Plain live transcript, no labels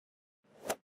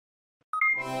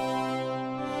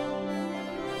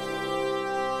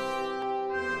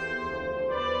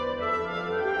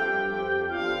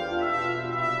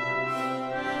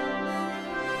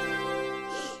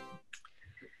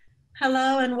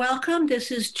Hello and welcome. This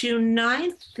is June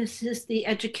 9th. This is the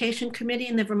Education Committee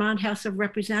in the Vermont House of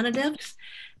Representatives.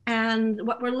 And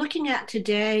what we're looking at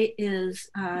today is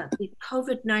the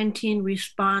COVID-19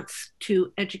 response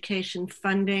to education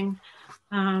funding.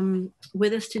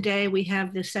 With us today, we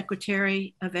have the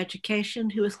Secretary of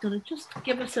Education, who is going to just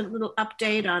give us a little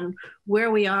update on where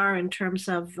we are in terms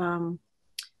of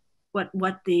what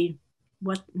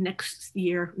next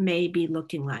year may be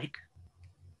looking like.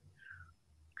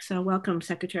 So welcome,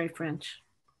 Secretary French.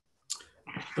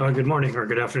 Good morning or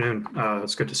good afternoon.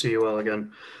 It's good to see you all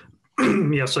again.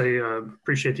 Yes, I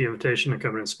appreciate the invitation to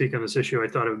come in and speak on this issue. I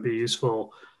thought it would be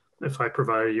useful if I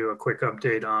provided you a quick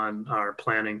update on our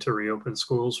planning to reopen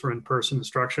schools for in-person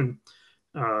instruction.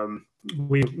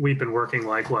 We've been working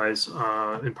likewise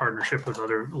in partnership with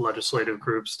other legislative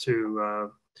groups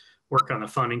to work on the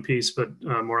funding piece, but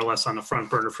more or less on the front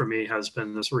burner for me has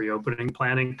been this reopening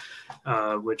planning,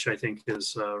 which I think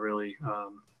is really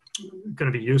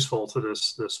going to be useful to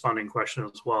this funding question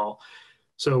as well.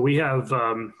 So we have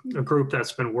a group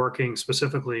that's been working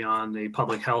specifically on the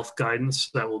public health guidance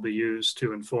that will be used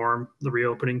to inform the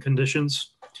reopening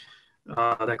conditions.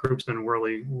 That group's been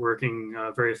really working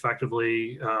very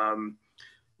effectively,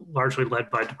 largely led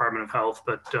by Department of Health,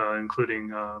 but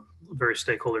including various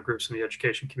stakeholder groups in the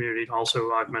education community,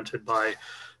 also augmented by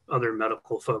other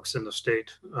medical folks in the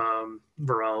state,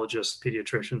 virologists,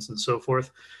 pediatricians, and so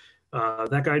forth.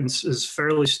 That guidance is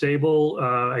fairly stable.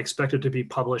 I expect it to be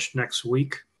published next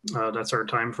week. That's our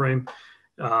time frame.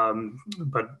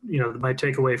 But my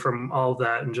takeaway from all of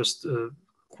that and just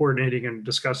coordinating and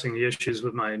discussing the issues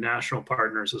with my national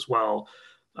partners as well,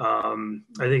 I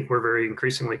think we're very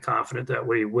increasingly confident that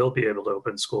we will be able to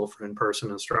open school for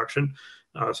in-person instruction.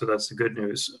 So that's the good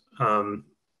news.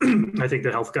 I think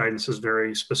the health guidance is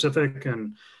very specific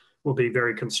and will be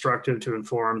very constructive to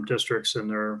inform districts in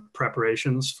their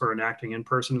preparations for enacting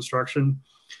in-person instruction.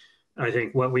 I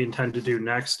think what we intend to do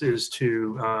next is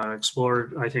to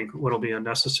explore, I think, what will be a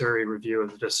necessary review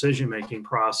of the decision-making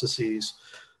processes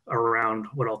around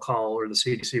what I'll call, or the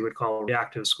CDC would call,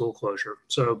 reactive school closure.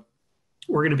 So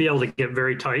we're going to be able to get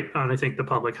very tight on, I think, the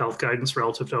public health guidance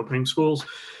relative to opening schools.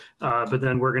 But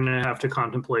then we're going to have to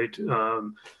contemplate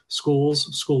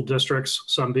schools, school districts,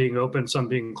 some being open, some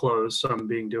being closed, some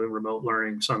being doing remote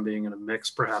learning, some being in a mix,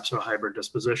 perhaps a hybrid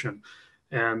disposition.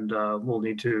 And we'll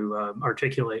need to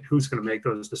articulate who's going to make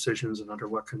those decisions and under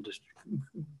what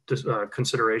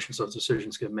considerations those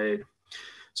decisions get made.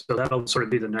 So that'll sort of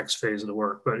be the next phase of the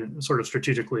work. But sort of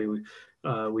strategically,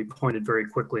 we pointed very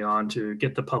quickly on to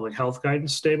get the public health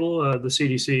guidance stable. The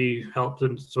CDC helped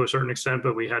to a certain extent,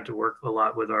 but we had to work a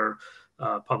lot with our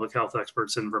public health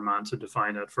experts in Vermont to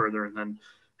define that further, and then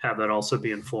have that also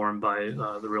be informed by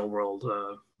the real world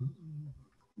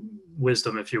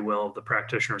wisdom, if you will, of the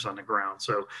practitioners on the ground.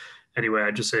 So anyway,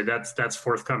 I'd just say that's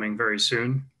forthcoming very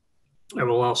soon. I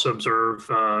will also observe,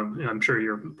 I'm sure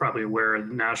you're probably aware of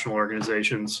national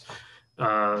organizations,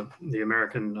 the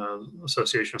American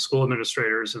Association of School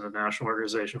Administrators and the National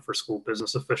Organization for School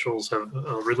Business Officials have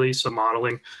released some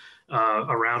modeling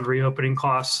around reopening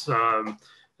costs. And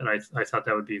I thought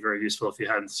that would be very useful if you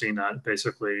hadn't seen that.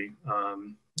 Basically,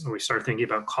 we start thinking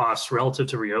about costs relative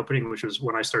to reopening, which is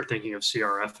when I start thinking of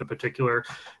CRF in particular.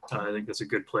 I think that's a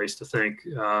good place to think.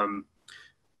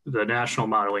 The national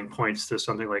modeling points to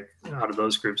something like, out of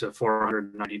those groups, at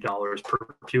 $490 per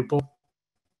pupil.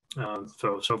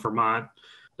 So Vermont,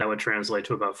 that would translate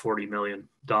to about $40 million.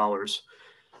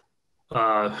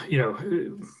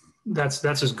 That's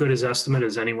as good as estimate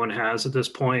as anyone has at this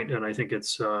point, and I think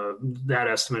it's that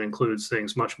estimate includes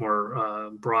things much more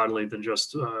broadly than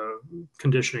just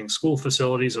conditioning school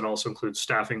facilities. It also includes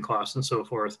staffing costs and so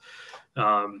forth.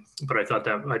 But I thought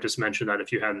that I just mentioned that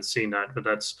if you hadn't seen that, but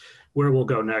that's where we'll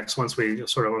go next. Once we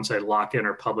sort of, once I lock in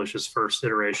or publish this first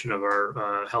iteration of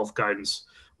our health guidance,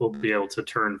 we'll be able to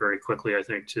turn very quickly, I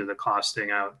think, to the costing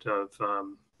out of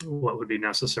what would be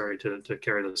necessary to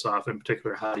carry this off, in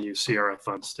particular, how to use CRF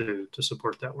funds to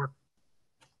support that work.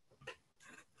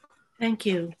 Thank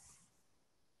you.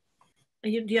 Do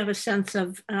you have a sense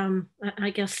of,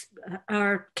 I guess,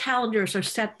 our calendars are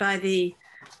set by the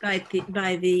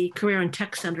Career and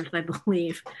Tech Centers, I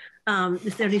believe.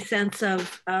 Is there any sense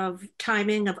of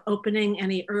timing of opening,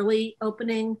 any early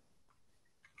opening?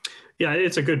 Yeah,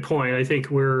 it's a good point. I think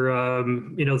we're,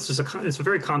 it's a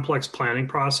very complex planning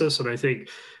process, and I think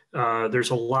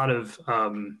there's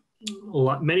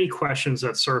many questions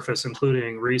that surface,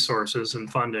 including resources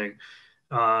and funding.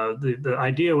 The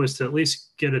idea was to at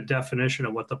least get a definition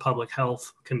of what the public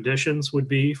health conditions would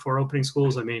be for opening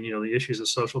schools. I mean, the issues of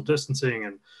social distancing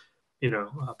and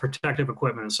protective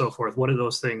equipment and so forth. What do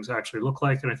those things actually look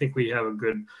like? And I think we have a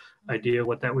good idea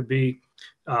what that would be.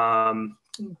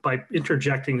 By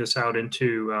interjecting this out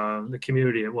into the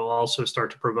community, it will also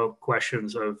start to provoke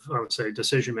questions of, I would say,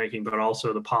 decision-making, but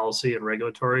also the policy and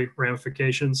regulatory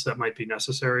ramifications that might be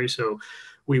necessary. So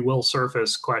we will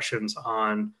surface questions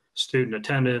on student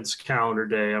attendance, calendar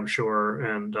day, I'm sure,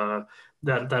 and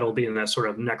that'll be in that sort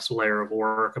of next layer of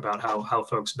work about how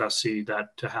folks best see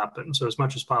that to happen. So as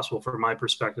much as possible, from my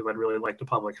perspective, I'd really like the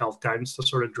public health guidance to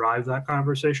sort of drive that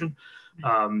conversation.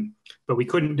 But we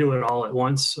couldn't do it all at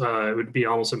once. It would be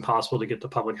almost impossible to get the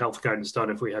public health guidance done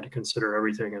if we had to consider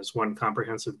everything as one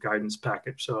comprehensive guidance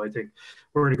package. So I think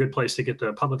we're in a good place to get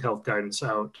the public health guidance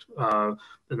out,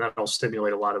 and that'll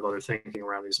stimulate a lot of other thinking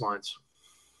around these lines.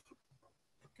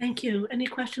 Thank you. Any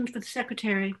questions for the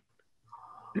Secretary?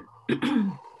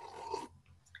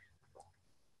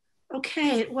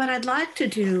 Okay, what I'd like to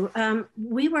do,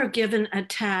 we were given a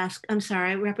task. I'm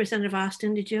sorry, Representative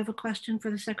Austin, did you have a question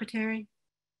for the Secretary?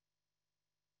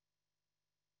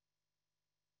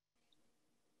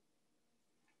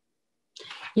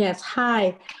 Yes,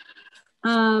 hi.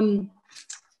 Thank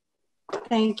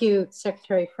you,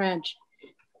 Secretary French.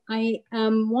 I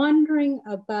am wondering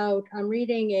about, I'm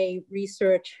reading a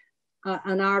research,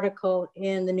 an article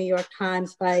in the New York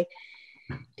Times by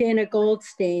Dana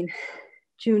Goldstein,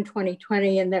 June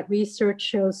 2020, and that research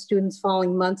shows students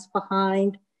falling months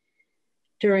behind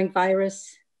during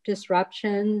virus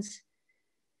disruptions.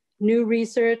 New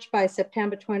research by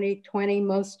September 2020,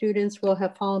 most students will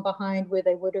have fallen behind where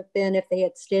they would have been if they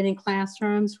had stayed in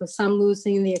classrooms, with some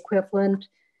losing the equivalent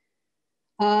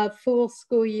of full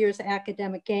school year's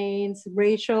academic gains.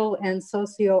 Racial and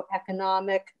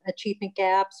socioeconomic achievement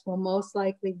gaps will most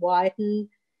likely widen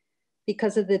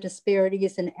because of the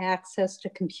disparities in access to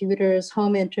computers,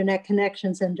 home internet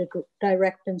connections, and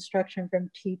direct instruction from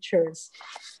teachers.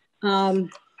 I'm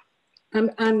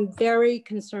very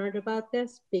concerned about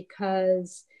this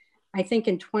because I think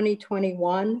in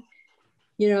 2021,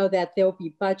 you know, that there'll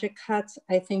be budget cuts,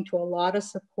 I think, to a lot of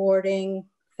supporting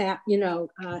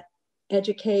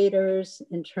educators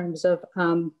in terms of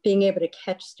being able to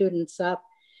catch students up.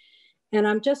 And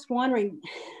I'm just wondering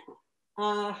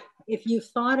if you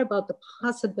thought about the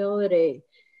possibility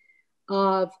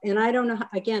of, and I don't know,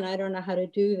 again, I don't know how to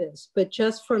do this, but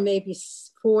just for maybe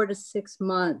 4 to 6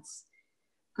 months,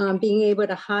 being able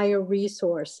to hire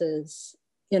resources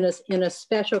in a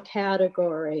special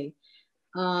category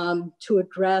to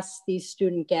address these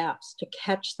student gaps, to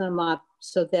catch them up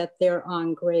so that they're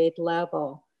on grade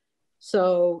level.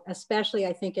 So especially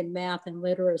I think in math and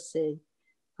literacy,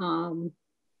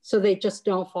 so they just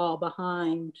don't fall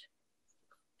behind,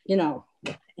 you know,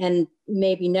 and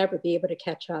maybe never be able to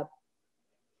catch up.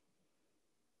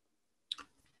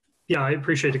 Yeah, I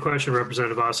appreciate the question,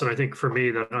 Representative Austin. I think for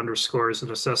me, that underscores the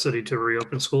necessity to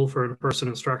reopen school for in-person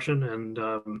instruction. And,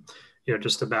 you know,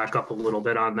 just to back up a little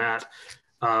bit on that,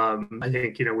 I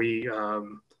think, you know, we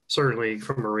certainly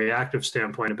from a reactive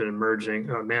standpoint have been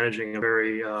managing a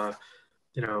very,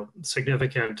 you know,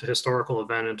 significant historical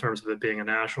event in terms of it being a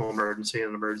national emergency and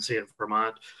an emergency in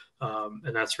Vermont.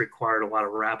 And that's required a lot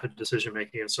of rapid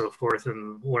decision-making and so forth.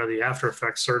 And one of the after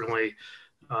effects certainly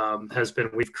has been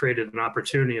we've created an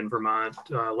opportunity in Vermont,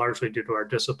 largely due to our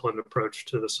disciplined approach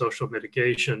to the social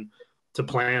mitigation, to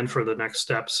plan for the next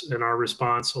steps in our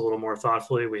response a little more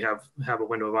thoughtfully. We have a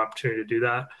window of opportunity to do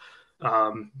that.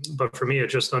 But for me, it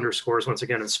just underscores, once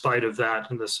again, in spite of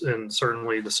that and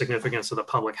certainly the significance of the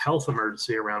public health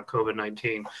emergency around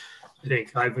COVID-19, I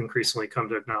think I've increasingly come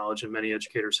to acknowledge, and many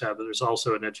educators have, that there's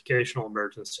also an educational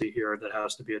emergency here that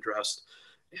has to be addressed.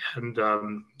 And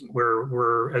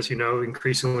we're, as you know,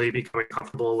 increasingly becoming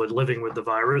comfortable with living with the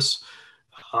virus.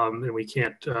 And we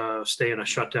can't stay in a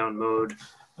shutdown mode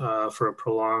for a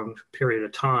prolonged period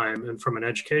of time. And from an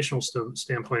educational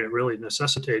standpoint, it really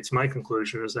necessitates, my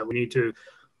conclusion is that we need to,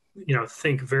 you know,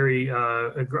 think very,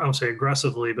 I won't say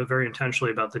aggressively, but very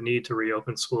intentionally about the need to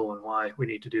reopen school and why we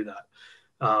need to do that.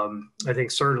 I think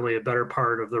certainly a better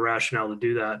part of the rationale to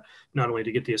do that, not only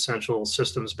to get the essential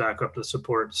systems back up to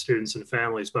support students and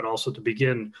families, but also to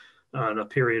begin a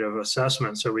period of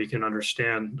assessment so we can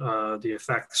understand the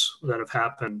effects that have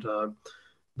happened.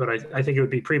 But I think it would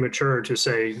be premature to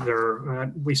say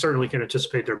we certainly can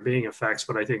anticipate there being effects,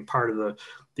 but I think part of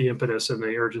the impetus and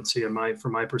the urgency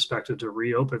from my perspective to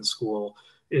reopen school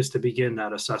is to begin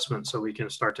that assessment so we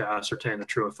can start to ascertain the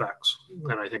true effects.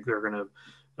 And I think they're going to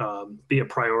be a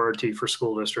priority for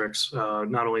school districts,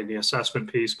 not only the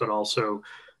assessment piece, but also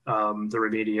the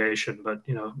remediation. But,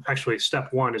 you know, actually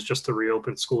step one is just to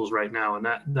reopen schools right now. And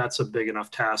that's a big enough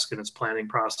task in its planning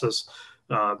process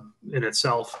in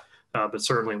itself. But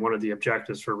certainly one of the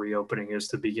objectives for reopening is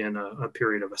to begin a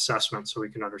period of assessment so we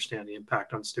can understand the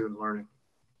impact on student learning.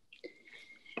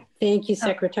 Thank you,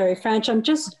 Secretary French. I'm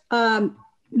just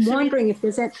wondering if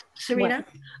there's any... Sarita,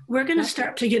 we're going to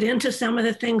start to get into some of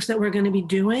the things that we're going to be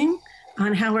doing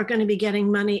on how we're going to be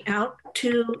getting money out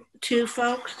to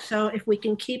folks. So if we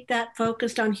can keep that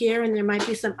focused on here, and there might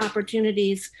be some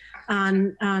opportunities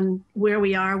on where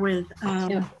we are with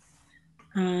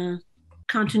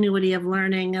continuity of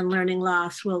learning and learning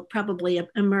loss will probably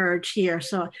emerge here.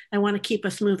 So I want to keep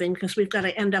us moving because we've got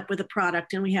to end up with a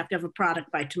product, and we have to have a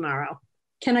product by tomorrow.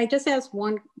 Can I just ask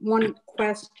one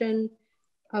question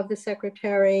of the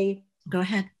Secretary? Go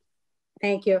ahead.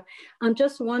 Thank you. I'm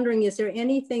just wondering, is there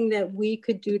anything that we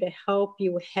could do to help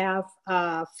you have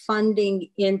funding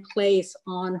in place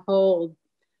on hold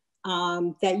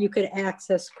that you could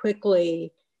access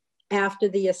quickly after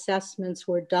the assessments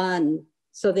were done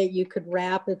so that you could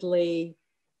rapidly,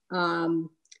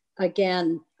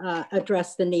 again,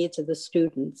 address the needs of the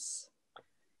students?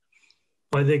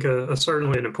 I think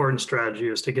certainly an important strategy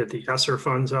is to get the ESSER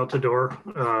funds out the door.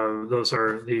 Those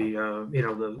are the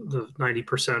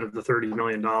 90% of the $30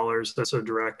 million. That's a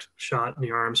direct shot in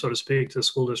the arm, so to speak, to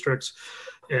school districts.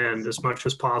 And as much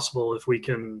as possible, if we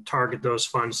can target those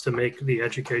funds to make the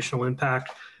educational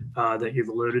impact that you've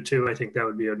alluded to, I think that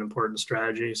would be an important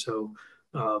strategy. So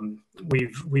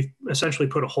we've essentially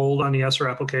put a hold on the ESSER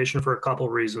application for a couple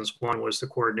of reasons. One was to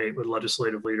coordinate with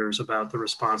legislative leaders about the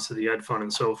response to the Ed Fund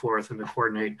and so forth, and to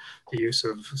coordinate the use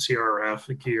of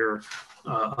CRF, GEAR,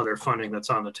 other funding that's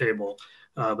on the table.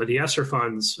 But the ESSER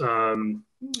funds, are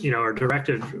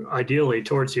directed ideally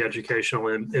towards the educational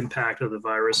impact of the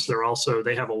virus.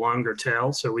 They have a longer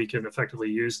tail, so we can effectively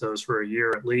use those for a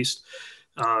year at least.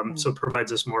 So it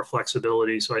provides us more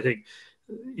flexibility. So I think,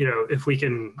 if we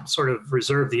can sort of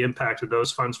reserve the impact of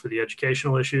those funds for the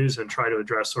educational issues and try to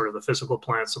address sort of the physical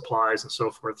plant supplies and so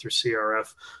forth through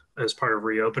CRF as part of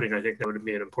reopening, I think that would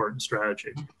be an important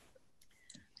strategy.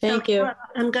 Thank you.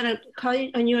 I'm going to call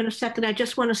on you in a second. I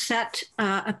just want to set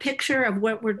a picture of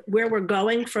where we're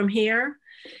going from here.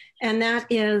 And that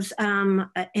is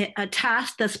a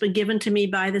task that's been given to me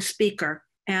by the speaker.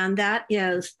 And that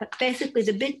is basically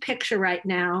the big picture right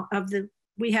now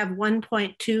we have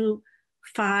 $1.25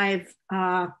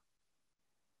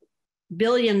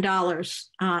 billion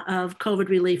of COVID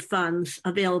relief funds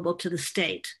available to the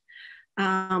state.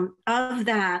 Of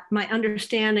that, my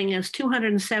understanding is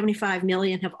 $275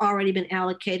 million have already been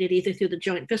allocated either through the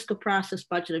joint fiscal process,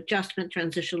 budget adjustment,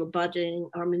 transitional budgeting,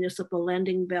 or municipal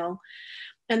lending bill.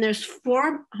 And there's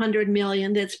 $400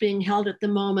 million that's being held at the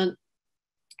moment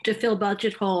to fill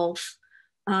budget holes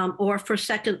or for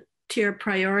second tier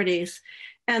priorities.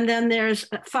 And then there's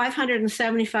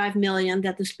 $575 million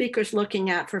that the speaker's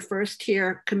looking at for first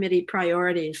tier committee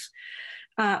priorities.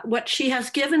 What she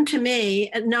has given to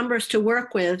me numbers to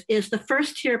work with is the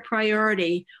first tier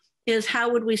priority is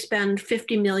how would we spend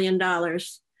 $50 million.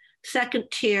 Second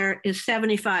tier is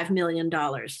 $75 million.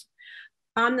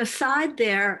 On the side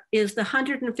there is the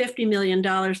 $150 million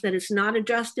that is not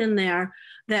adjusted in there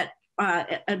that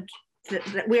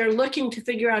we are looking to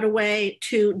figure out a way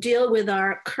to deal with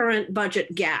our current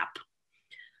budget gap.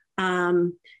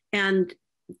 And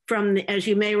as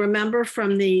you may remember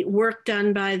from the work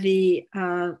done by the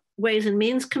Ways and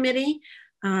Means Committee,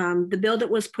 the bill that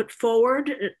was put forward,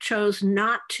 it chose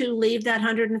not to leave that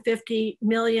 $150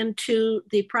 million to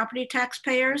the property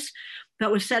taxpayers,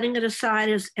 but was setting it aside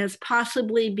as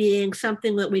possibly being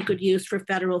something that we could use for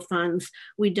federal funds.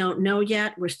 We don't know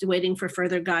yet. We're still waiting for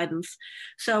further guidance.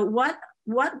 So what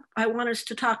I want us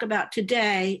to talk about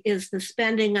today is the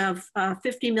spending of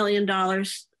 $50 million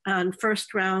on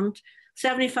first round,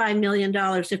 $75 million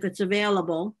if it's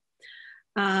available.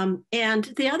 And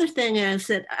the other thing is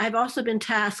that I've also been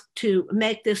tasked to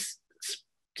make this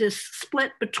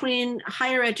split between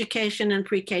higher education and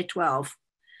pre-K-12.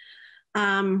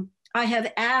 I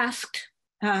have asked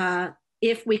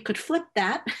if we could flip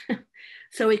that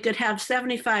so we could have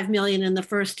 75 million in the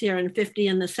first tier and 50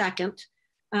 in the second.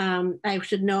 I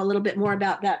should know a little bit more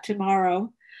about that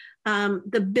tomorrow.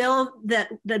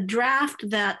 The draft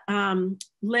that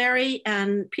Larry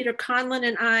and Peter Conlon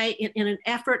and I, in an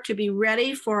effort to be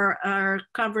ready for our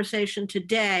conversation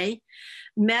today,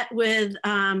 met with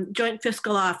Joint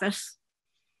Fiscal Office.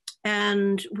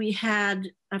 And we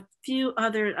had a few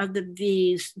other of the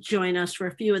Vs join us for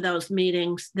a few of those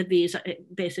meetings, the Vs,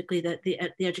 basically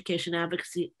the education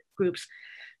advocacy groups,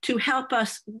 to help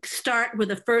us start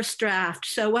with a first draft.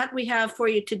 So what we have for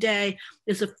you today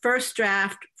is a first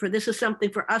draft this is something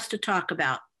for us to talk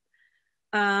about.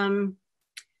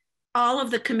 All of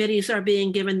the committees are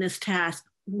being given this task.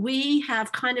 We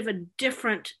have kind of a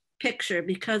different picture,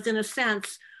 because in a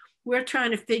sense, we're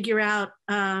trying to figure out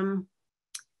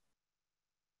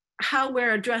how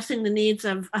we're addressing the needs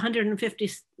of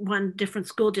 151 different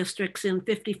school districts in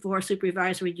 54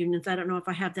 supervisory unions. I don't know if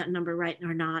I have that number right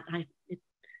or not. I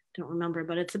don't remember,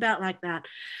 but it's about like that.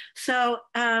 So,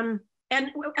 and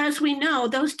as we know,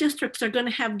 those districts are going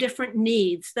to have different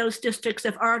needs. Those districts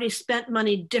have already spent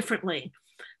money differently.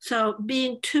 So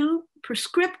being too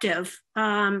prescriptive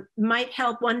might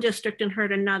help one district and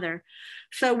hurt another.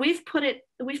 So we've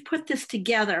put this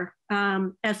together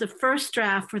as a first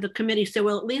draft for the committee. So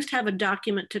we'll at least have a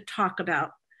document to talk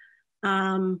about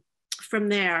from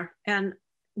there. And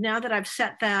now that I've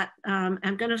set that,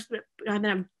 I'm gonna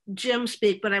have Jim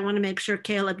speak, but I want to make sure,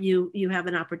 Caleb, you have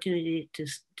an opportunity to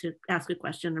ask a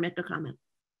question or make a comment.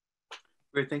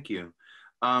 Great, thank you.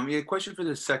 Yeah, question for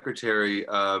the secretary.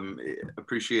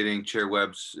 Appreciating Chair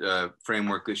Webb's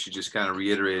framework that she just kind of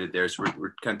reiterated there. So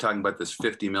we're kind of talking about this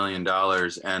 $50 million.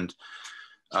 And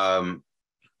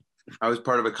I was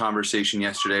part of a conversation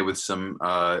yesterday with some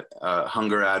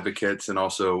hunger advocates and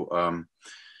also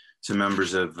some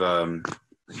members of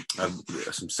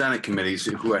some Senate committees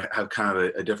who have kind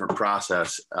of a different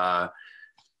process.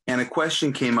 And a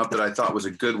question came up that I thought was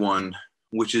a good one,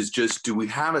 which is just, do we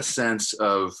have a sense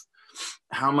of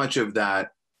how much of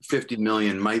that 50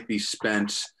 million might be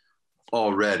spent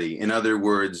already? In other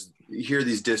words, here are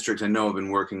these districts I know have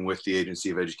been working with the Agency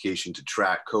of Education to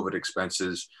track COVID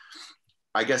expenses.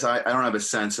 I guess I don't have a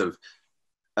sense of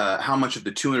how much of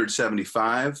the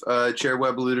 275 Chair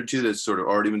Webb alluded to that's sort of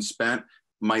already been spent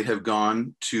might have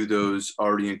gone to those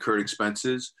already incurred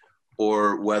expenses,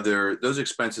 or whether those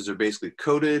expenses are basically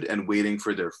coded and waiting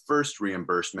for their first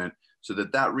reimbursement, so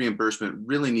that reimbursement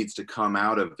really needs to come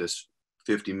out of this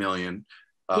 50 million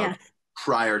yes.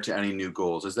 prior to any new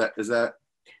goals. Is that?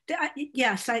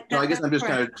 Yes. I guess I'm just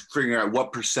kind of figuring out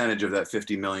what percentage of that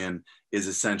 50 million is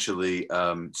essentially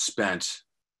spent,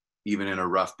 even in a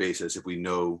rough basis, if we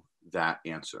know that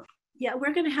answer. Yeah,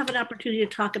 we're going to have an opportunity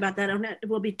to talk about that. It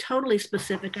will be totally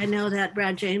specific. I know that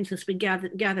Brad James has been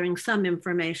gathering some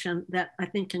information that I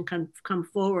think can come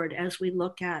forward as we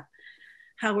look at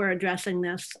how we're addressing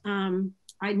this.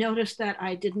 I noticed that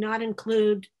I did not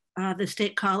include the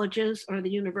state colleges or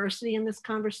the university in this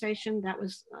conversation. That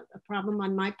was a problem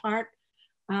on my part,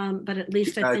 but at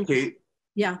least I think, Kate,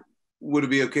 yeah. Would it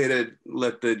be okay to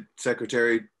let the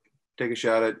secretary take a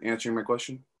shot at answering my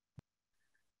question?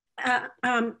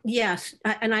 Yes,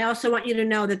 and I also want you to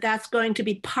know that that's going to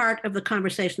be part of the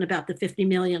conversation about the 50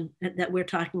 million that we're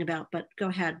talking about, but go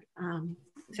ahead,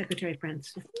 Secretary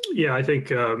Prince. Yeah, I think,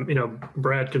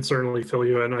 Brad can certainly fill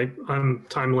you in. I'm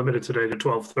time limited today to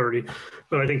 12:30,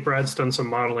 but I think Brad's done some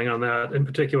modeling on that. In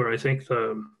particular, I think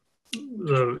the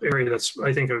area that's,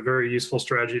 I think, a very useful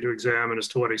strategy to examine is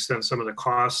to what extent some of the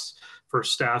costs for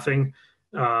staffing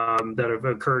that have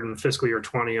occurred in fiscal year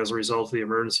 20 as a result of the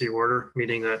emergency order,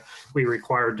 meaning that we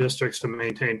require districts to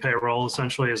maintain payroll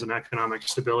essentially as an economic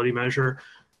stability measure.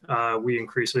 We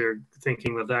increasingly are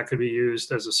thinking that could be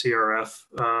used as a CRF,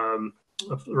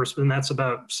 and that's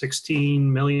about $16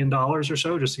 million or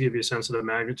so, just to give you a sense of the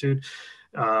magnitude.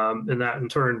 And that in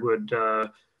turn would,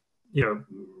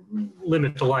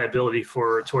 limit the liability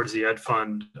towards the ed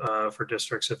fund for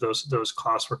districts if those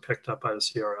costs were picked up by the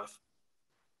CRF.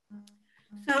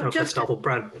 So that's helpful.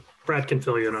 Brad can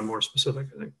fill you in on more specific,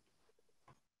 I think.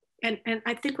 And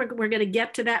I think we're going to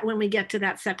get to that when we get to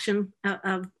that section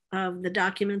of the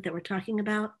document that we're talking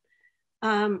about.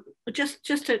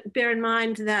 Just to bear in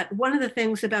mind that one of the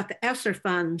things about the ESSER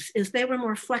funds is they were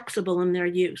more flexible in their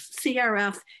use.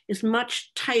 CRF is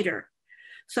much tighter.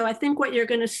 So I think what you're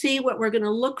going to see, what we're going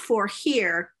to look for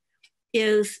here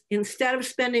is, instead of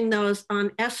spending those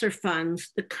on ESSER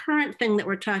funds, the current thing that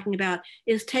we're talking about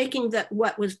is taking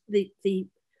what was the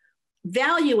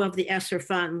value of the ESSER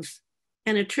funds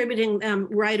and attributing them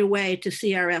right away to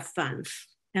CRF funds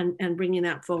and bringing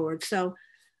that forward. So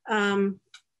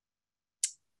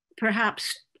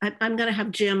perhaps I'm going to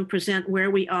have Jim present where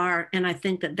we are, and I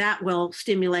think that will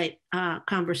stimulate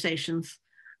conversations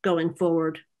going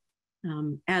forward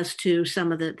as to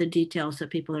some of the details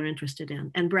that people are interested in.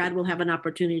 And Brad will have an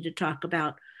opportunity to talk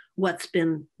about what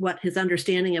his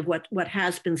understanding of what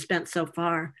has been spent so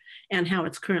far and how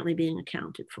it's currently being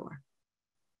accounted for.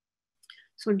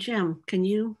 So Jim, can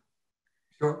you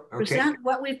present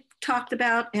what we've talked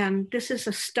about? And this is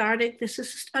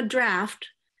a draft,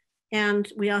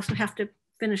 and we also have to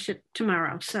finish it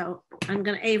tomorrow. So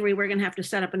Avery, we're gonna have to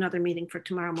set up another meeting for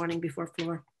tomorrow morning before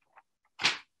floor.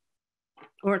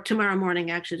 Or tomorrow morning,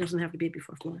 actually, it doesn't have to be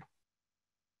before floor.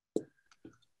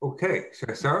 Okay, should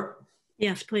I start?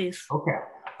 Yes, please. Okay.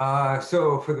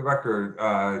 So for the record,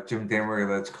 Jim Damery,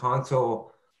 Let's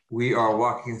Console, we are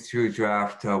walking through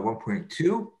draft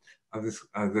 1.2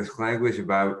 of this language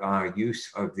about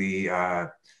use of the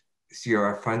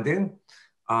CRF funding.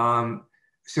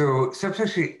 So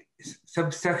subsection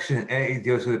A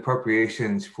deals with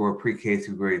appropriations for pre-K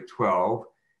through grade 12,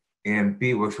 and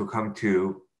B, which we'll come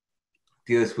to,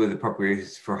 deals with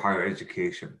appropriations for higher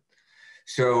education.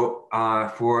 So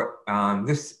for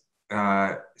this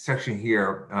section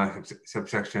here,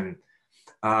 subsection,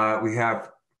 we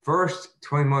have first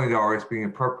 $20 million being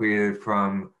appropriated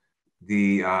from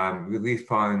the relief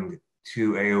fund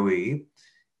to AOE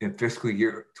in fiscal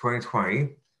year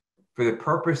 2020 for the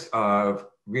purpose of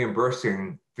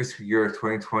reimbursing fiscal year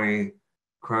 2020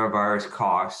 coronavirus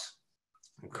costs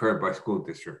incurred by school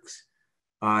districts.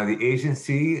 The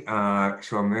agency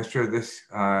shall administer this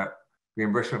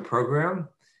reimbursement program,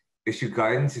 issue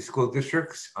guidance to school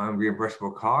districts on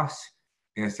reimbursable costs,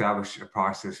 and establish a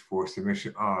process for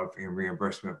submission of and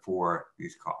reimbursement for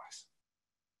these costs.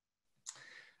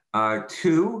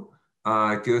 2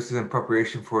 deals with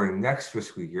appropriation for the next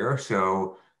fiscal year.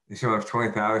 So the sum of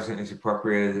 $20,000 is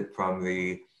appropriated from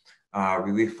the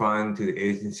relief fund to the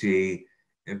agency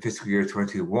in fiscal year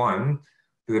 21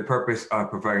 for the purpose of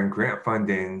providing grant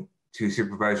funding to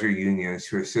supervisory unions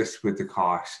to assist with the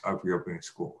costs of reopening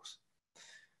schools.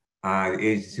 The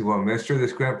agency will administer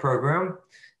this grant program,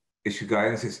 issue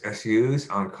guidance to SUs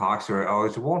on costs that are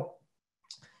eligible,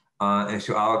 and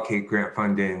shall allocate grant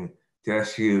funding to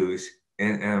SUs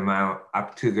in an amount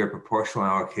up to their proportional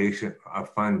allocation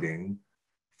of funding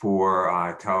for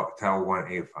Title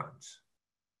 1A funds.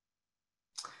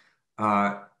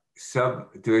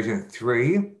 Subdivision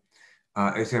 3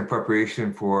 is an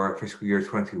appropriation for fiscal year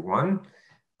 21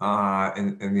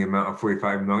 in the amount of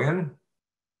 $45 million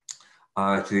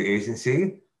to the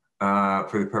agency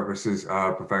for the purposes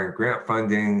of providing grant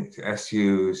funding to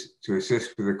SUs to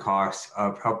assist with the costs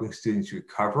of helping students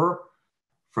recover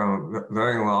from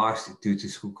learning loss due to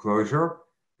school closure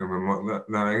and remote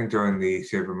learning during the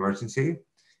state of emergency,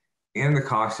 and the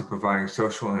cost of providing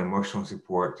social and emotional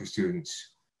support to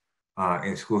students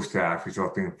and school staff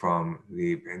resulting from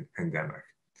the pandemic.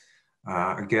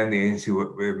 Again, the agency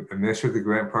will administer the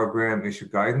grant program, issue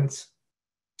guidance,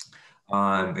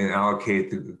 and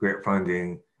allocate the grant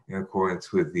funding in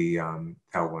accordance with the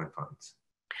Title I funds.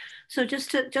 So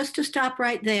just to stop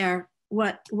right there,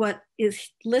 what is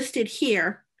listed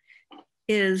here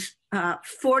is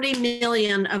 40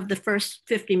 million of the first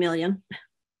 50 million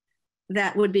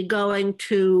that would be going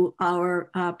to our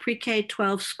pre-K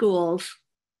 12 schools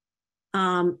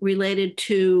related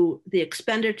to the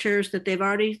expenditures that they've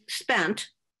already spent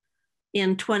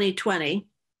in 2020,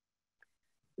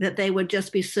 that they would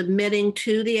just be submitting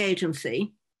to the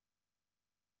agency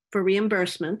for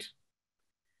reimbursement,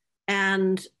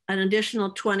 and an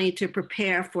additional 20 to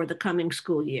prepare for the coming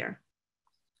school year.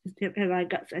 Have I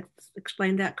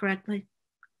explained that correctly?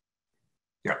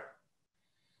 Yeah.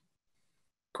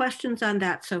 Questions on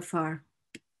that so far?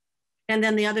 And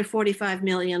then the other 45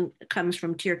 million comes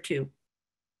from tier 2,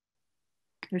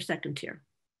 or second tier.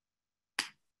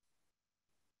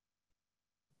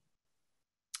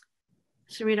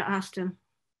 Sarita Austin,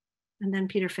 and then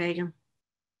Peter Fagan.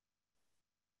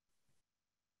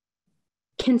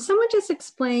 Can someone just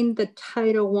explain the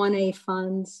Title 1A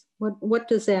funds? What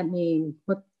does that mean?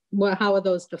 How are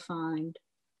those defined?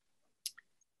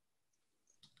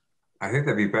 I think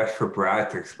that'd be best for Brad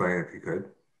to explain if you could.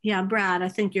 Yeah, Brad, I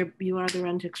think you are the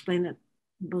one to explain it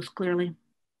most clearly.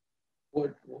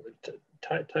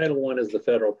 Title I is the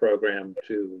federal program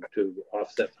to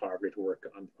offset poverty, to work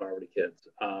on poverty kids,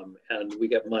 and we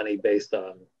get money based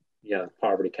on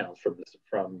poverty counts from the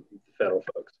federal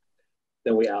folks.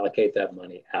 Then we allocate that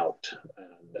money out.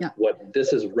 And what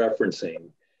this is referencing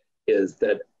is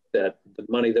that the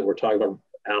money that we're talking about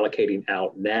allocating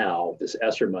out now, this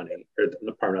ESSER money, or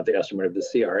pardon, not the ESSER money, the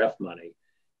CRF money,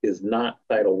 is not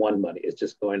Title I money. It's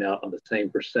just going out on the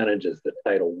same percentages that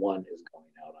Title I is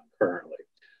going out on currently.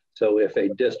 So if a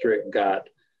district got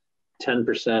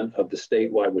 10% of the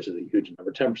statewide, which is a huge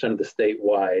number, 10% of the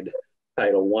statewide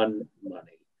Title I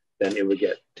money, then it would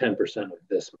get 10% of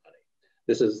this money.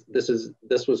 This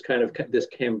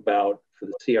came about for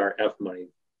the CRF money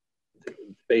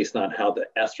based on how the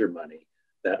ESSER money,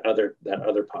 that other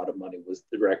pot of money, was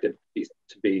directed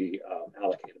to be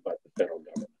allocated by the federal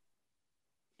government.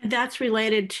 And that's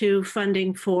related to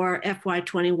funding for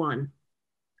FY21.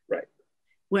 Right.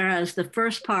 Whereas the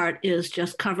first part is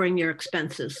just covering your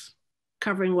expenses,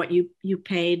 covering what you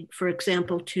paid, for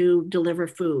example, to deliver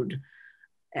food,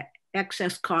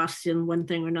 excess costs in one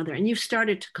thing or another. And you've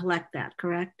started to collect that,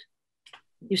 correct?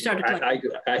 You started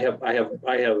collecting. I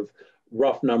have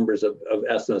rough numbers of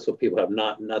estimates, but people have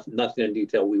nothing in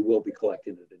detail. We will be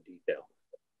collecting it in detail.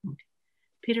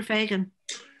 Peter Fagan.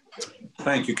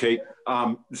 Thank you, Kate.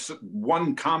 So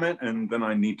one comment, and then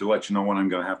I need to let you know when I'm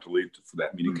going to have to leave for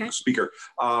that meeting with the speaker.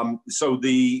 So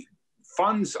the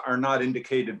funds are not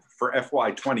indicated for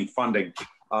FY20 funding.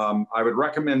 I would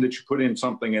recommend that you put in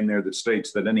something in there that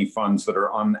states that any funds that are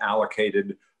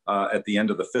unallocated at the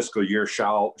end of the fiscal year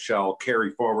shall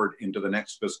carry forward into the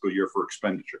next fiscal year for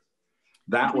expenditure.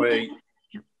 That way,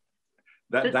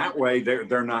 that way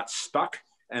they're not stuck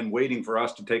and waiting for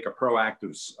us to take a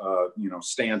proactive,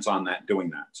 stance on that, doing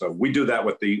that. So we do that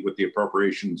with the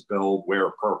appropriations bill where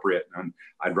appropriate, and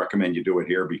I'd recommend you do it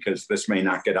here because this may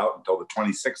not get out until the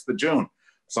 26th of June,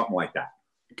 something like that.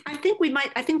 I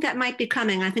think that might be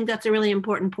coming. I think that's a really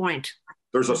important point.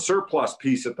 There's a surplus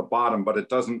piece at the bottom, but it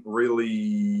doesn't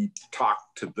really talk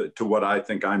to what I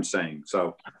think I'm saying.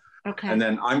 So, okay. And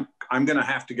then I'm going to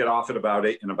have to get off at about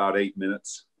 8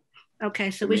 minutes.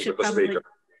 Okay, so we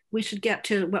should get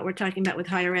to what we're talking about with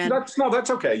higher ed.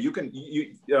 That's okay. You can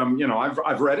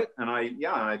I've read it and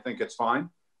I think it's fine.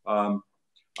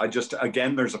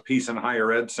 Again, there's a piece in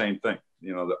higher ed, same thing.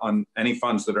 Any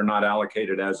funds that are not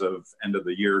allocated as of end of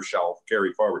the year shall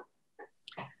carry forward.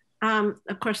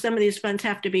 Of course, some of these funds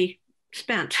have to be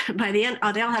spent by the end.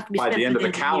 They'll have to be spent by the end of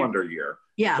the calendar year.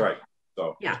 Yeah. That's right.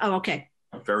 So yeah. Oh, okay.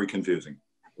 Very confusing.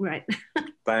 Right.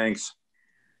 Thanks.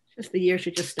 Just the year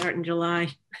should just start in July.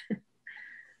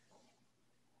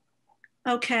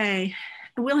 Okay.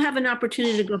 We'll have an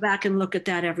opportunity to go back and look at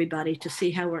that, everybody, to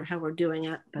see how we're doing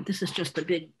it. But this is just a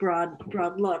big, broad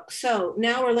look. So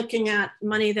now we're looking at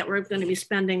money that we're going to be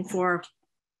spending for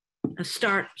a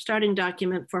starting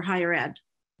document for higher ed.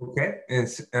 Okay, and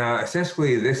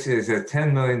essentially this is a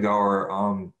 $10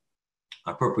 million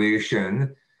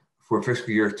appropriation for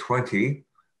fiscal year 20.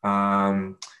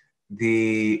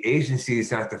 The agency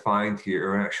is not defined here.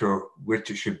 We're not sure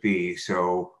which it should be,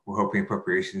 so we're hoping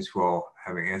appropriations will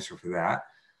have an answer for that.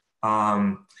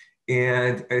 And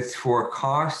it's for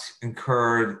costs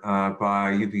incurred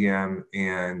by UVM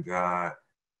and the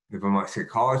Vermont State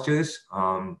Colleges.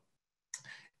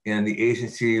 And the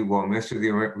agency will administer the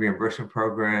reimbursement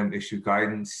program, issue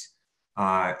guidance,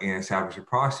 and establish a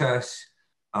process.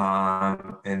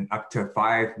 And up to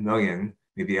 $5 million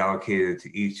may be allocated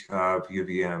to each of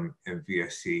UVM and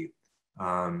VSC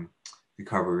to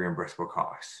cover reimbursable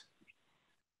costs.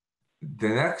 The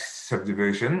next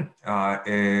subdivision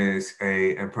is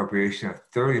an appropriation of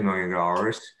 $30 million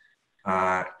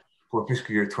for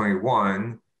fiscal year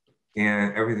 21.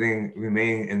 And everything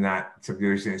remaining in that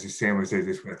subdivision is the same as they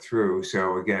just went through.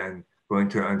 So again, going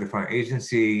to an undefined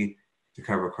agency to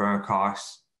cover current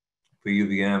costs for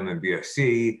UVM and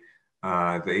BSC,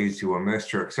 the agency will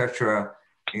administer, et cetera.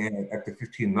 And up to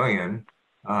 $15 million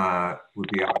would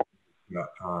be out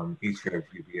each of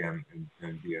UVM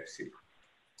and BSC.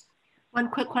 One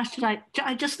quick question.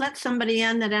 I just let somebody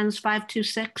in that ends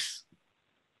 526.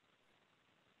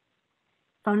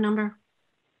 Phone number.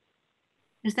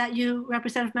 Is that you,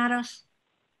 Representative Matos?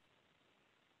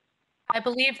 I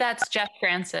believe that's Jeff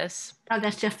Francis. Oh,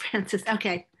 that's Jeff Francis.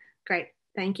 Okay, great.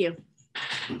 Thank you.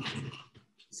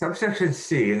 Subsection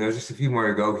C, and there's just a few more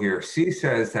to go here. C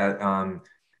says that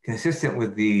consistent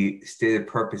with the stated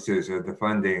purposes of the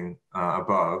funding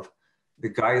above, the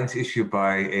guidance issued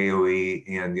by AOE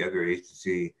and the other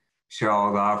agency shall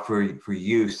allow for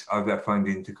use of that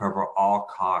funding to cover all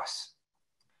costs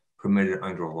permitted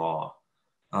under law.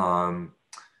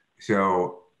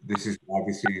 So this is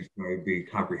obviously going to be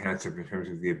comprehensive in terms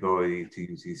of the ability to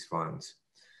use these funds.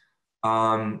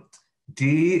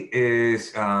 D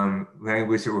is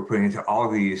language that we're putting into all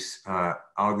these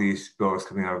bills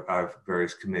coming out of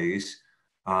various committees,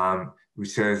 which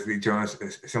says the General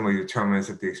Assembly determines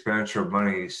that the expenditure of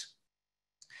monies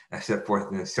as set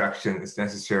forth in this section is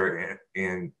necessary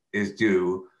and is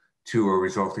due to or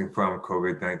resulting from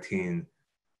COVID-19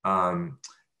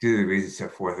 due to the reasons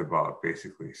set forth above,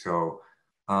 basically. So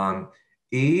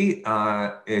E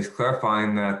is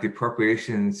clarifying that the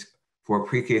appropriations for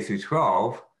pre-K through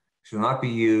 12 shall not be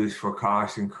used for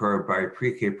costs incurred by a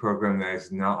pre-K program that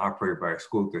is not operated by a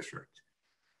school district.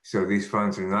 So these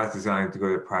funds are not designed to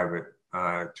go to private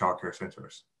childcare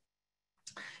centers.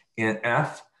 And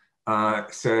F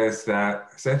says that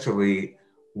essentially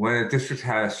when a district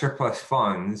has surplus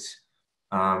funds,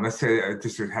 let's say a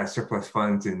district has surplus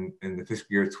funds in the fiscal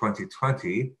year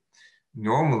 2020,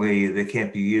 normally they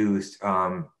can't be used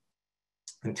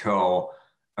until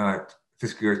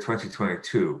fiscal year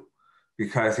 2022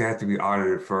 because they have to be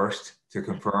audited first to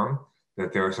confirm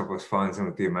that there are surplus funds and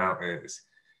what the amount is.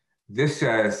 this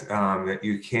says that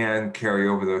you can carry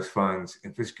over those funds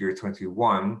in fiscal year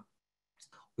 21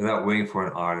 without waiting for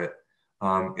an audit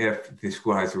if the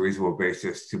school has a reasonable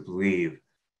basis to believe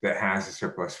that has the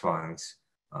surplus funds.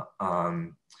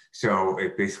 So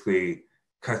it basically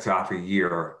cuts off a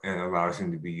year and allows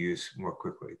them to be used more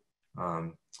quickly.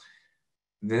 The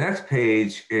next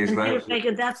page is language.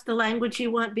 Peter, that's the language you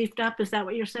want beefed up. Is that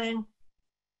what you're saying?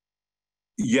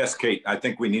 Yes, Kate. I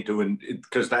think we need to,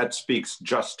 because that speaks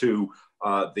just to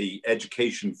the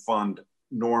education fund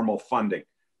normal funding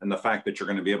and the fact that you're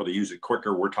going to be able to use it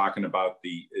quicker. We're talking about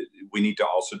we need to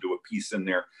also do a piece in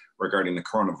there regarding the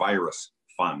coronavirus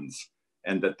funds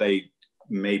and that they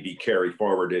may be carried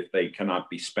forward if they cannot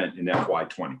be spent in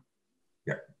FY20.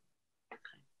 Yeah.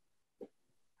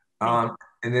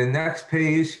 And then next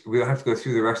page, we don't have to go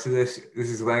through the rest of this. This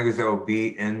is language that will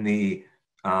be in the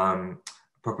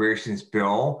appropriations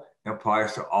bill and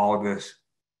applies to all of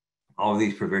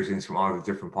these provisions from all the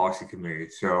different policy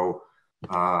committees. So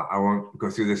I won't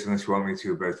go through this unless you want me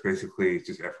to, but it's basically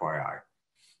just FYI.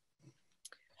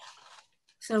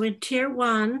 So in tier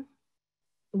 1,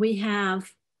 we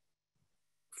have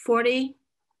 40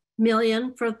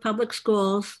 million for public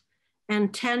schools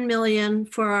and 10 million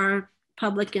for our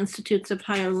public institutes of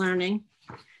higher learning.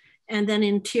 And then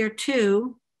in tier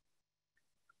 2,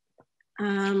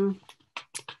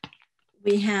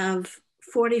 we have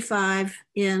 45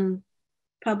 in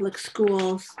public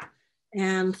schools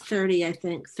and 30, I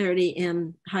think, 30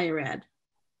 in higher ed.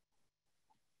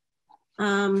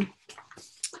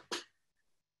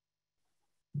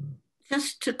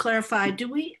 Just to clarify, do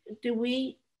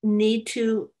we need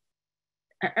to,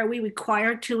 are we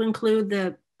required to include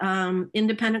the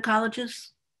independent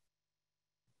colleges?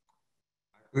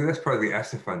 I think that's part of the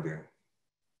ESSA funding.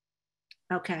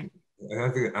 Okay.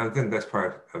 I don't think that's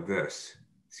part of this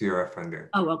CRF funding.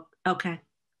 Oh, well, okay.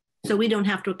 So we don't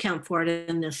have to account for it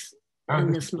in this.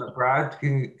 Brad,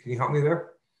 can you help me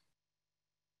there?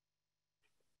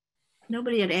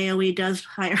 Nobody at AOE does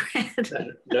higher ed.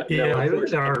 No,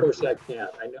 of course I can't.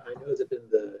 I know that in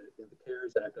the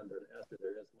CARES Act under the ESSA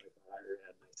there is money for higher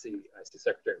ed. And I see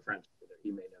Secretary French there.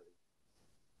 He may know.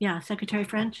 Yeah, Secretary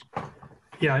French.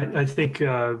 Yeah, I think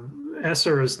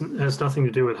ESSER has nothing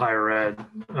to do with higher ed.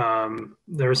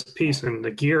 There's a piece in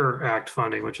the GEAR Act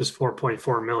funding, which is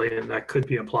 4.4 million that could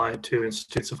be applied to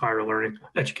institutes of higher learning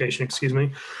education, excuse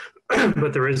me.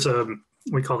 But there is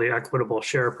we call the equitable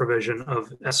share provision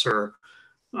of ESSER,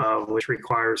 which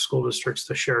requires school districts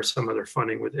to share some of their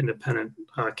funding with independent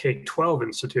K-12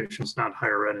 institutions, not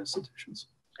higher ed institutions.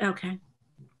 Okay.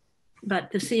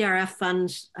 But the CRF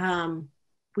funds,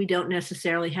 we don't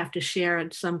necessarily have to share in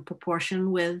some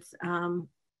proportion with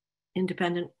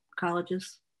independent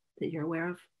colleges that you're aware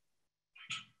of?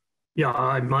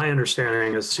 Yeah, my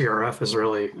understanding is CRF is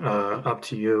really up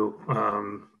to you.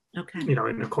 Okay. You know,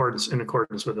 in accordance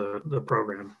with the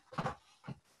program.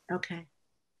 Okay.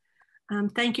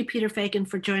 Thank you, Peter Fagan,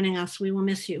 for joining us. We will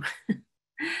miss you.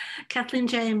 Kathleen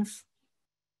James.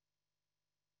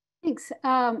 Thanks.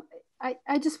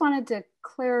 I just wanted to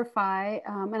clarify,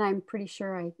 and I'm pretty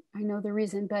sure I know the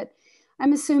reason, but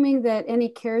I'm assuming that any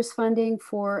CARES funding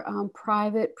for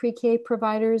private pre-K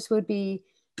providers would be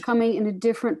coming in a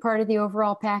different part of the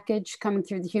overall package, coming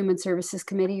through the Human Services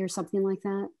Committee or something like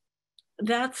that?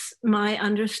 That's my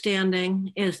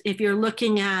understanding, is if you're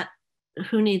looking at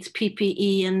who needs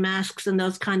PPE and masks and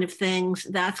those kind of things,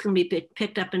 that's going to be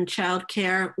picked up in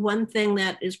childcare. One thing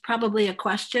that is probably a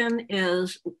question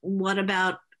is, what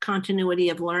about continuity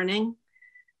of learning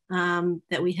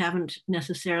that we haven't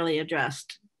necessarily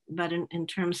addressed? But in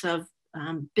terms of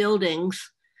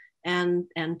buildings and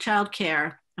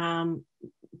childcare,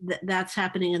 that's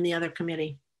happening in the other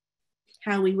committee.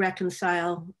 How we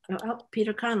reconcile. Oh,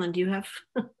 Peter Conlon, do you have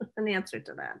an answer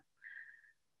to that?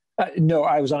 No,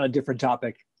 I was on a different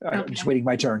topic. Okay. I'm just waiting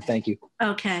my turn. Thank you.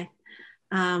 Okay,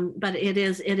 but it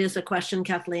is a question,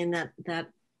 Kathleen,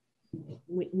 that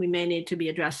we may need to be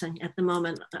addressing at the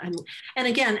moment. And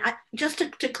again, just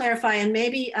to clarify, and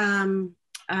maybe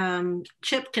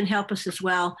Chip can help us as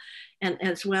well, and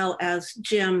as well as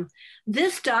Jim.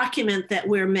 This document that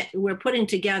we're putting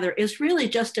together is really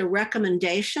just a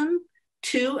recommendation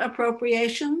to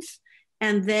appropriations,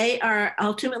 and they are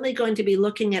ultimately going to be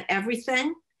looking at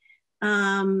everything.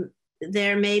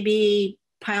 There may be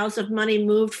piles of money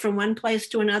moved from one place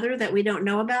to another that we don't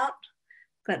know about,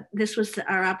 but this was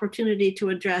our opportunity to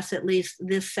address at least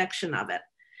this section of it.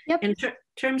 Yep. In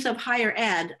terms of higher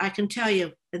ed, I can tell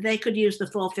you they could use the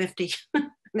full 50.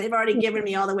 They've already given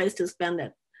me all the ways to spend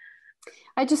it.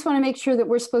 I just want to make sure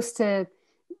that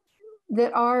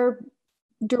that our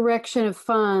direction of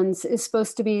funds is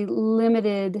supposed to be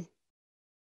limited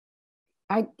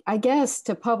I guess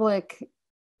to public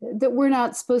that we're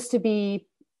not supposed to be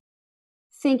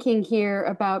thinking here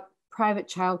about private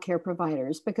childcare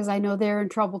providers, because I know they're in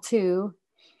trouble too.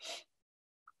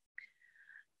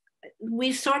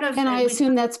 We sort of, and I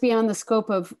assume that's beyond the scope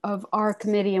of our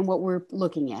committee and what we're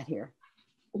looking at here.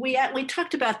 We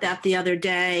talked about that the other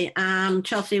day.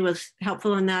 Chelsea was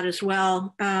helpful in that as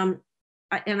well. And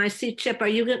I see Chip. Are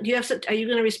you going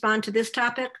to respond to this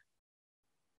topic,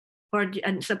 or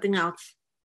something else?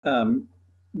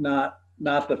 Not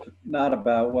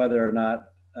about whether or not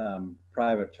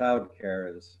private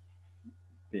childcare is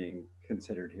being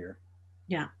considered here.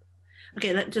 Yeah.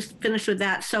 Okay, let's just finish with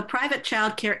that. So private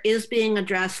childcare is being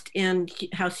addressed in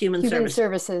House Human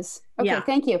Services. Okay, yeah.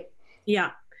 Thank you.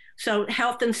 Yeah. So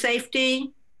health and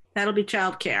safety, that'll be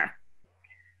childcare.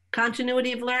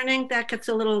 Continuity of learning, that gets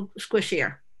a little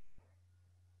squishier.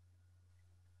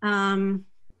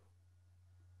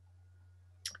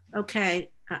 Okay,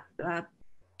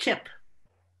 Chip.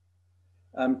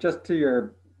 Just to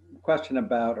your question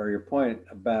about, or your point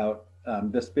about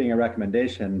this being a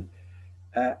recommendation,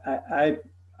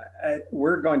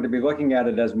 we're going to be looking at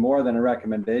it as more than a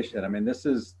recommendation. I mean,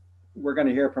 we're going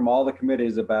to hear from all the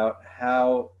committees about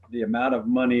how the amount of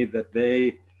money that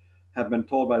they have been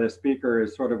told by the speaker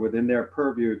is sort of within their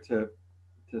purview to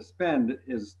spend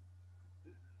is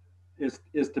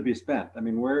to be spent. I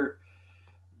mean, we're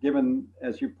given,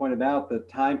 as you pointed out, the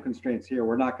time constraints here.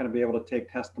 We're not going to be able to take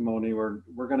testimony. We're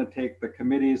going to take the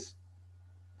committee's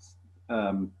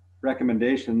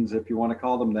recommendations, if you want to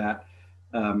call them that,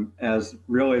 as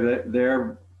really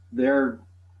they're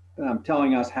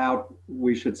telling us how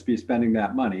we should be spending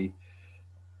that money.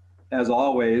 As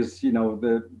always, you know,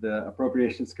 the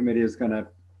Appropriations Committee is going to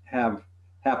have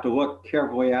to look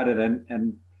carefully at it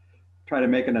and try to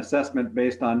make an assessment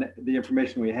based on the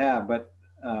information we have. But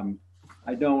I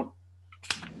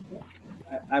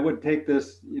would take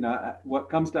this, you know, what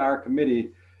comes to our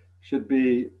committee should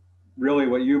be really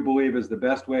what you believe is the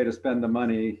best way to spend the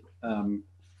money, and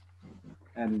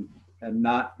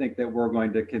not think that we're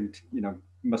going to,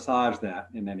 massage that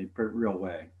in any real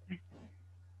way.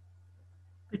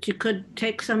 But you could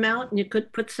take some out and you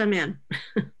could put some in.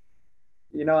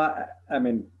 You know, I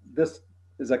mean, this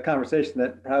is a conversation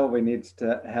that probably needs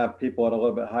to have people at a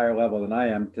little bit higher level than I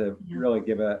am to really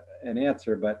give an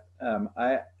answer. But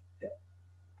I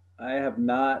have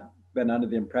not been under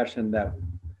the impression that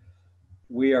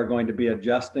we are going to be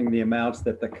adjusting the amounts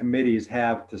that the committees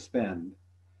have to spend.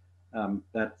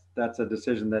 That's a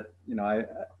decision that, you know,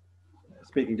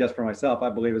 speaking just for myself, I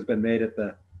believe has been made at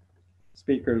the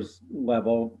speaker's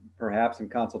level, perhaps in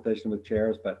consultation with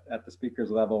chairs, but at the speaker's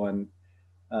level. And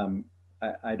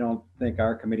I don't think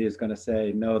our committee is going to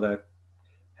say, no, the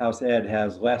House Ed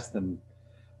has less than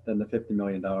the $50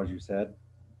 million you said,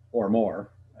 or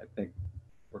more. I think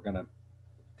we're going to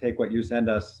take what you send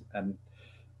us, and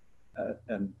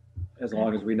as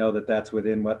long as we know that that's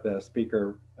within what the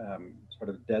speaker sort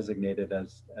of designated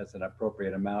as an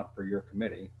appropriate amount for your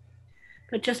committee.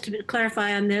 But just to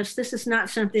clarify on this is not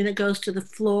something that goes to the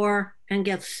floor and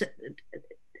gets,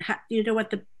 you know what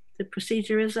the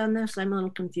procedure is on this? I'm a little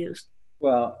confused.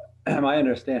 Well, my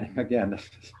understanding, again,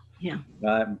 yeah,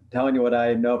 I'm telling you what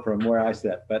I know from where I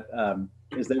sit, but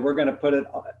is that we're going to put it,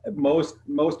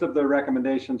 most of the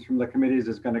recommendations from the committees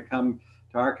is going to come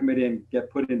to our committee and get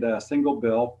put into a single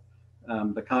bill.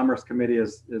 The Commerce Committee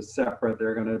is separate.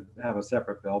 They're going to have a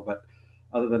separate bill, but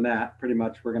other than that, pretty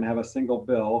much we're going to have a single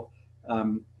bill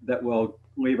that will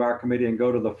leave our committee and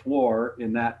go to the floor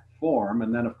in that form.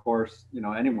 And then, of course, you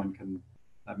know, anyone can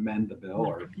amend the bill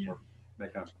or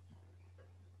make a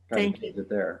try to change it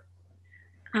there.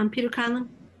 Peter Conlon,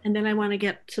 and then I want to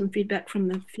get some feedback from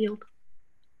the field.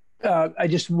 I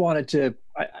just wanted to,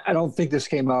 I don't think this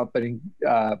came up, but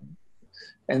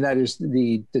and that is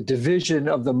the division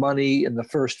of the money in the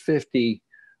first 50,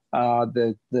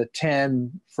 the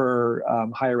 10 for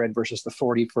higher ed versus the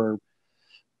 40 for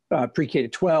pre-K to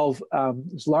 12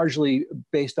 is largely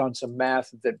based on some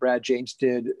math that Brad James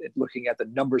did, looking at the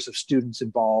numbers of students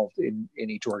involved in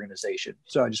each organization.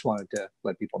 So I just wanted to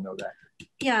let people know that.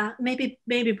 Yeah, maybe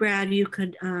Brad, you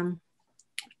could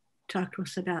talk to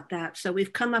us about that. So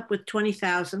we've come up with 20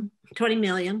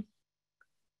 million.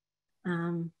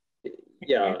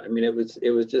 Yeah, I mean, it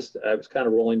was just, I was kind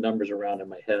of rolling numbers around in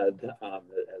my head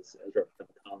as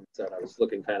Representative Collins said. I was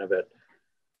looking kind of at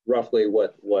roughly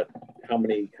how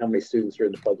many students are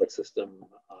in the public system,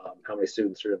 how many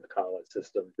students are in the college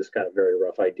system, just kind of very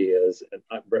rough ideas, and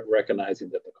recognizing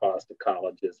that the cost of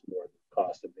college is more than the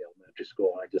cost of the elementary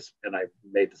school. And I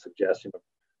made the suggestion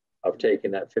of taking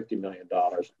that $50 million,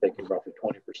 taking roughly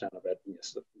 20% of it. And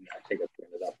I think I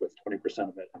ended up with 20%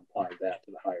 of it, and applying that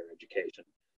to the higher education.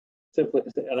 Simply,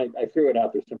 and I threw it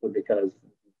out there simply because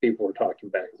people were talking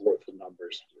back and forth with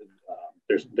numbers.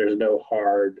 There's no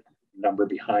hard number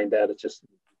behind that. It's just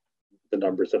the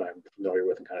numbers that I'm familiar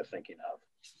with and kind of thinking of.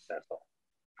 That's all.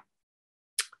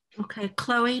 Okay,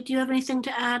 Chloe, do you have anything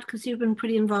to add? Because you've been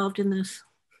pretty involved in this.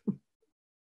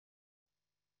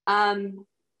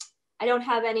 I don't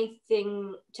have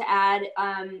anything to add.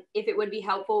 If it would be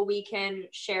helpful, we can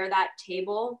share that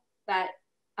table that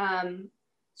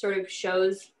sort of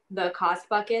shows the cost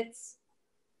buckets.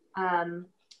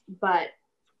 But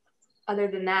other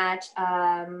than that,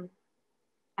 I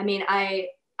mean, I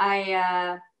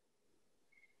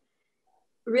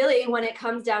really, when it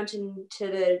comes down to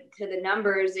the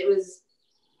numbers, it was,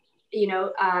 you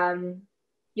know,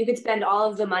 you could spend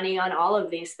all of the money on all of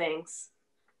these things.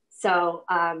 So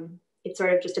it's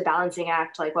sort of just a balancing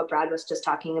act, like what Brad was just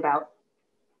talking about.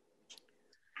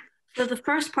 So the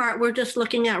first part, we're just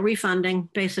looking at refunding,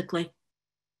 basically.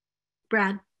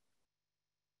 Brad?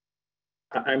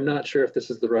 I'm not sure if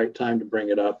this is the right time to bring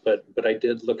it up, but I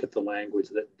did look at the language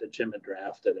that Jim had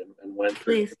drafted and went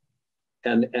through. Please.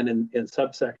 And in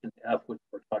subsection F, which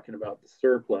we're talking about the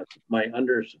surplus, my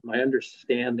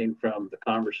understanding from the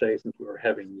conversations we were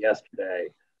having yesterday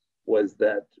was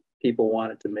that people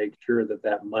wanted to make sure that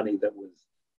that money that was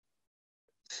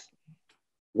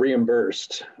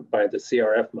reimbursed by the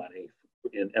CRF money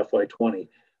in FY20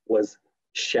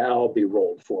 shall be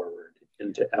rolled forward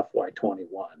into FY21.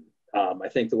 I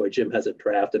think the way Jim has it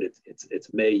drafted,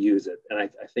 it's may use it, and I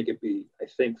think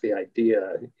the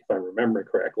idea, if I remember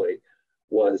correctly,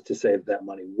 was to say that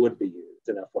money would be used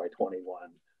in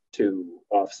FY21 to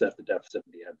offset the deficit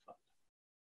in the ed fund.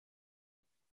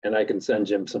 And I can send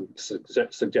Jim some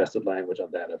suggested language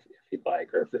on that if he'd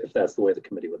like, or if that's the way the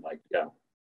committee would like to go.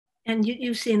 And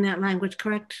you've seen that language,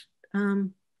 correct,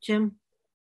 Jim?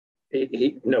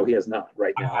 No, he has not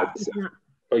right now.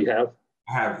 Oh, you have?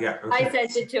 I have, yeah. Okay. I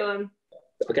sent it to him.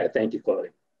 Okay, thank you, Chloe.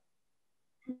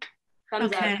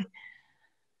 Thumbs okay.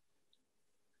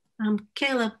 up.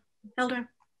 Caleb, Elder.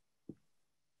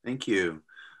 Thank you.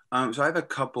 So I have a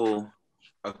couple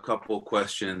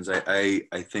questions. I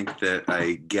think that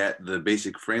I get the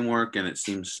basic framework and it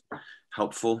seems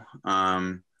helpful.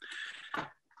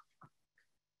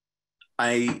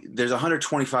 There's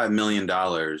 $125 million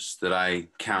that I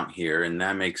count here, and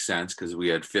that makes sense because we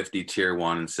had 50 tier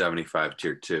 1 and 75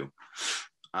 tier 2.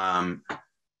 I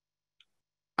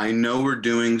know we're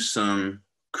doing some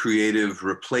creative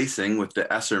replacing with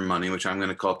the ESSER money, which I'm going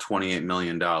to call $28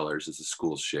 million as the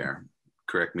school's share.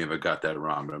 Correct me if I got that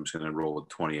wrong, but I'm just going to roll with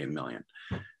 28 million.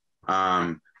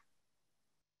 I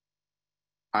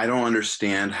don't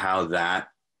understand how that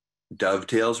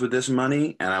dovetails with this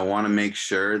money, and I want to make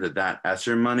sure that that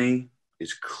ESSER money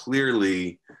is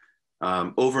clearly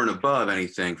over and above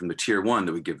anything from the tier 1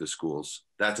 that we give the schools.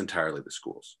 That's entirely the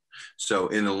schools. So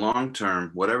in the long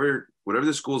term, whatever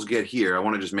the schools get here, I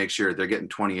want to just make sure they're getting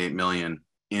 28 million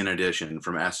in addition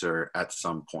from ESSER at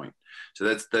some point. So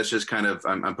that's just kind of,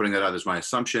 I'm putting that out as my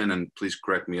assumption, and please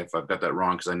correct me if I've got that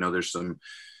wrong, because I know there's some,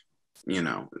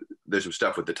 there's some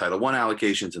stuff with the Title I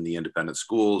allocations in the independent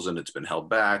schools, and it's been held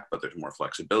back, but there's more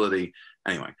flexibility.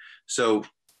 Anyway, so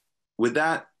with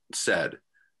that said,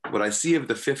 what I see of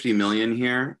the 50 million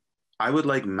here, I would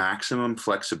like maximum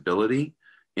flexibility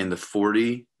in the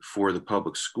 40 for the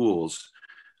public schools,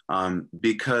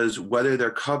 because whether they're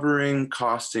covering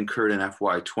costs incurred in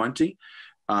FY20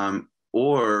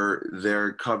 or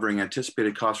they're covering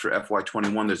anticipated costs for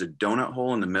FY21, there's a donut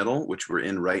hole in the middle, which we're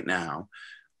in right now.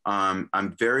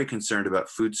 I'm very concerned about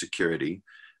food security.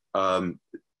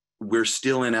 We're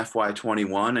still in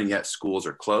FY21 and yet schools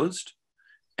are closed.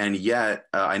 And yet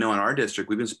I know in our district,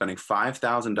 we've been spending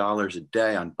 $5,000 a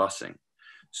day on busing.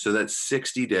 So that's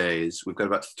 60 days. We've got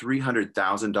about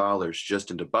 $300,000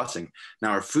 just into busing.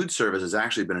 Now our food service has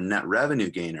actually been a net revenue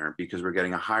gainer because we're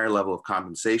getting a higher level of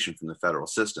compensation from the federal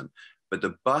system. But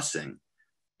the busing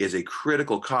is a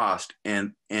critical cost,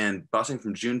 and busing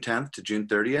from June 10th to June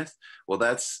 30th, well,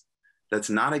 that's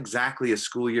not exactly a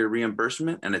school year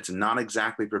reimbursement, and it's not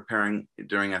exactly preparing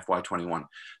during FY21.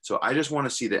 So I just want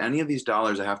to see that any of these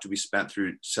dollars that have to be spent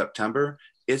through September,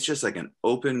 it's just like an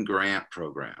open grant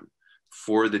program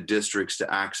for the districts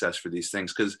to access for these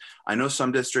things. Because I know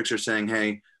some districts are saying,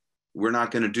 hey, we're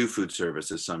not going to do food service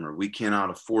this summer. We cannot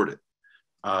afford it.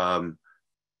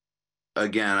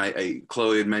 Again,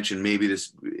 Chloe had mentioned maybe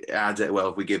this adds, well,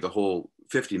 if we gave the whole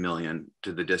 50 million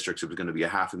to the districts, it was going to be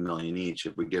 $500,000 each.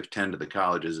 If we give 10 to the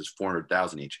colleges, it's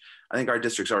 400,000 each. I think our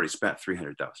district's already spent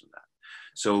 300,000 of that.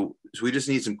 So we just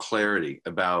need some clarity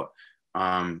about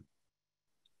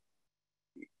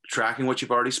tracking what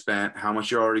you've already spent, how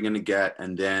much you're already going to get,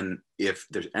 and then if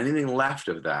there's anything left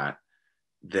of that,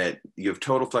 that you have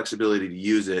total flexibility to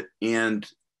use it, and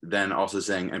then also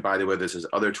saying, and by the way, this is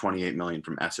other 28 million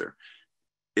from ESSER.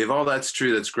 If all that's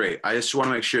true, that's great. I just want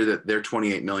to make sure that their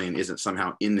 28 million isn't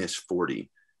somehow in this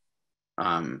 40,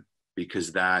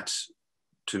 because that,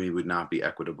 to me, would not be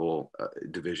equitable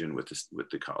division with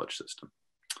the college system.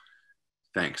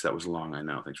 Thanks. That was long, I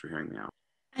know. Thanks for hearing me out.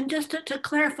 And just to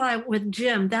clarify with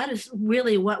Jim, that is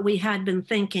really what we had been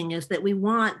thinking, is that we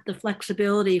want the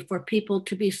flexibility for people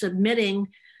to be submitting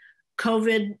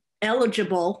COVID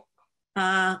eligible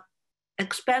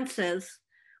expenses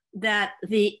that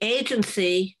the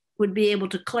agency would be able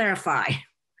to clarify.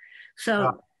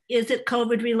 So is it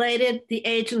COVID related? The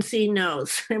agency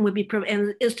knows and would be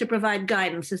and is to provide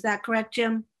guidance. Is that correct,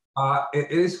 Jim?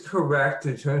 It is correct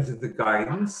in terms of the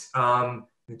guidance.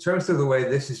 In terms of the way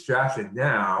this is drafted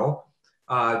now,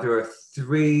 there are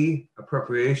 3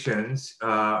 appropriations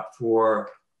for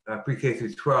pre-K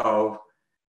through 12.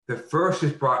 The first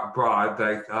is broad,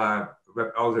 like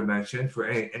Rep. Elder mentioned, for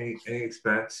any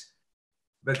expense.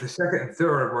 But the second and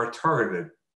third are more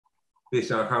targeted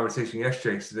based on our conversation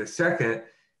yesterday. So the second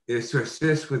is to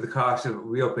assist with the cost of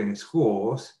reopening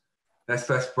schools. That's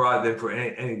less broad than for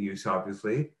any use,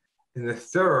 obviously. And the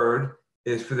third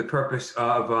is for the purpose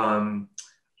of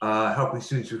helping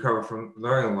students recover from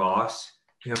learning loss,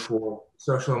 for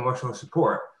social and emotional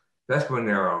support. That's more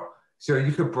narrow. So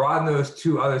you could broaden those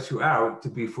other two out to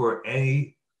be for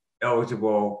any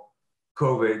eligible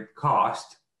COVID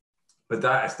cost, but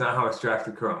that is not how it's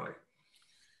drafted currently.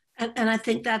 And I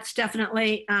think that's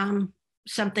definitely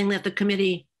something that the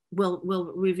committee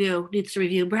needs to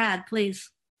review. Brad,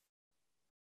 please.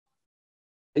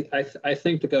 I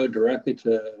think to go directly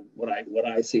to what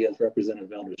I see as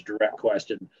Representative Elder's direct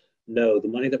question, no, the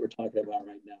money that we're talking about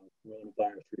right now,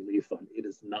 Coronavirus Relief Fund, it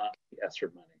is not the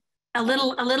ESSER money. A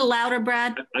little louder,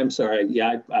 Brad. I'm sorry.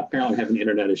 Yeah, I apparently having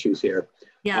internet issues here.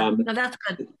 Yeah, no, that's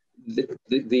good.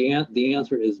 The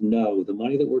answer is no. The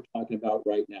money that we're talking about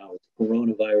right now is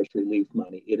coronavirus relief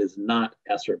money. It is not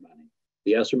ESSER money.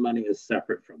 The ESSER money is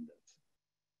separate from this.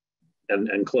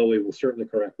 And Chloe will certainly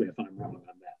correct me if I'm wrong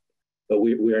on that. But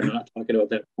we are not talking about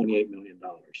that $28 million.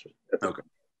 Okay.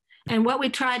 And what we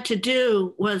tried to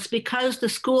do was, because the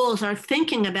schools are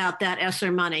thinking about that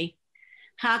ESSER money,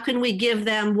 how can we give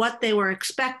them what they were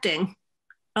expecting,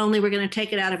 only we're going to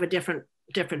take it out of a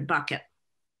different bucket?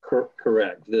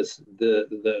 Correct. The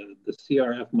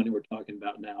CRF money we're talking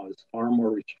about now is far more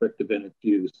restrictive in its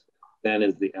use than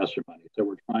is the ESSER money. So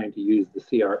we're trying to use the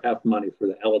CRF money for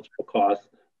the eligible costs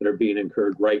that are being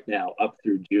incurred right now up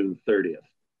through June 30th.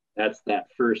 That's that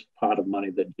first pot of money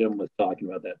that Jim was talking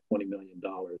about, that $20 million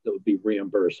that would be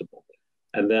reimbursable.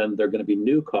 And then there are going to be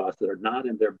new costs that are not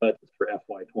in their budgets for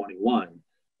FY21.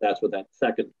 That's what that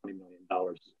second $20 million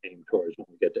is aimed towards when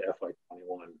we get to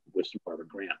FY21, which is part of a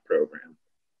grant program.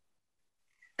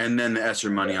 And then the ESSER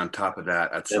money on top of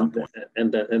that at some point.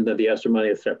 And then the ESSER money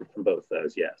is separate from both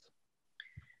those, yes.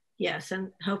 Yes,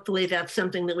 and hopefully that's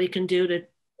something that we can do to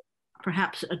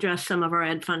perhaps address some of our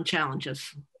ed fund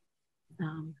challenges.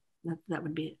 That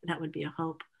would be a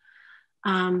hope.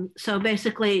 So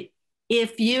basically,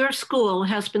 if your school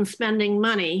has been spending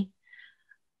money,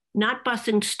 not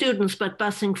busing students, but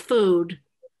busing food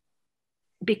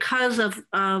because of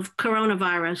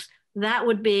coronavirus, that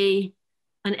would be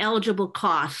an eligible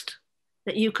cost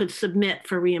that you could submit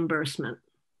for reimbursement.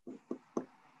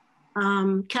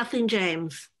 Kathleen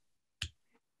James.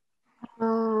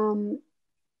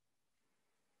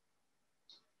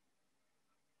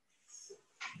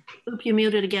 Oop, you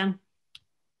muted again.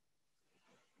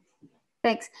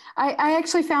 Thanks. I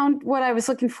actually found what I was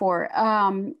looking for.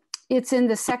 It's in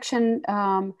the section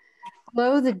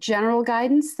below the general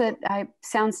guidance that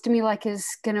sounds to me like is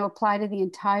going to apply to the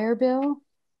entire bill.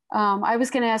 I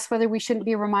was going to ask whether we shouldn't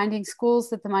be reminding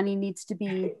schools that the money needs to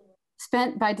be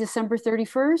spent by December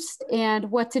 31st,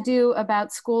 and what to do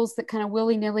about schools that kind of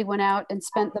willy-nilly went out and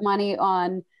spent the money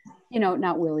on,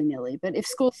 not willy-nilly, but if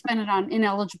schools spend it on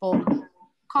ineligible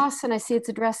costs, and I see it's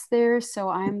addressed there, so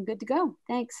I'm good to go.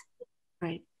 Thanks.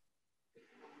 Right.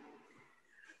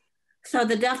 So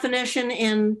the definition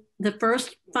in the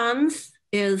first funds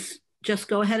is just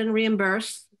go ahead and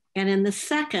reimburse. And in the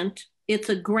second, it's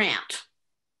a grant.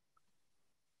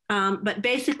 But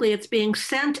basically it's being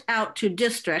sent out to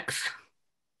districts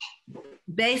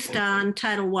based on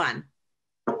Title I.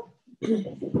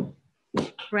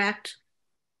 Correct?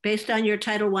 Based on your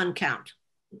Title I count.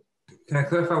 Can I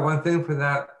clarify one thing for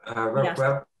that, Rep. Yes.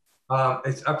 Webb?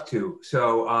 It's up to.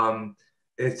 So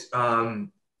it's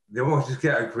they won't just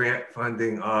get a grant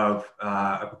funding of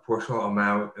a proportional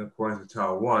amount in accordance with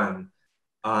Title I.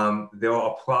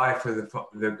 They'll apply for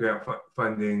the grant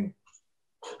funding,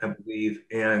 I believe,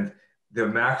 and the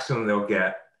maximum they'll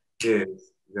get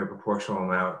is the proportional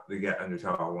amount they get under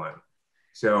Title I.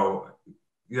 So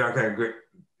you're not going to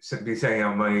be sending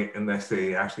out money unless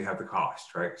they actually have the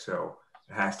cost, right? So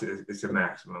it's a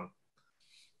maximum.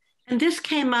 And this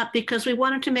came up because we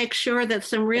wanted to make sure that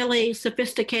some really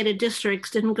sophisticated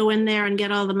districts didn't go in there and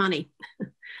get all the money.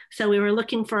 So we were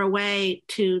looking for a way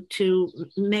to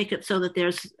make it so that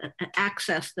there's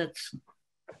access that's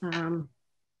not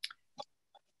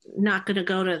going to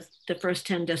go to the first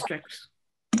 10 districts.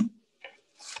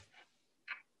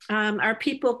 Are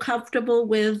people comfortable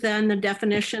with then the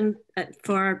definition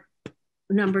for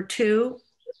number 2?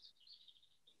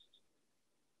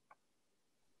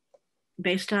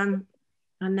 Based on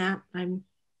that, I'm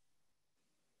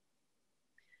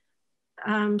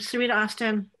Sarita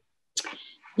Austin.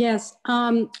 Yes,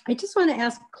 I just want to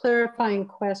ask a clarifying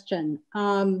question.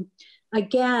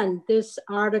 Again, this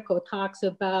article talks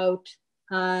about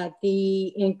the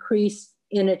increase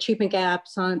in achievement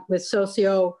gaps with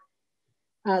the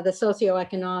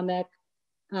socioeconomic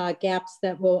gaps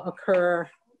that will occur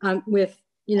with,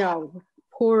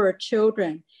 poorer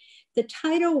children. The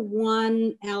Title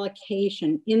I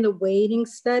allocation in the weighting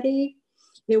study,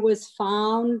 it was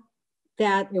found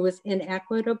that it was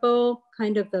inequitable,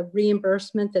 kind of the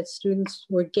reimbursement that students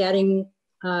were getting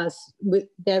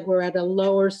that were at a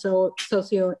lower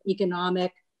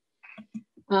socioeconomic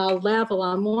level.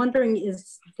 I'm wondering,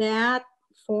 is that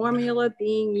formula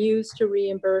being used to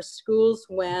reimburse schools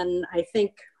when I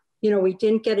think, we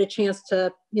didn't get a chance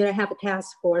to, have a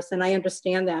task force, and I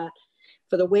understand that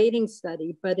for the weighting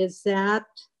study, but is a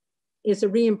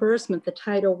reimbursement the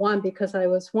Title I? Because I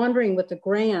was wondering with the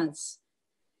grants,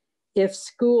 if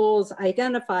schools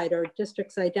identified or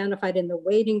districts identified in the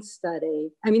weighting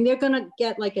study, they're gonna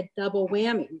get like a double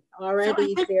whammy.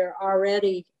 They're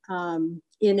already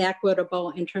inequitable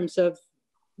in terms of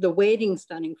the weighting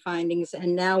study findings.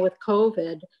 And now with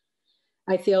COVID,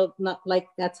 I feel not like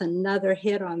that's another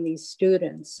hit on these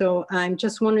students. So I'm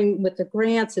just wondering with the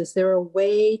grants, is there a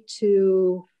way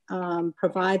to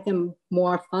provide them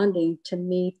more funding to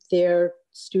meet their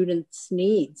students'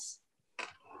 needs?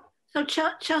 So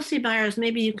Chelsea Byers,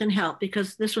 maybe you can help,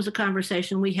 because this was a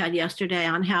conversation we had yesterday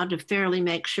on how to fairly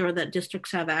make sure that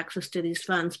districts have access to these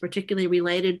funds, particularly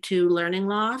related to learning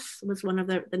loss was one of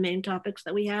the main topics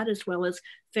that we had, as well as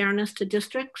fairness to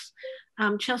districts.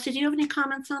 Chelsea, do you have any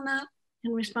comments on that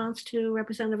in response to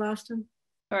Representative Austin?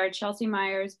 Sure, Chelsea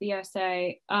Myers,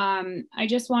 BSA. I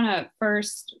just want to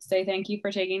first say thank you for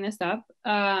taking this up.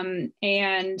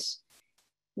 And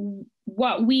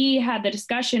what we had the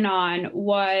discussion on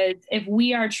was if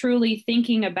we are truly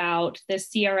thinking about the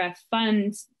CRF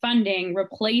funding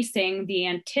replacing the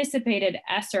anticipated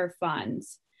ESSER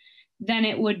funds, then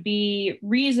it would be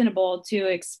reasonable to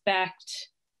expect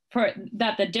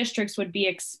that the districts would be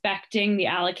expecting the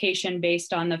allocation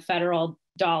based on the federal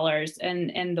dollars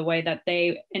and the way that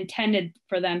they intended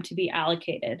for them to be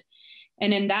allocated.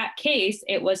 And in that case,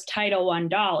 it was Title I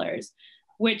dollars,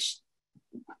 which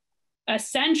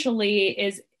essentially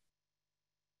is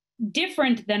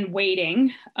different than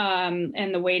weighting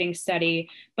and the weighting study,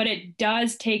 but it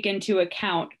does take into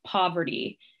account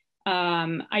poverty.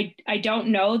 I don't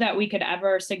know that we could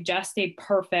ever suggest a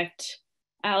perfect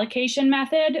allocation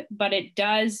method, but it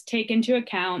does take into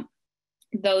account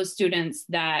those students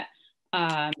that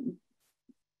are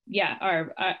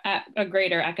at a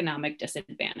greater economic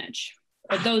disadvantage,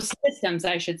 or those systems,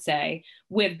 I should say,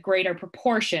 with greater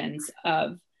proportions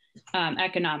of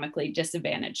economically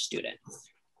disadvantaged students.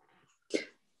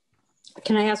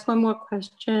 Can I ask one more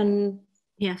question?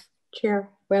 Yes. Chair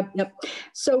Webb. Yep.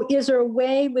 So is there a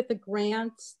way with the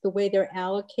grants, the way they're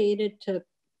allocated, to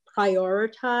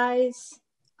prioritize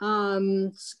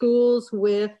schools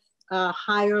with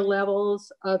higher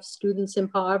levels of students in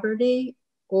poverty,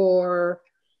 or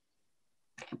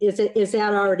is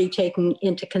that already taken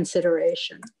into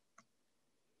consideration?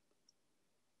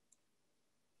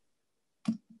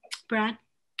 Brad?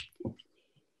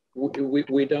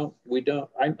 We don't,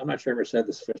 I'm not sure I ever said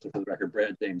this, for the record,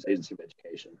 Brad James, Agency of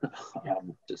Education.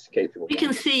 Just in case people we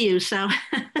can see you, so.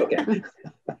 Okay.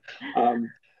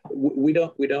 We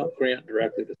don't grant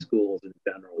directly to schools in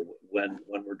general. When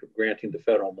we're granting the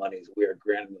federal monies, we are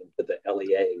granting them to the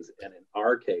LEAs. And in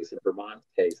our case, in Vermont's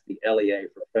case, the LEA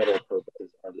for federal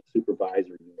purposes are the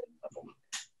supervisory union level.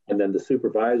 And then the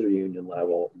supervisory union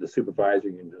level, the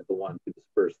supervisory union is the one who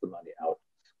disperse the money out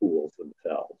to schools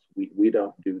themselves. We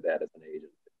don't do that as an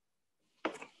agency.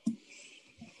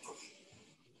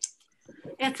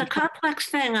 it's a complex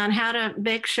thing on how to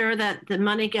make sure that the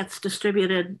money gets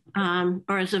distributed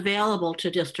or is available to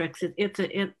districts.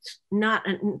 It's not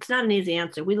an easy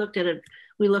answer. We looked at it.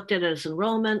 We looked at it as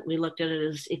enrollment. We looked at it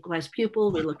as equalized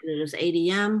pupil. We looked at it as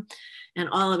ADM, and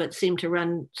all of it seemed to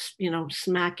run,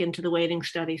 smack into the weighting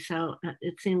study. So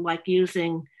it seemed like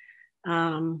using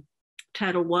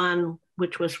Title I,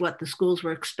 which was what the schools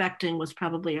were expecting, was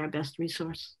probably our best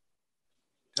resource.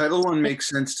 Title I makes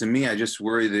sense to me. I just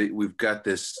worry that we've got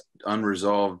this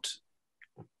unresolved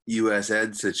US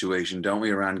Ed situation, don't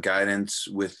we, around guidance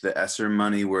with the ESSER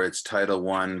money, where it's Title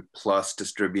I plus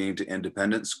distributing to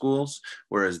independent schools,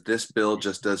 whereas this bill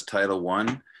just does Title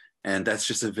I. And that's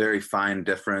just a very fine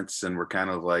difference. And we're kind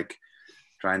of like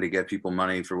trying to get people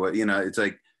money for what, it's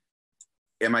like,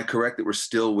 am I correct that we're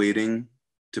still waiting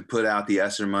to put out the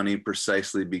ESSER money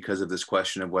precisely because of this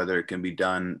question of whether it can be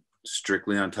done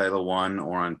strictly on Title I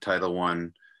or on Title I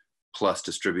plus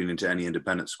distributing to any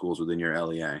independent schools within your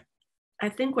LEA? I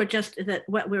think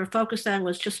what we were focused on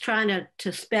was just trying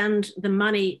to spend the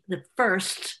money, the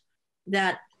first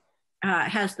that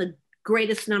has the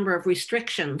greatest number of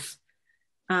restrictions,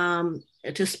 to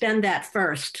spend that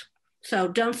first. So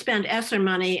don't spend ESSER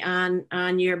money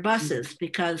on your buses,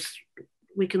 because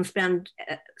we can spend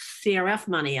CRF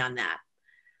money on that.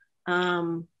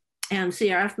 And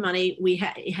CRF money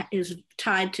is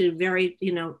tied to very,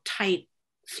 tight,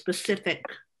 specific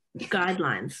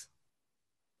guidelines.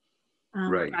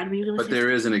 Right, but there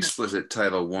is an explicit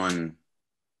Title I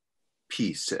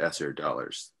piece to ESSER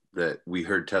dollars that we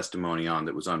heard testimony on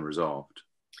that was unresolved.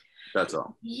 That's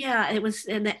all. Yeah, it was,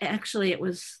 and actually it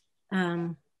was,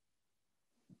 that's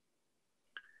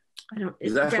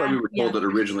why we were told that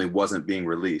originally wasn't being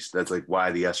released. That's like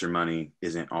why the ESSER money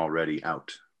isn't already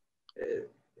out.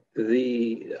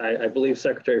 I believe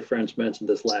Secretary French mentioned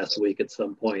this last week at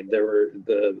some point. There were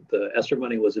the ESSER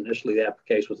money the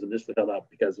application was initially held up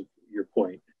because of your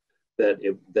point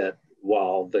that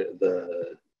while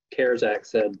the CARES Act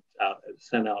sent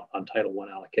out on Title I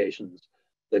allocations,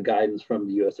 the guidance from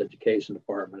the U.S. Education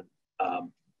Department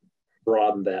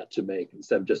broadened that to make,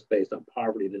 instead of just based on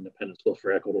poverty and independent schools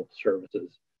for equitable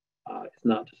services, it's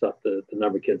not just up the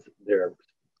number of kids there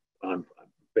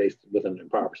based with an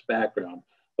impoverished background,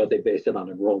 but they based it on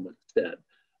enrollment instead.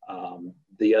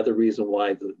 The other reason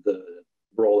why the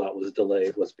rollout was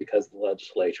delayed was because the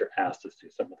legislature asked us to,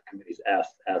 some of the committees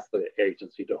asked the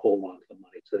agency to hold on to the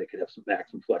money so they could have some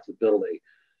maximum flexibility.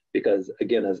 Because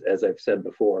again, as I've said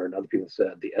before, and other people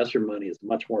said, the ESSER money is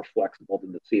much more flexible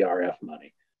than the CRF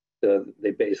money. So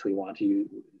they basically want to use,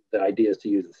 the idea is to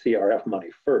use the CRF money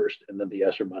first and then the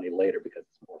ESSER money later because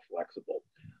it's more flexible.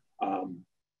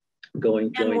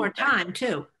 And more time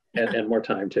too. And more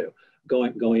time too.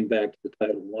 Going back to the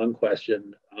Title I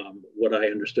question, what I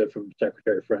understood from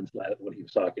Secretary Friend's when he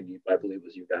was talking to you, I believe it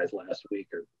was you guys last week,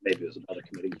 or maybe it was another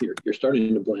committee. You're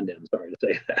starting to blend in. Sorry to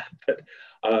say that,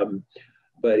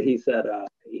 but he said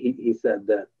he said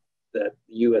that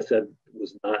US Ed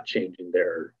was not changing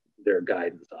their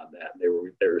guidance on that. They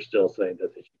were still saying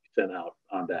that they should be sent out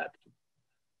on that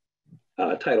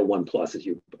Title I plus, as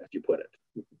you put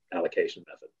it, allocation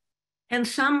method. And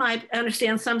I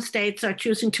understand some states are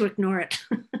choosing to ignore it.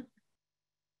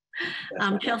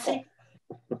 Chelsea?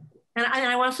 And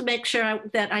I want to make sure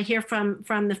that I hear from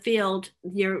the field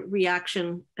your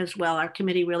reaction as well. Our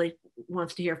committee really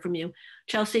wants to hear from you.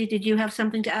 Chelsea, did you have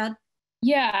something to add?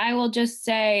 Yeah, I will just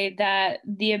say that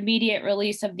the immediate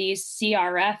release of these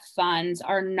CRF funds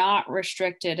are not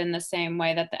restricted in the same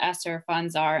way that the ESSER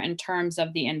funds are in terms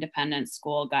of the independent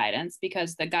school guidance,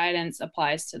 because the guidance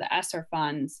applies to the ESSER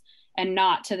funds and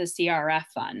not to the CRF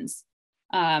funds.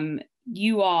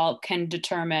 You all can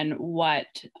determine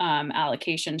what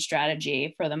allocation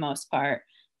strategy, for the most part,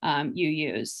 you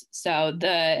use. So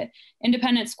the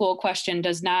independent school question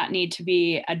does not need to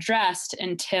be addressed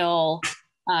until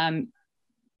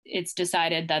it's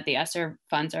decided that the ESSER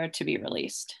funds are to be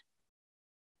released.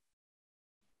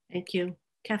 Thank you.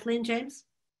 Kathleen James?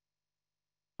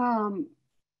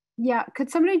 Yeah, could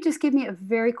somebody just give me a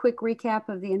very quick recap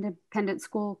of the independent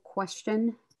school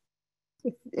question,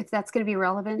 if that's going to be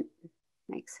relevant?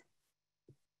 Thanks.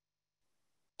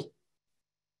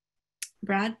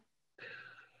 Brad?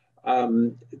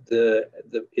 In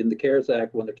the CARES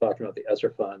Act, when they're talking about the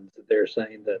ESSER funds, they're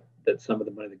saying that some of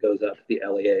the money that goes out to the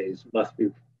LEAs must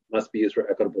be used for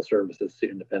equitable services to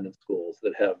independent schools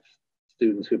that have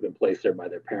students who've been placed there by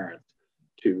their parents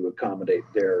to accommodate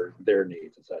their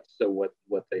needs and such. So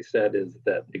what they said is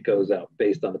that it goes out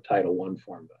based on the Title I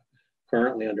formula.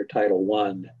 Currently under Title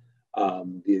I,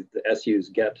 the SUs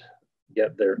get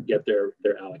their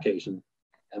allocation,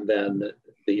 and then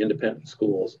the independent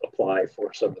schools apply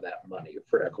for some of that money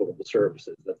for equitable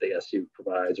services that the SU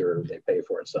provides, or they pay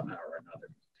for it somehow or another.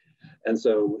 And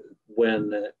so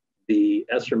when the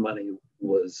ESSER money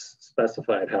was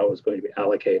specified how it was going to be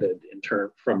allocated in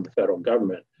turn from the federal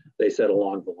government, they said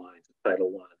along the lines of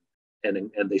Title I,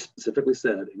 and they specifically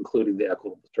said, including the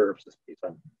equitable services piece.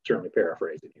 I'm certainly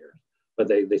paraphrasing here, but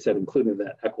they said including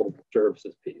that equitable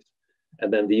services piece.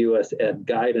 And then the U.S. Ed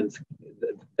guidance,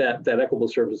 that equitable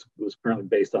service was currently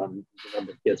based on the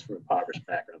number of kids from impoverished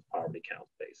backgrounds, poverty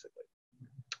counts, basically.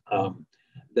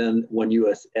 Then when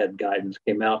U.S. Ed guidance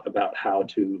came out about how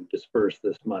to disperse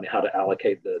this money, how to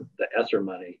allocate the ESSER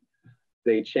money,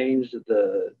 they changed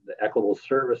the equitable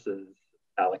services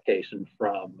allocation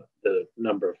from the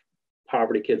number of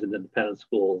poverty kids in independent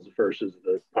schools versus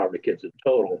the poverty kids in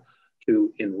total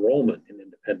to enrollment in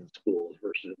independent schools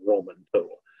versus enrollment in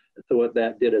total. And so what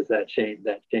that did is that changed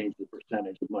the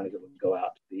percentage of money that would go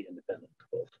out to the independent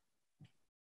schools.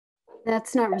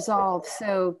 That's not resolved.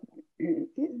 So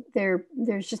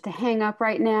there's just a hang up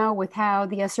right now with how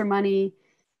the ESSER money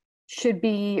should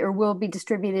be or will be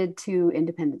distributed to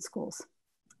independent schools.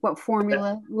 What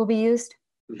formula will be used?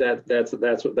 That's what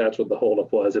the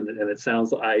holdup was, and it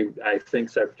sounds I think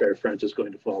Secretary French is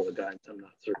going to follow the guidance. I'm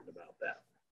not certain about that.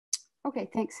 Okay,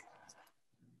 thanks.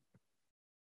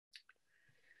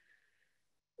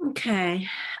 Okay,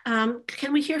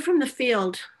 can we hear from the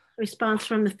field? Response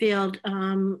from the field.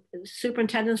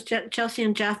 Superintendents Chelsea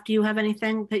and Jeff, do you have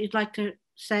anything that you'd like to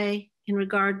say in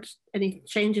regards any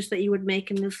changes that you would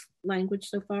make in this language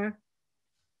so far?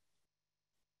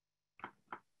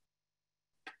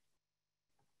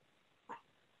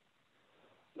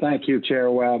 Thank you,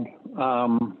 Chair Webb.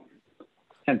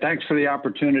 And thanks for the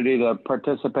opportunity to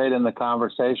participate in the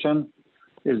conversation.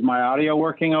 Is my audio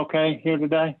working okay here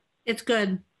today? It's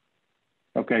good.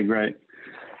 Okay, great.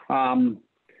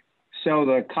 So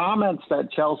the comments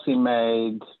that Chelsea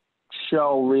made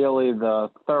show really the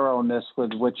thoroughness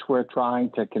with which we're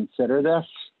trying to consider this.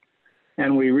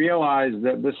 And we realize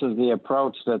that this is the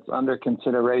approach that's under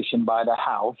consideration by the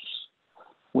House.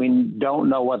 We don't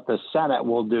know what the Senate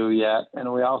will do yet,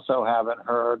 and we also haven't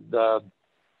heard the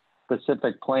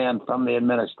specific plan from the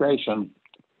administration.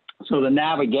 So the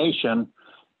navigation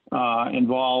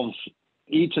involves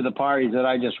each of the parties that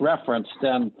I just referenced.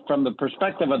 And from the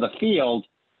perspective of the field,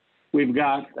 we've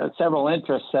got several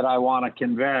interests that I want to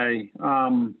convey.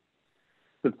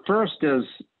 The first is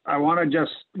I want to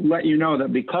just let you know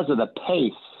that because of the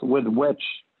pace with which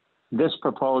this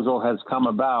proposal has come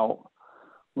about,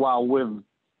 while we've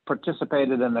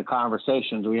participated in the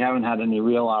conversations, we haven't had any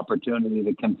real opportunity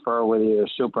to confer with either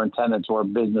superintendents or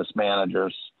business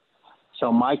managers.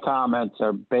 So my comments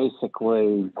are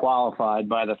basically qualified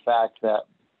by the fact that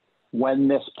when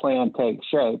this plan takes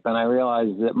shape, and I realize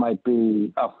it might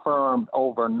be affirmed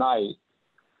overnight,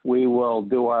 we will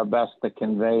do our best to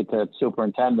convey to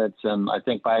superintendents and I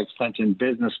think by extension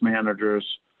business managers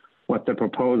what the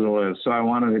proposal is. So I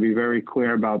wanted to be very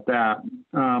clear about that.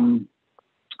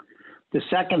 The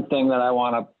second thing that I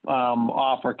want to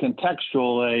offer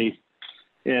contextually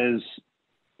is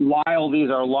while these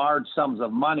are large sums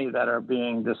of money that are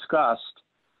being discussed,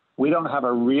 we don't have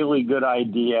a really good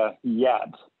idea yet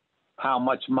how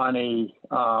much money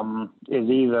is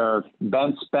either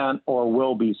been spent or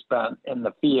will be spent in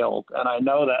the field. And I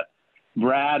know that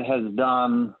Brad has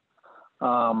done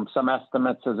some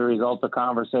estimates as a result of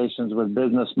conversations with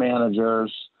business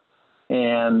managers,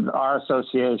 and our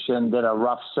association did a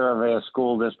rough survey of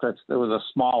school districts. There was a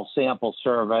small sample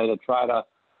survey to try to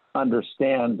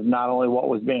understand not only what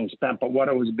was being spent, but what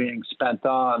it was being spent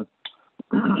on.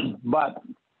 But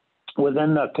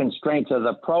within the constraints of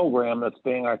the program that's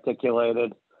being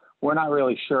articulated, we're not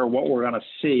really sure what we're going to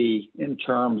see in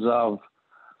terms of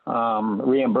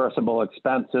reimbursable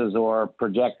expenses or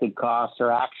projected costs or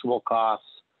actual costs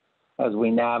as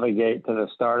we navigate to the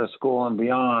start of school and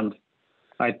beyond.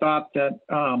 I thought that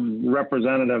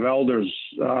Representative Elder's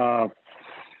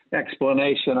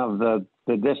explanation of the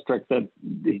district that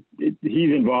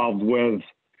he's involved with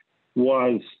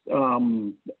was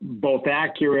both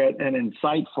accurate and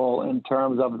insightful in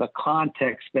terms of the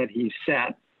context that he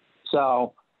set.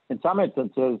 So in some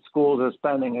instances, schools are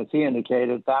spending, as he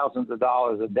indicated, thousands of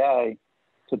dollars a day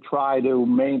to try to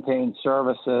maintain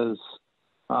services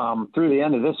through the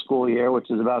end of this school year, which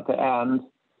is about to end.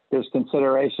 There's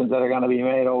considerations that are going to be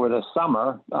made over the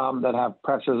summer that have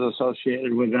pressures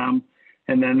associated with them.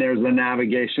 And then there's the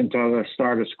navigation to the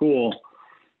start of school.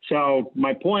 So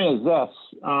my point is this,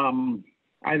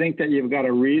 I think that you've got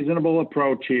a reasonable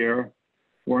approach here.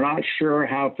 We're not sure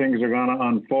how things are going to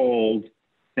unfold.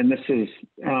 And this is,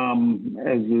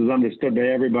 as is understood by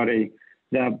everybody,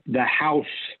 the House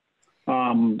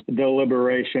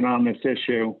deliberation on this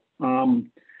issue.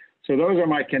 So those are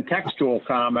my contextual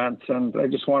comments, and I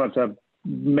just wanted to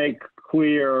make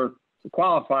clear,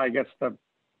 qualify, I guess, the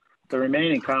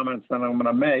remaining comments that I'm going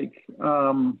to make.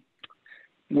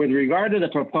 With regard to the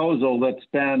proposal that's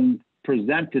been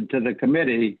presented to the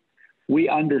committee, we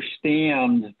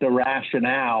understand the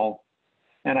rationale,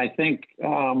 and I think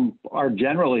are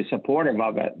generally supportive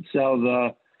of it.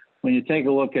 So when you take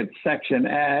a look at Section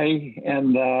A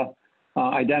and the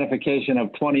identification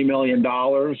of $20 million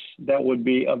that would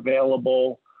be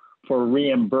available for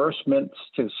reimbursements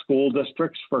to school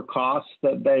districts for costs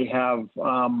that they have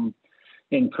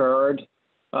incurred,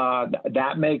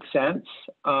 that makes sense.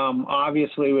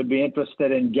 Obviously, would be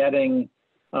interested in getting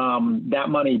that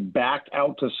money back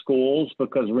out to schools,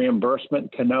 because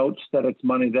reimbursement connotes that it's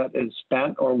money that is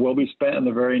spent or will be spent in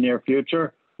the very near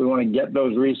future. We want to get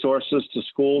those resources to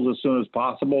schools as soon as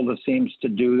possible. This seems to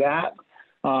do that.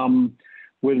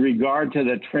 With regard to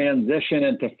the transition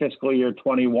into fiscal year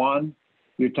 21,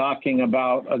 you're talking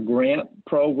about a grant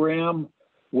program,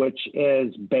 which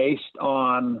is based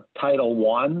on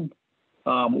Title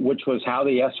I, which was how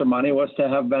the ESSER money was to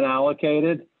have been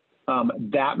allocated.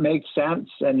 That makes sense,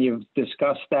 and you've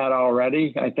discussed that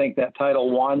already. I think that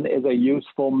Title I is a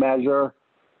useful measure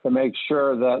to make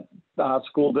sure that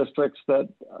school districts that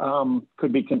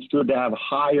could be construed to have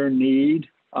higher need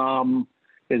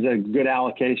is a good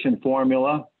allocation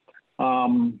formula.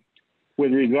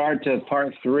 With regard to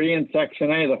Part 3 in Section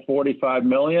A, the $45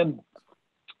 million,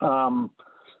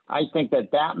 I think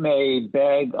that may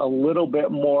beg a little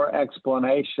bit more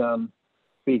explanation,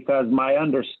 because my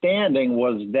understanding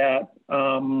was that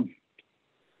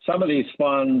some of these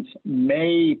funds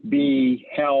may be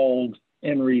held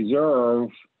in reserve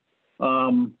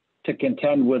to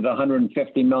contend with the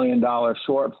 $150 million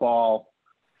shortfall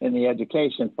in the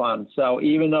education fund. So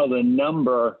even though the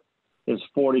number is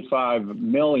 $45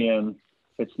 million,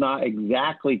 it's not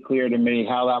exactly clear to me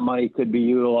how that money could be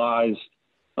utilized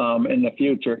in the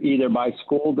future, either by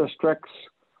school districts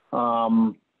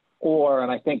or,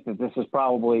 and I think that this is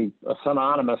probably a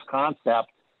synonymous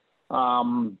concept,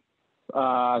 to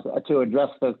address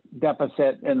the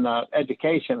deficit in the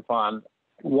education fund.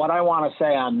 What I want to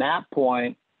say on that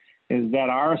point is that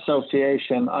our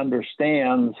association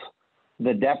understands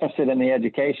the deficit in the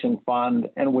education fund,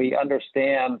 and we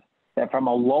understand that from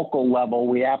a local level,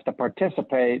 we have to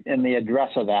participate in the address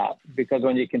of that, because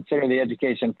when you consider the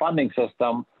education funding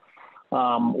system,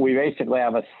 we basically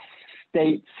have a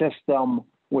state system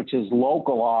which is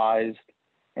localized,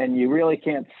 and you really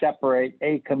can't separate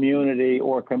a community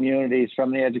or communities from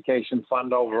the education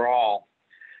fund overall.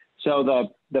 So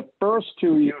the first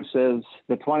two uses,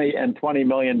 the $20 and $20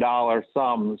 million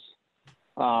sums,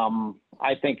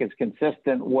 I think is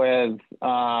consistent with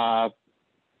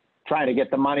trying to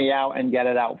get the money out and get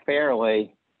it out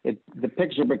fairly. The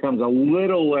picture becomes a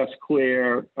little less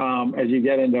clear as you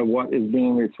get into what is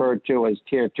being referred to as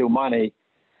Tier 2 money.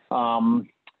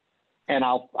 And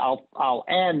I'll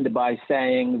end by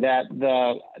saying that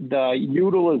the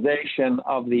utilization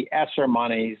of the ESSER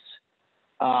monies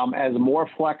as more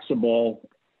flexible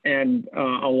and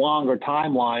a longer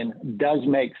timeline does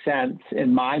make sense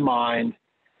in my mind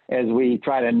as we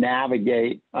try to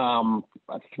navigate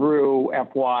through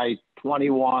FY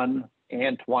 21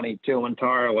 and 22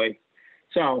 entirely.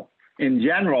 So in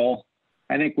general,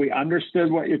 I think we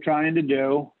understood what you're trying to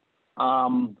do.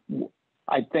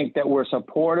 I think that we're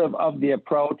supportive of the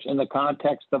approach in the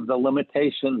context of the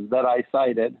limitations that I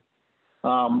cited.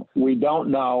 We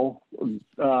don't know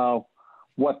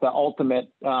what the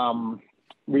ultimate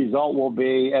result will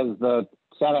be as the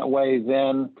Senate weighs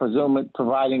in,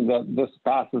 providing that this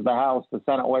passes the House, the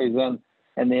Senate weighs in,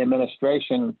 and the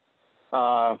administration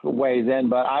weighs in.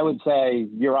 But I would say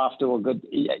you're off to a good,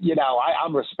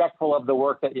 I'm respectful of the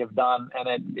work that you've done,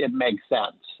 and it makes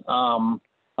sense.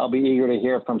 I'll be eager to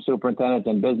hear from superintendents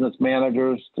and business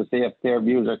managers to see if their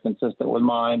views are consistent with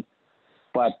mine.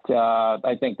 But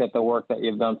I think that the work that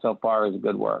you've done so far is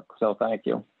good work. So thank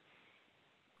you.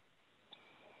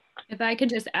 If I could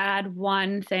just add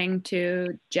one thing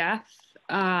to Jeff,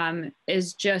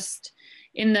 is just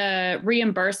in the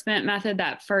reimbursement method,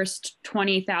 that first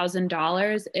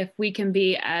 $20,000, if we can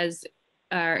be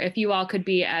if you all could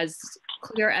be as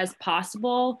clear as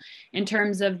possible in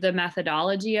terms of the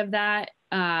methodology of that,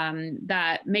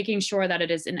 that making sure that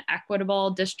it is an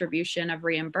equitable distribution of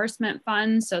reimbursement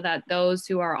funds so that those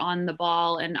who are on the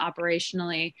ball and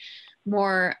operationally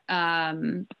more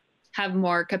have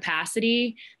more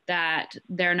capacity, that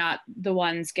they're not the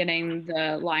ones getting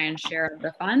the lion's share of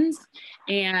the funds.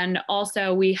 And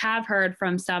also we have heard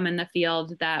from some in the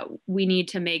field that we need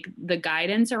to make the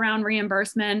guidance around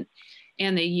reimbursement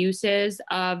and the uses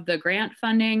of the grant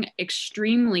funding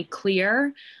extremely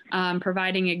clear,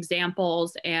 providing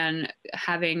examples and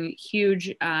having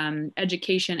huge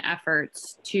education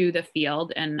efforts to the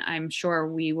field. And I'm sure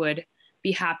we would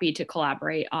be happy to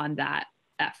collaborate on that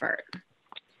effort.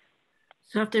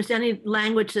 So if there's any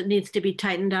language that needs to be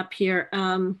tightened up here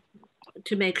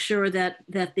to make sure that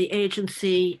the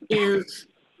agency is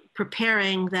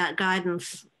preparing that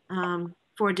guidance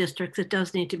for districts, it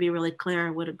does need to be really clear.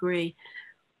 I would agree.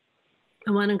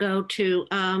 I want to go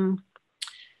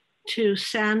to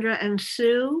Sandra and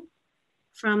Sue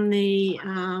from the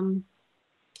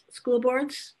school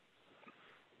boards.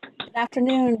 Good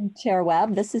afternoon, Chair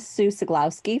Webb. This is Sue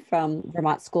Siglowski from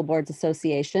Vermont School Boards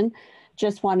Association.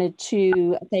 Just wanted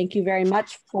to thank you very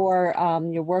much for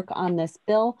your work on this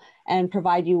bill and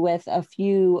provide you with a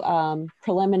few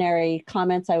preliminary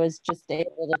comments. I was just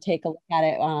able to take a look at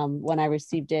it when I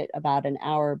received it about an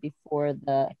hour before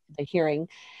the hearing.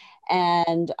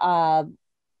 And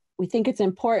we think it's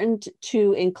important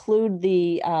to include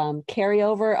the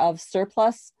carryover of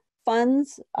surplus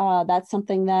funds. That's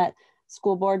something that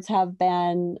school boards have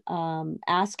been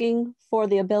asking for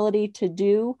the ability to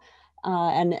do.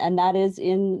 And that is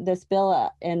in this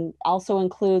bill, and also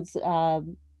includes,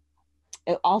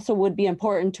 it also would be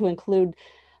important to include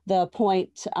the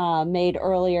point made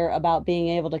earlier about being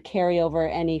able to carry over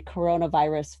any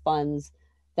coronavirus funds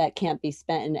that can't be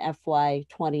spent in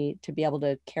FY20 to be able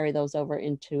to carry those over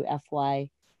into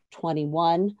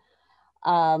FY21.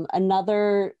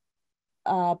 Another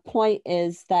point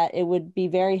is that it would be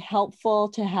very helpful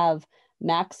to have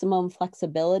maximum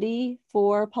flexibility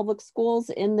for public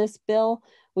schools in this bill.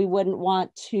 We wouldn't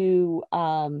want to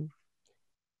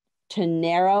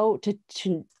narrow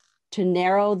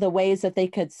the ways that they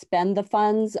could spend the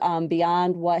funds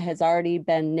beyond what has already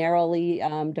been narrowly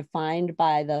defined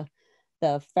by the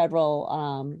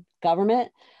federal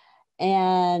government.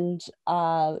 And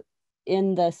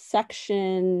in the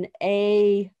section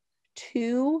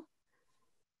A2,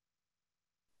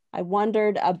 I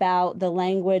wondered about the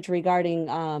language regarding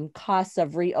costs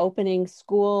of reopening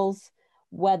schools,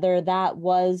 whether that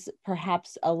was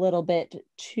perhaps a little bit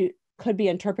too, could be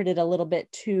interpreted a little bit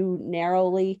too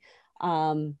narrowly,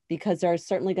 because there's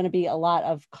certainly going to be a lot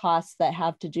of costs that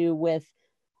have to do with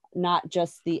not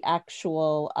just the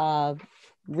actual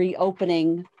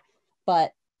reopening,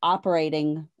 but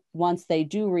operating once they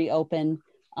do reopen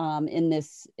in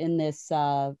this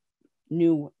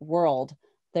new world.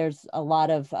 There's a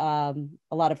lot of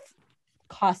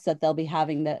costs that they'll be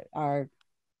having that are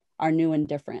new and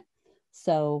different.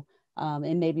 So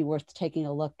it may be worth taking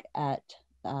a look at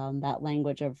that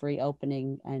language of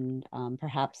reopening and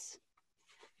perhaps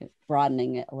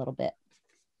broadening it a little bit.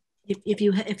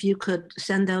 If you could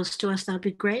send those to us, that'd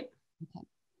be great. Okay.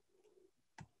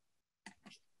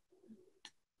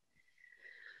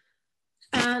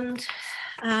 And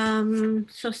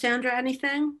so Sandra,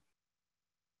 anything?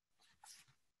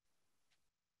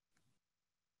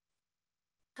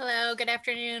 Hello, good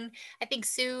afternoon. I think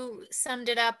Sue summed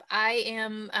it up.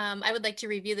 I would like to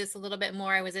review this a little bit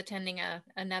more. I was attending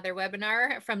another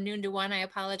webinar from noon to 1. I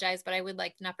apologize, but I would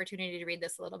like an opportunity to read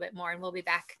this a little bit more, and we'll be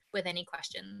back with any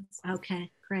questions. Okay,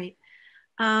 great.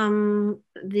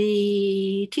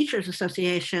 The Teachers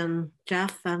Association,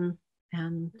 Jeff and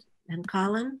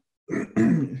Colin.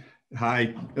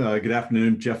 Hi, good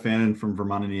afternoon. Jeff Fannin from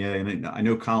Vermont NEA, and I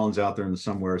know Colin's out there in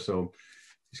somewhere, so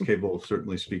he's capable of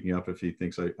certainly speaking up if he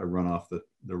thinks I run off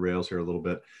the rails here a little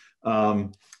bit.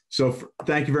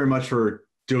 Thank you very much for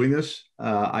doing this.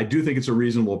 I do think it's a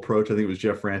reasonable approach. I think it was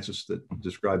Jeff Francis that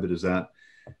described it as that.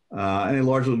 And I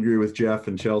largely agree with Jeff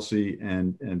and Chelsea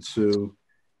and Sue.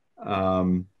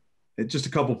 Just a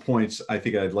couple points I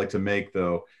think I'd like to make,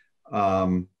 though.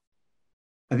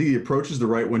 I think the approach is the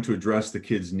right one to address the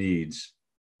kids' needs.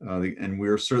 And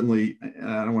we're certainly,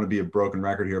 I don't want to be a broken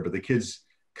record here, but the kids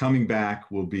coming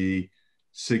back will be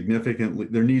significantly,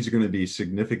 their needs are going to be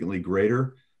significantly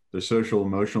greater. Their social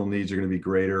emotional needs are going to be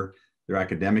greater. Their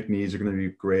academic needs are going to be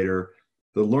greater.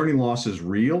 The learning loss is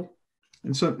real.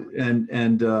 And so,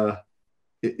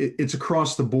 it's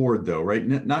across the board though, right?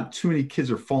 Not too many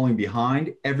kids are falling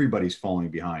behind. Everybody's falling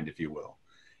behind, if you will.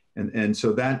 And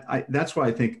so that's why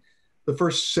I think the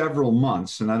first several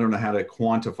months, and I don't know how to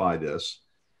quantify this,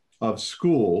 of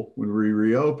school when we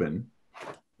reopen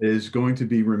is going to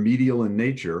be remedial in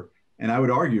nature. And I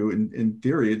would argue in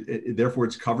theory, therefore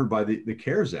it's covered by the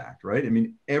CARES Act, right? I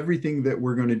mean, everything that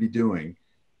we're going to be doing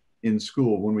in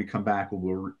school when we come back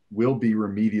will be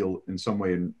remedial in some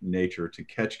way in nature to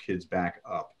catch kids back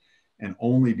up. And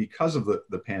only because of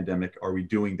the pandemic are we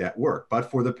doing that work. But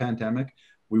for the pandemic,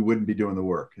 we wouldn't be doing the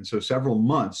work. And so several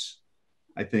months,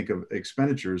 I think, of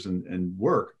expenditures and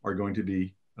work are going to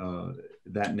be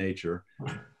that nature.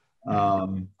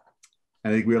 I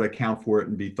think we ought to account for it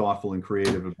and be thoughtful and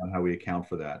creative about how we account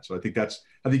for that. So I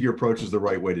think your approach is the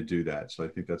right way to do that. So I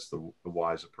think that's the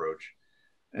wise approach.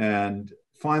 And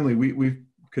finally, we've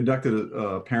conducted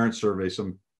a parent survey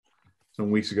some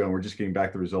weeks ago, and we're just getting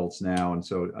back the results now. And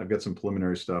so I've got some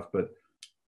preliminary stuff, but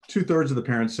 2/3 of the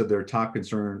parents said their top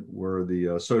concern were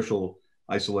the social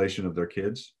isolation of their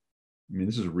kids. I mean,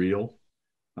 this is real.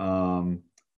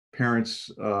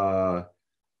 Parents have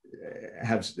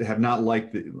not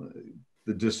liked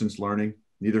the distance learning.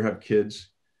 Neither have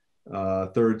kids.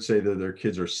 1/3 say that their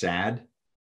kids are sad.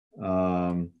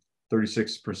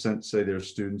 36% say their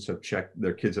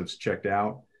kids have checked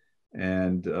out,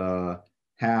 and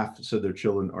half said their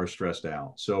children are stressed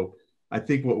out. So I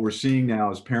think what we're seeing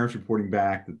now is parents reporting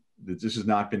back that this has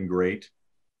not been great,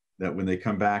 that when they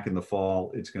come back in the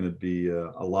fall, it's going to be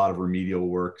a lot of remedial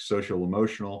work, social,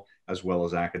 emotional, as well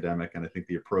as academic. And I think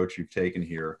the approach you've taken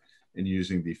here in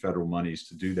using the federal monies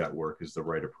to do that work is the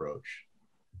right approach.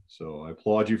 So I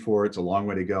applaud you for it. It's a long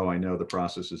way to go. I know the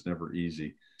process is never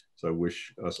easy. So I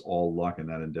wish us all luck in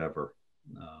that endeavor.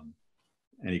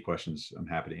 Any questions? I'm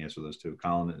happy to answer those too.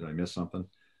 Colin, did I miss something?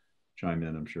 Chime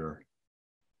in, I'm sure.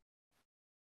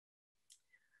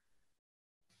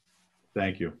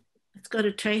 Thank you. Let's go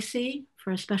to Tracy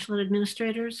for special ed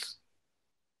administrators.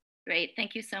 Great,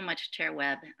 thank you so much, Chair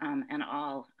Webb and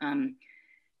all.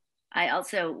 I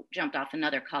also jumped off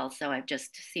another call, so I've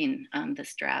just seen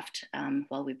this draft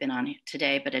while we've been on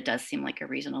today, but it does seem like a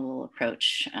reasonable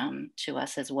approach to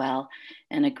us as well,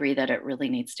 and agree that it really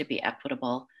needs to be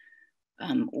equitable.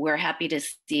 We're happy to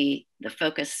see the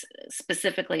focus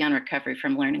specifically on recovery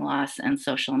from learning loss and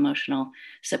social emotional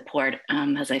support.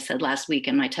 As I said last week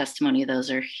in my testimony,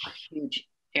 those are huge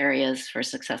areas for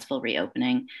successful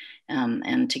reopening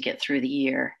and to get through the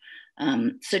year.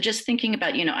 So just thinking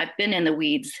about, I've been in the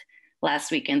weeds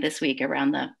last week and this week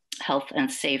around the health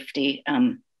and safe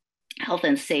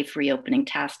reopening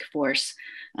task force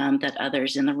that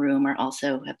others in the room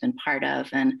have been part of.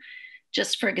 And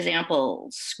just for example,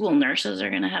 school nurses are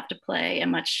going to have to play a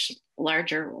much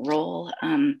larger role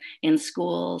in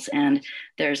schools. And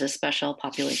there's a special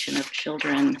population of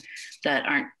children that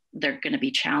they're going to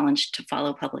be challenged to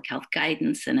follow public health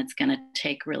guidance. And it's going to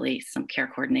take really some care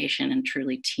coordination and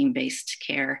truly team-based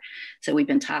care. So we've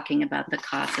been talking about the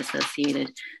costs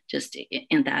associated just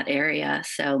in that area.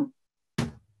 So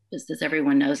just as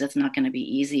everyone knows, it's not going to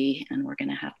be easy, and we're going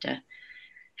to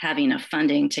have enough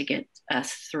funding to get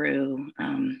us through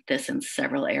this in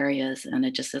several areas. And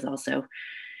it just is also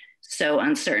so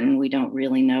uncertain. We don't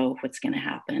really know what's going to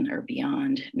happen or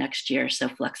beyond next year. So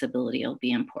flexibility will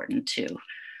be important too.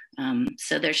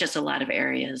 So there's just a lot of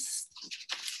areas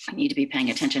I need to be paying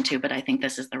attention to, but I think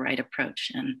this is the right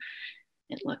approach, and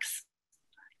it looks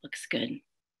good.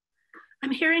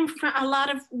 I'm hearing a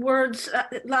lot of words,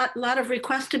 a lot of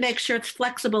requests to make sure it's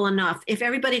flexible enough. If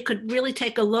everybody could really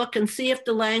take a look and see if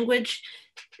the language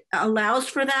allows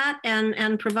for that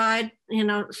and provide,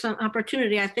 some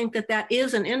opportunity. I think that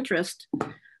is an interest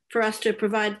for us to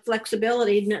provide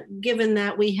flexibility, given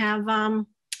that we have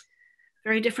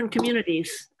very different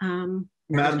communities.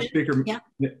 Madam Speaker, yeah.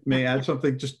 May I add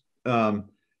something? Just,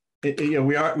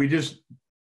 we just,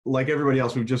 like everybody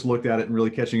else, we've just looked at it and really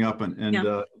catching up. And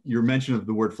yeah. Your mention of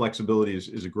the word flexibility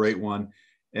is a great one.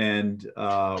 And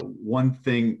one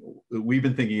thing that we've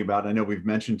been thinking about, I know we've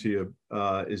mentioned to you,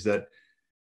 is that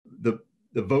the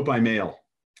vote by mail.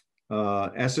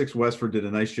 Essex, Westford did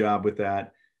a nice job with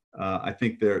that. I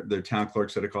think their town clerk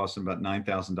said it cost them about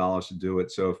 $9,000 to do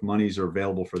it. So if monies are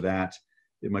available for that,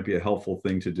 it might be a helpful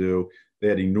thing to do. They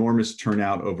had enormous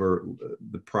turnout over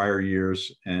the prior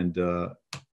years, and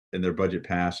their budget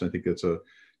passed. I think that's a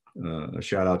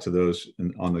shout out to those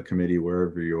on the committee,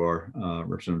 wherever you are,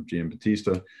 Representative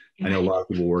Giambattista. I know a lot of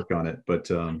people worked on it, but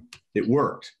it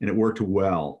worked, and it worked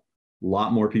well. A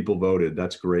lot more people voted.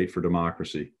 That's great for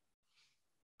democracy.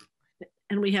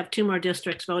 And we have 2 more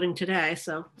districts voting today,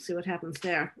 so see what happens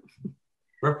there.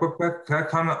 Real quick, can I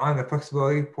comment on the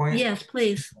flexibility point? Yes,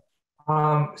 please.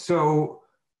 So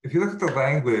if you look at the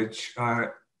language,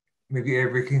 maybe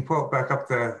Avery, can you pull back up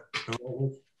the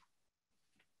language?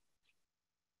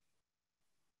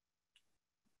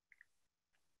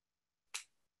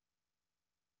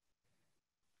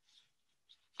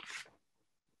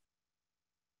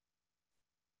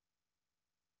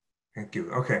 Thank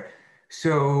you. Okay.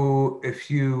 So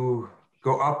if you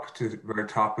go up to the very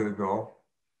top of the bill.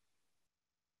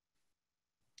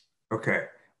 Okay.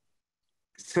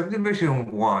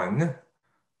 Subdivision 1,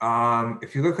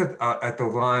 if you look at the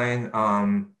line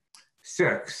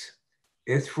 6,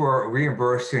 it's for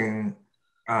reimbursing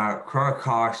current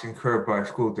costs incurred by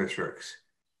school districts.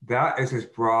 That is as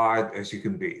broad as you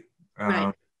can be.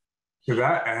 Right. So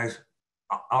that has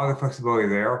all the flexibility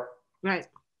there. Right.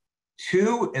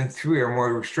 2 and 3 are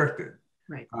more restricted.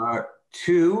 Right.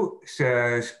 2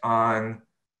 says on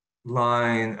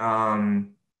line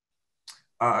 12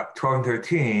 and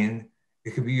 13,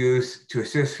 it can be used to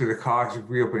assist for the cost of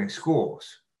reopening schools.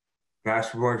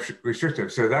 That's more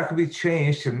restrictive. So that could be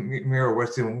changed to mirror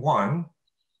what's in 1,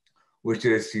 which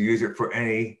is to use it for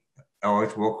any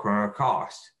eligible current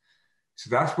cost. So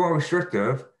that's more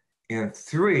restrictive. And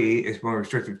 3 is more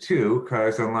restrictive too,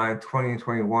 because on line 20 and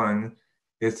 21,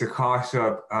 it's the cost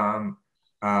of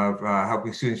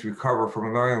helping students recover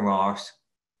from learning loss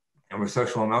and with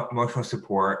social and emotional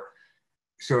support.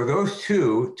 So those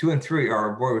 2 and 3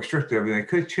 are more restrictive, and they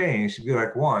could change to be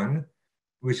like 1,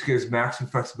 which gives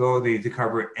maximum flexibility to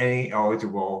cover any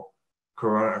eligible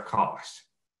corona cost.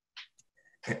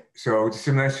 So just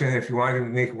to mention, if you wanted to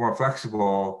make it more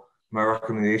flexible, my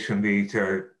recommendation would be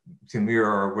to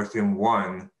mirror within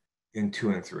 1 in 2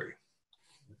 and 3.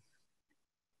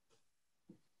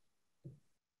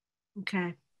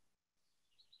 Okay.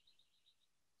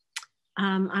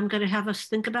 I'm going to have us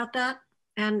think about that.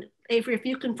 And Avery, if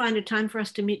you can find a time for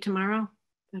us to meet tomorrow,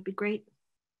 that'd be great.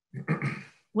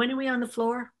 When are we on the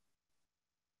floor?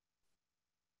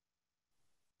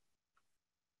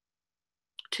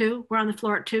 2? We're on the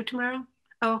floor at 2 tomorrow?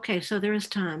 Oh, okay, so there is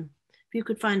time. If you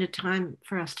could find a time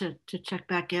for us to check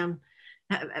back in,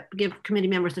 give committee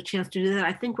members a chance to do that.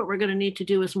 I think what we're going to need to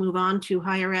do is move on to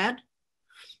higher ed.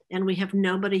 And we have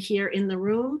nobody here in the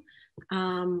room.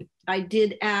 I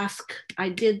did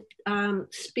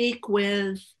speak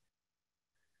with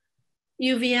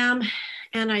UVM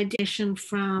and I did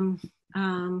from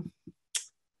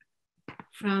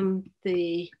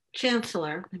the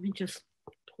chancellor. Let me just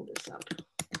pull this up.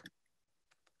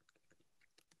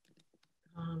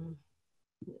 No,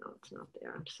 it's not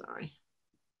there. I'm sorry.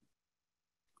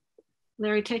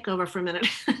 Larry, take over for a minute.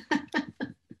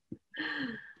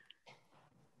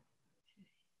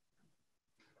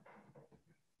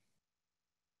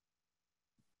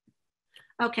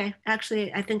 Okay,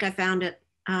 actually, I think I found it.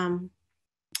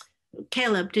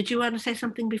 Caleb, did you want to say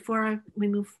something before we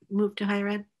move to higher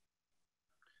ed?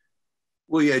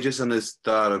 Well, yeah, just on this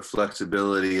thought of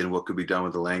flexibility and what could be done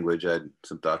with the language, I had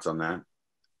some thoughts on that.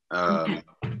 Okay.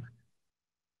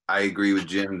 I agree with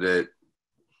Jim that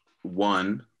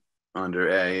 1 under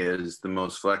A is the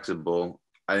most flexible.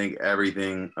 I think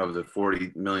everything of the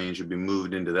 40 million should be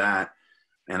moved into that.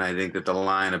 And I think that the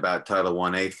line about Title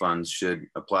 1A funds should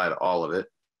apply to all of it.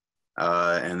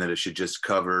 And that it should just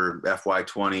cover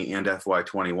FY20 and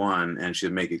FY21 and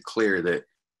should make it clear that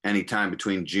any time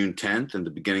between June 10th and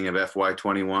the beginning of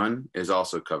FY21 is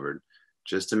also covered.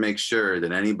 Just to make sure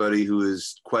that anybody who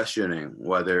is questioning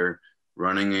whether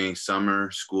running a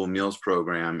summer school meals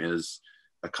program is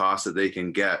a cost that they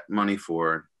can get money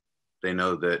for, they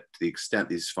know that to the extent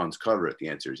these funds cover it, the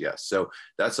answer is yes. So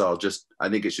that's all. Just, I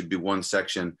think it should be one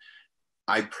section.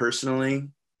 I personally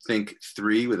think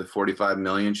 3 with the 45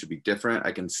 million should be different.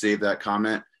 I can save that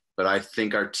comment, but I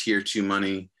think our tier 2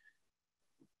 money,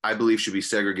 I believe, should be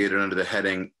segregated under the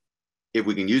heading, if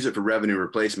we can use it for revenue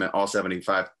replacement, all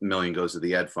 75 million goes to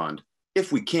the ed fund.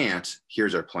 If we can't,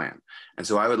 here's our plan. And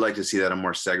so I would like to see that a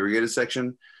more segregated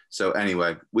section. So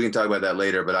anyway, we can talk about that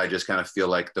later, but I just kind of feel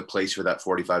like the place for that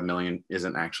 45 million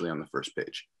isn't actually on the first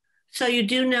page. So you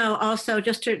do know also,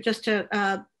 just to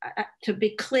be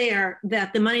clear,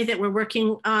 that the money that we're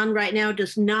working on right now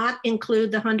does not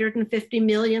include the 150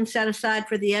 million set aside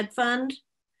for the ed fund.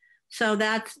 So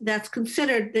that's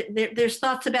considered. There's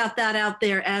thoughts about that out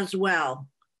there as well.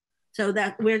 So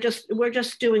that we're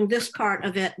just doing this part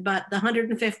of it, but the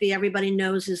 150 everybody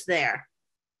knows is there.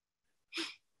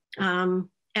 But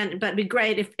it'd be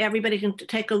great if everybody can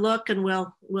take a look, and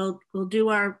we'll do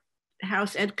our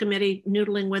House Ed Committee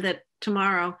noodling with it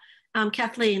tomorrow.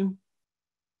 Kathleen.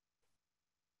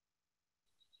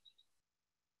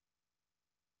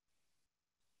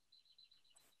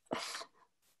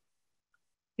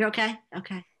 You're okay?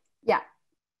 Okay. Yeah.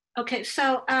 Okay,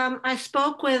 so I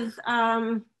spoke with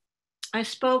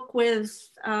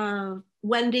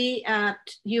Wendy at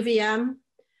UVM,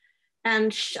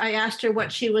 and I asked her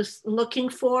what she was looking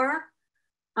for.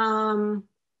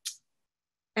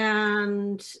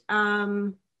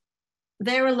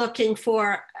 they were looking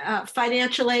for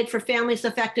financial aid for families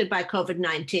affected by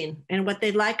COVID-19. And what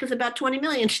they'd like is about 20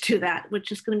 million to do that,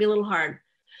 which is going to be a little hard.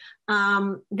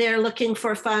 They're looking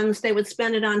for funds. They would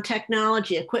spend it on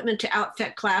technology, equipment to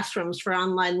outfit classrooms for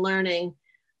online learning.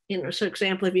 You know, so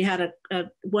example, if you had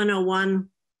a 101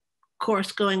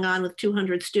 course going on with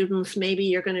 200 students, maybe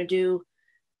you're going to do,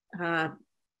 you're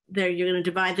going to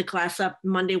divide the class up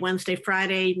Monday, Wednesday,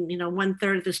 Friday. You know,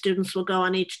 1/3 of the students will go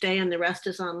on each day and the rest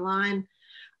is online.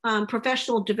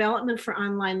 Professional development for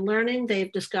online learning.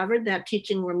 They've discovered that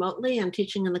teaching remotely and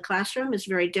teaching in the classroom is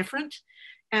very different.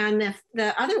 And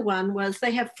the other one was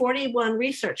they have 41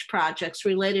 research projects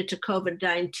related to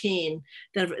COVID-19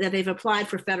 that they've applied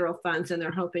for federal funds and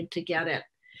they're hoping to get it.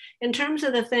 In terms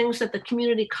of the things that the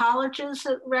community colleges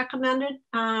recommended,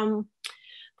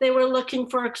 they were looking,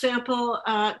 for example,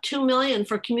 $2 million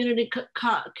for Community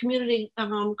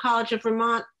College of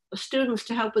Vermont students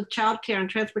to help with childcare and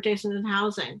transportation and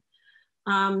housing.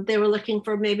 They were looking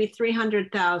for maybe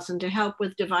 $300,000 to help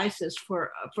with devices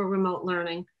for remote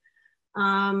learning.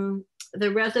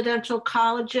 The residential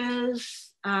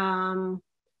colleges,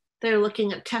 they're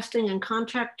looking at testing and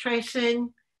contact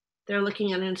tracing. They're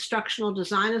looking at instructional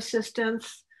design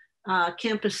assistance,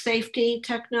 campus safety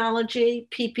technology,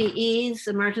 PPEs,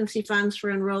 emergency funds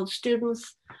for enrolled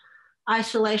students,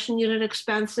 isolation unit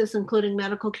expenses, including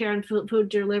medical care and food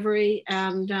delivery,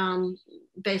 and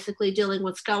basically dealing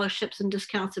with scholarships and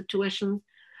discounts of tuition,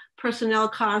 personnel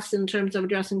costs in terms of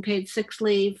addressing paid sick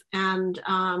leave, and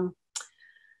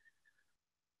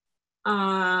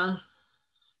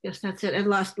yes, that's it, and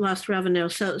lost revenue.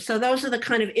 So those are the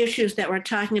kind of issues that we're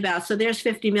talking about. So there's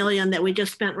 50 million that we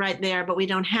just spent right there, but we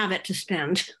don't have it to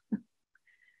spend.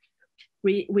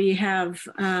 We have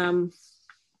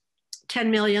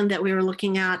 10 million that we were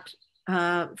looking at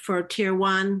for tier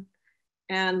 1,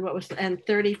 and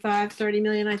 30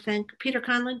 million, I think. Peter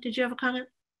Conlon, did you have a comment?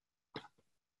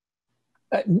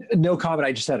 No comment.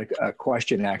 I just had a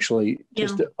question, actually.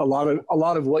 Just a lot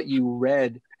of what you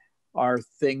read are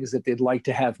things that they'd like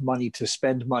to have money to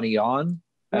spend money on,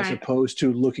 as opposed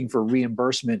to looking for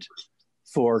reimbursement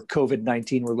for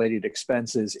COVID-19 related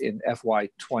expenses in FY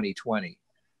 2020.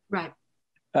 Right.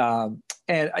 And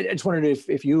I just wondered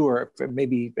if you or if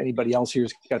maybe anybody else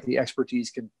here's got the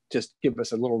expertise can just give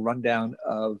us a little rundown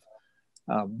of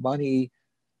money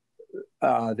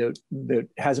that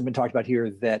hasn't been talked about here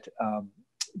that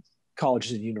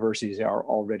colleges and universities are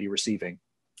already receiving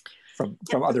from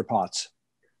other pots.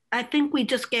 I think we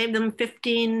just gave them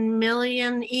 15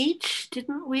 million each,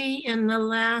 didn't we? In the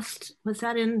last, was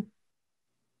that in,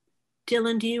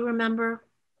 Dylan, do you remember?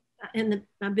 In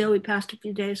the bill we passed a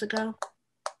few days ago?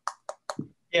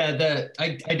 Yeah,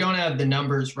 I don't have the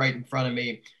numbers right in front of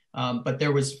me, but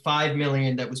there was 5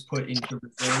 million that was put into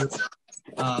reserve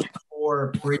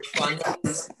for bridge funding.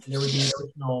 There was an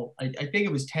additional, I think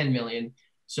it was 10 million.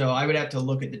 So I would have to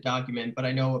look at the document, but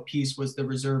I know a piece was the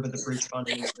reserve of the bridge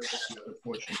funding.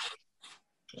 Portion.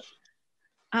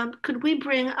 Could we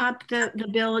bring up the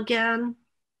bill again,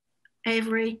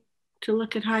 Avery, to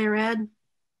look at higher ed?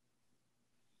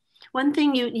 One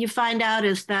thing you find out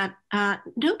is that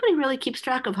nobody really keeps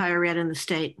track of higher ed in the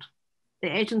state.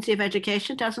 The Agency of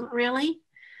Education doesn't really.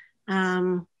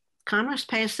 Commerce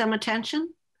pays some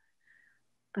attention,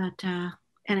 but, and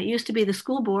it used to be the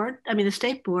school board, the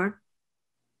state board.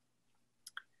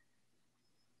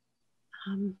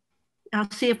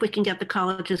 I'll see if we can get the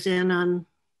colleges in on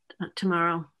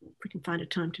tomorrow, if we can find a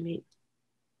time to meet.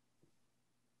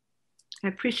 I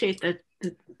appreciate the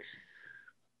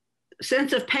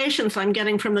sense of patience I'm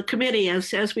getting from the committee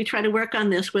as we try to work on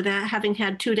this without having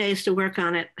had 2 days to work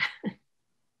on it.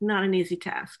 Not an easy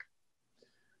task.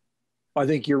 I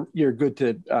think you're good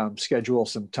to schedule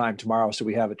some time tomorrow so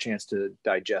we have a chance to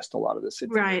digest a lot of this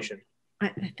information.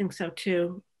 Right, I think so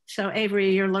too. So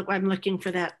Avery, I'm looking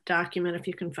for that document if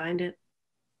you can find it.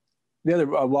 The other,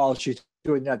 while she's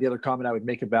doing that, the other comment I would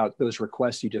make about those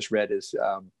requests you just read is,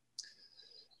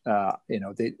 the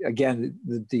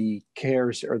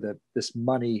CARES or this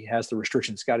money has the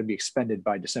restrictions got to be expended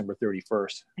by December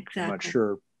 31st. Exactly. I'm not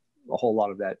sure a whole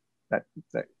lot of that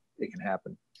it can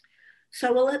happen.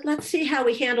 So let's see how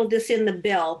we handle this in the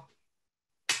bill.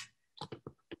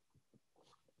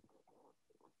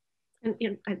 And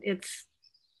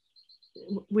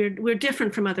we're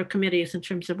different from other committees in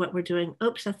terms of what we're doing.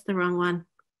 Oops, that's the wrong one.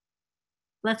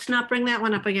 Let's not bring that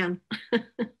one up again.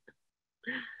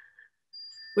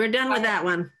 We're done with that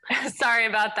one. Sorry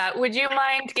about that. Would you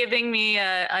mind giving me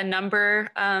a number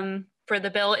for the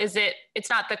bill? It's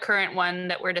not the current one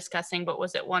that we're discussing, but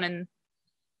was it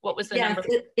what was the number?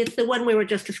 It's the one we were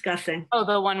just discussing. Oh,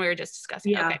 the one we were just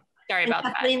discussing. Yeah. Okay. Sorry about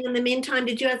Kathleen, that. in the meantime,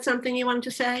 did you have something you wanted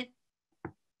to say?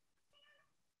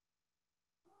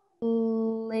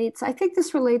 I think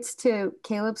this relates to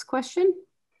Caleb's question,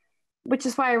 which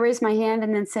is why I raised my hand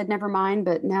and then said never mind,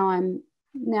 but now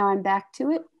I'm back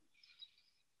to it.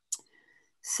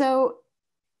 So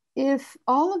if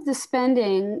all of the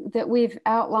spending that we've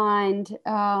outlined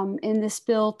in this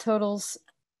bill totals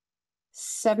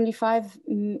 75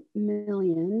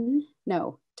 million,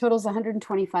 no, totals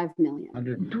 125 million.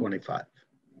 125.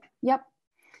 Yep.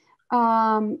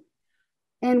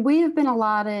 And we have been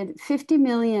allotted 50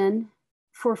 million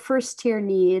for first tier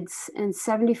needs and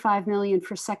 75 million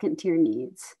for second tier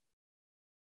needs.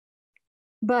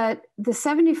 But the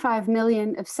 75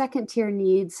 million of second tier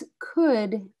needs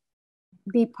could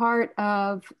be part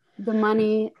of the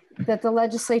money that the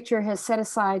legislature has set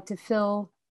aside to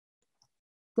fill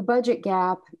the budget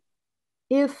gap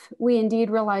if we indeed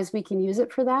realize we can use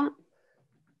it for that,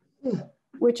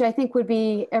 which I think would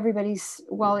be everybody's,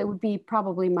 well, it would be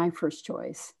probably my first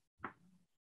choice.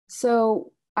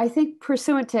 So I think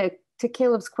pursuant to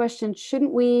Caleb's question,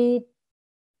 shouldn't we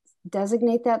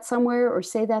designate that somewhere or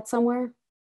say that somewhere?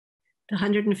 The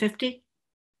 150?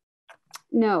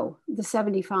 No, the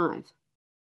 75.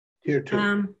 Tier 2.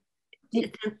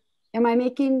 Am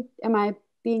I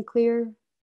being clear?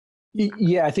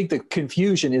 Yeah, I think the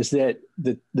confusion is that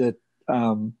the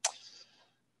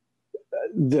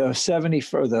 70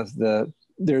 for the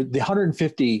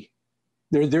 150,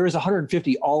 there is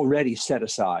 150 already set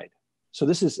aside. So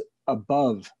this is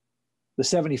above the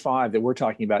 75 that we're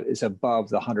talking about is above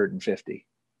the 150.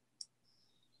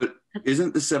 But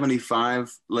isn't the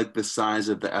 75 like the size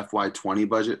of the FY20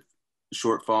 budget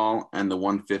shortfall, and the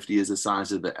 150 is the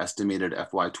size of the estimated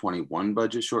FY21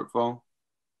 budget shortfall?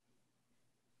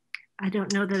 I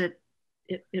don't know that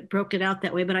it broke it out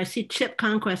that way, but I see Chip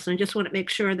Conquest, and I just want to make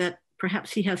sure that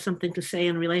perhaps he has something to say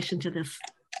in relation to this.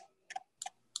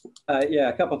 Yeah,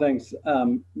 a couple things.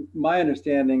 My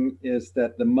understanding is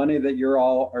that the money that you're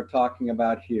all are talking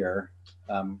about here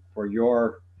for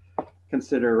your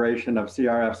consideration of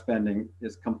CRF spending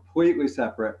is completely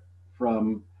separate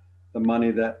from the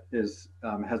money that is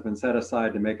has been set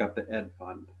aside to make up the Ed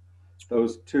Fund.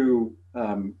 Those two,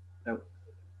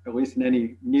 at least in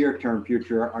any near-term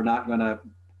future, are not going to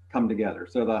come together.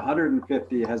 So the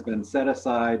 150 has been set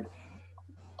aside,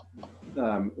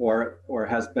 or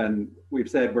has been. We've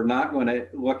said we're not going to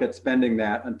look at spending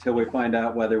that until we find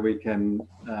out whether we can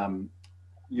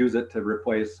use it to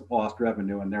replace lost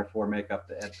revenue and therefore make up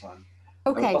the Ed Fund.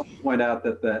 Okay. I will point out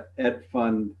that the Ed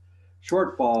Fund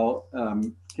shortfall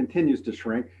continues to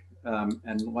shrink.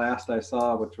 And last I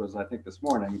saw, which was I think this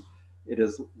morning, it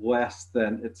is less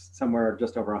than, it's somewhere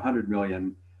just over $100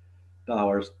 million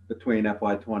between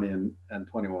FY20 and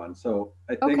 21. So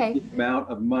I think the amount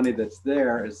of money that's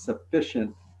there is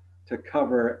sufficient to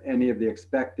cover any of the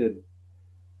expected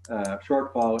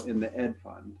shortfall in the Ed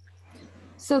Fund.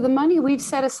 So the money we've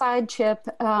set aside, Chip,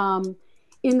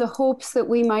 in the hopes that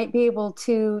we might be able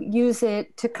to use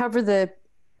it to cover the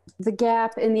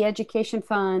gap in the education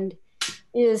fund,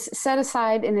 is set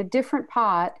aside in a different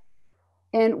pot,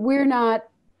 and we're not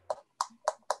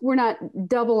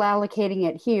double allocating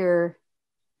it here.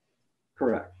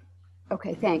 Correct.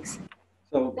 Okay, thanks.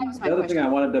 So the other thing I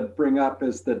wanted to bring up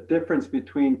is the difference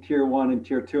between tier 1 and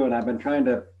tier 2, and I've been trying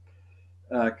to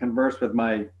converse with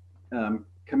my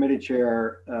committee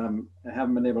chair. I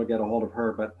haven't been able to get a hold of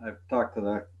her, but I've talked to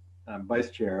the vice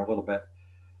chair a little bit.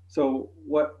 So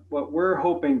what we're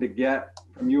hoping to get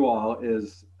from you all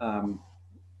is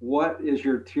what is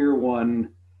your tier 1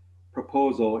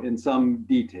 proposal in some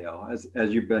detail,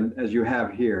 as you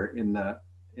have here in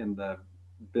the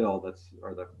bill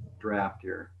or the draft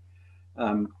here.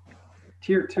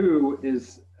 Tier 2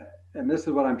 is, and this is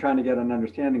what I'm trying to get an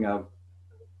understanding of.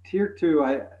 Tier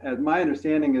 2, my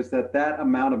understanding is that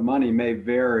amount of money may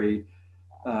vary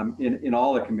in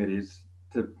all the committees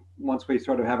once we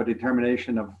sort of have a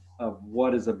determination of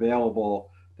what is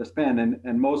available to spend,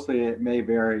 and mostly it may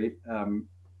vary,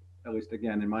 at least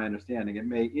again in my understanding, it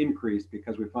may increase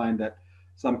because we find that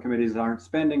some committees aren't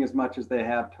spending as much as they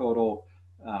have total.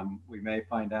 We may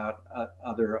find out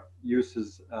other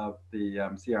uses of the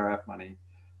CRF money,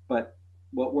 but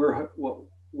what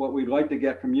we'd like to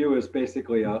get from you is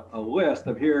basically a list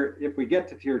of here, if we get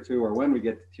to tier 2 or when we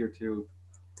get to tier 2,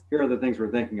 here are the things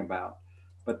we're thinking about.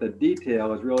 But the detail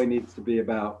really needs to be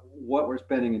about what we're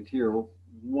spending in tier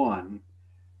 1.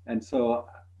 And so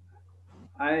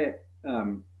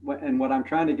and what I'm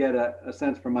trying to get a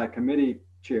sense from my committee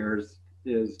chairs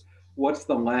is what's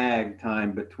the lag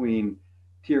time between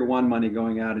tier 1 money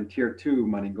going out and tier 2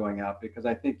 money going out, because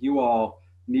I think you all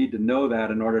need to know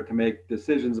that in order to make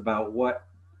decisions about what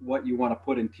what you want to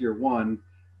put in tier 1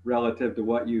 relative to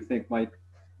what you think might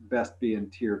best be in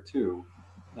tier 2.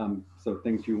 So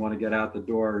things you want to get out the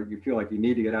door, you feel like you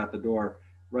need to get out the door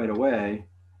right away,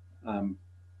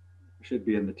 should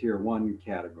be in the tier 1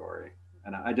 category.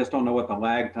 And I just don't know what the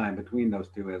lag time between those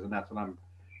two is, and that's what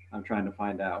I'm trying to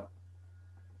find out.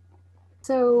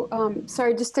 So,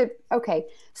 sorry, okay.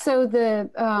 So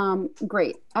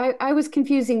great. I was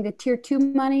confusing the tier 2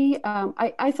 money.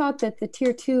 I thought that the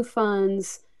tier 2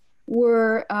 funds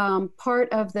were part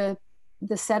of the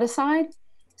set aside.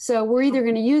 So we're either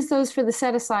going to use those for the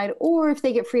set aside, or if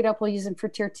they get freed up, we'll use them for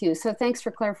tier 2. So thanks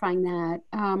for clarifying that.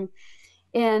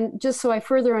 And just so I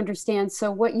further understand,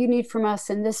 so what you need from us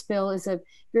in this bill is a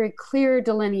very clear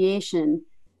delineation,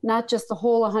 not just the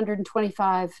whole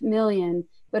 125 million,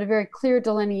 but a very clear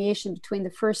delineation between the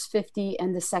first 50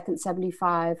 and the second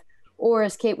 75, or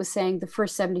as Kate was saying, the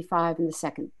first 75 and the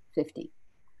second 50.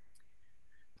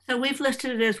 So we've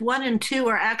listed it as 1 and 2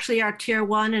 are actually our tier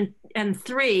 1, and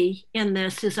 3 in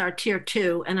this is our tier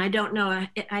 2. And I don't know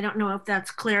if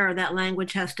that's clear or that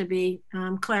language has to be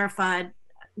clarified.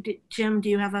 Jim, do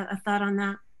you have a thought on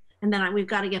that? And then we've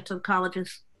got to get to the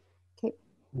colleges. Okay.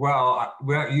 Well,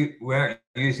 we're not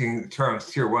using the terms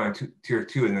tier 1 and tier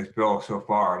 2 in this bill so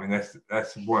far. I mean,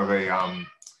 that's more of a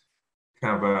kind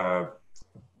of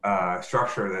a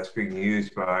structure that's being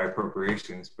used by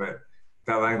appropriations, but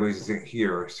that language isn't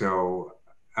here. So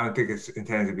I don't think it's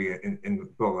intended to be in the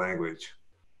bill language.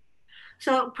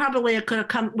 So probably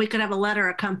we could have a letter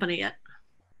accompany it.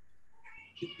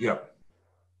 Yep.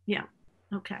 Yeah.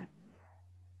 Okay.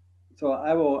 So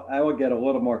I will get a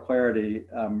little more clarity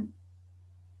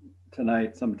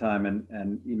tonight sometime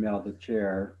and email the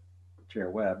Chair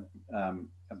Webb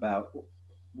about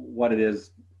what it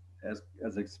is, as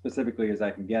specifically as I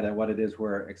can get it, what it is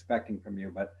we're expecting from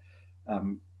you. But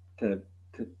to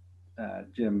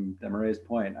Jim Demaray's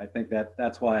point, I think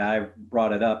that's why I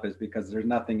brought it up, is because there's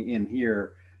nothing in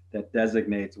here that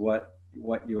designates what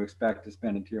you expect to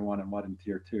spend in tier 1 and what in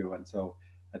tier 2. And so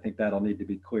I think that'll need to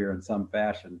be clear in some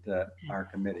fashion to our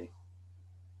committee.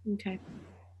 Okay.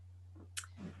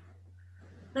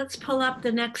 Let's pull up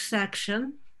the next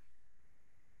section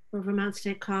for Vermont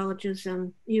State Colleges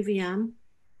and UVM.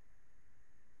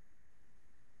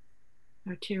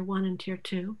 Our tier 1 and tier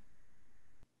 2.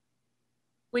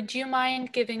 Would you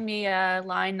mind giving me a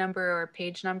line number or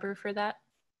page number for that?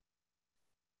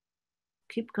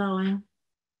 Keep going.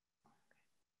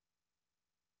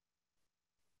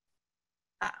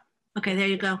 Okay, there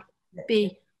you go.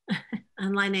 B,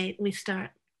 on line 8, we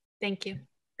start. Thank you.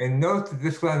 And note that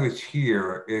this language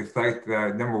here is like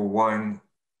the number 1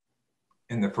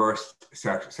 in the first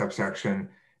subsection,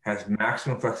 has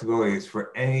maximum flexibilities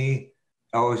for any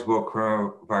eligible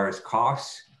coronavirus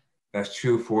costs. That's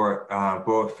true for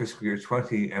both fiscal year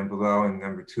 20 and below, and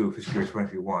number 2, fiscal year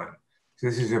 21. So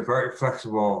this is a very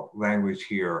flexible language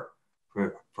here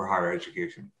for higher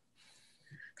education.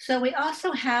 So we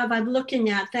also have, I'm looking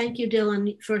at, thank you,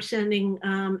 Dylan, for sending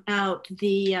out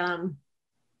the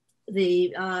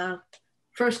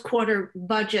first quarter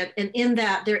budget. And in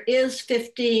that there is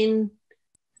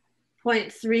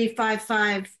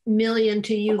 15.355 million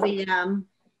to UVM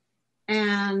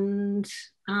and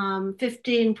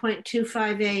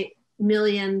 15.258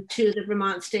 million to the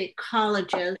Vermont State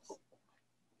Colleges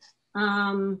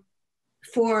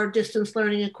for distance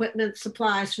learning equipment,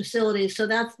 supplies, facilities. So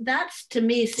that's to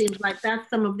me seems like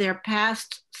that's some of their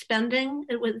past spending.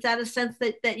 Is that a sense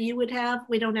that you would have?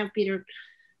 We don't have Peter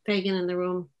Fagan in the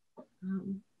room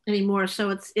anymore.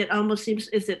 So it almost seems,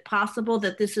 is it possible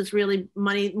that this is really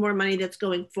more money that's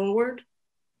going forward?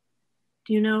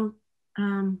 Do you know,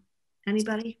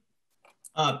 anybody?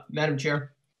 Madam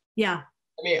Chair? Yeah.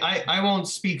 I mean, I won't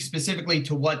speak specifically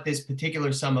to what this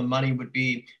particular sum of money would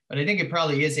be, but I think it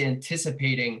probably is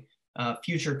anticipating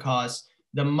future costs.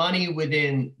 The money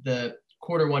within the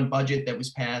Q1 budget that was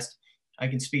passed, I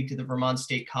can speak to the Vermont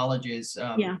State Colleges,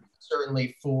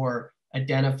 certainly for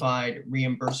identified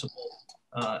reimbursable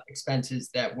expenses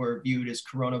that were viewed as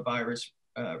coronavirus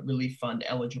relief fund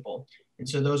eligible. And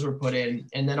so those were put in.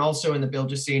 And then also in the bill,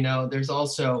 just so you know, there's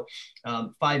also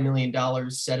 $5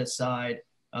 million set aside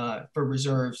for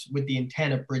reserves with the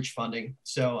intent of bridge funding.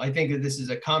 So I think that this is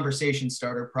a conversation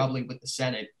starter probably with the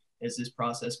Senate as this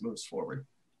process moves forward.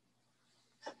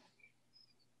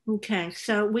 Okay,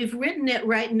 so we've written it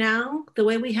right now. The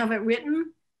way we have it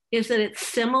written is that it's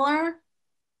similar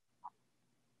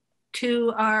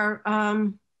to our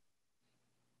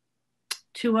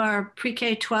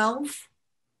pre-K 12.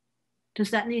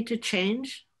 Does that need to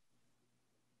change?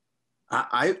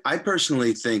 I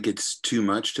personally think it's too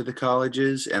much to the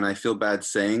colleges, and I feel bad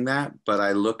saying that, but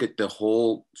I look at the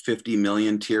whole 50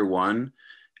 million tier one,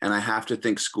 and I have to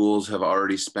think schools have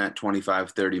already spent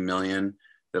 25, 30 million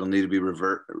that'll need to be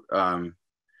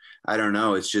I don't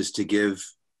know. It's just to give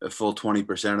a full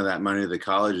 20% of that money to the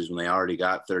colleges when they already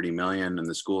got 30 million and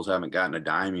the schools haven't gotten a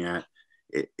dime yet.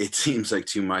 It seems like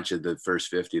too much of the first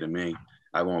 50 to me.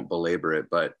 I won't belabor it,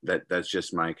 but that's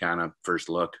just my kind of first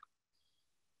look.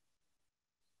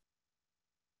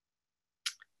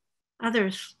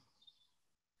 Others?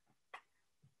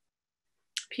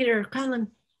 Peter, Colin.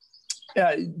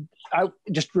 I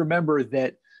just remember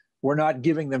that we're not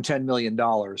giving them $10 million.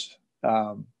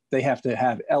 They have to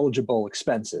have eligible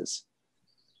expenses.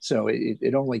 So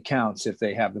it only counts if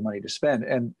they have the money to spend.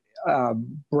 And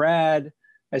Brad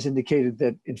has indicated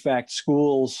that, in fact,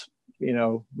 schools,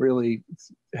 really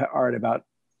are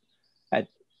at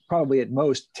probably at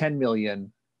most 10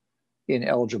 million in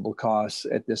eligible costs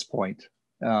at this point.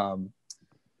 So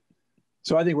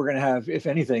I think we're going to have, if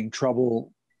anything,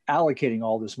 trouble allocating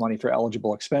all this money for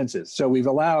eligible expenses. So we've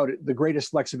allowed the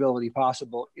greatest flexibility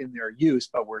possible in their use,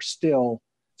 but it's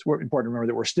important to remember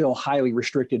that we're still highly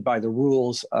restricted by the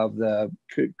rules of the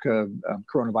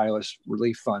Coronavirus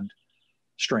Relief Fund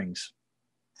strings.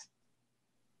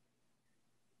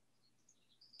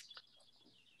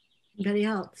 Anybody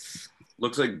else?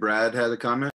 Looks like Brad had a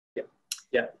comment.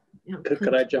 Yeah.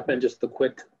 Could I jump in just a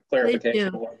quick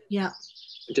clarification? Yeah.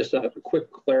 Just a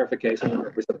quick clarification on what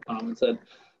Representative Collins said.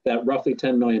 That roughly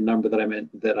 10 million number that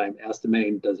I'm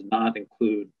estimating does not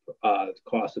include the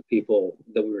cost of people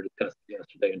that we were discussing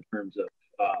yesterday in terms of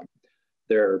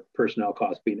their personnel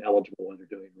costs being eligible when they're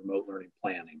doing remote learning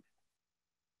planning.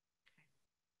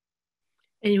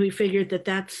 And we figured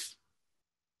that's,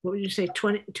 what would you say,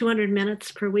 200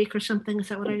 minutes per week or something? Is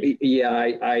that what Yeah,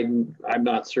 I'm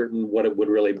not certain what it would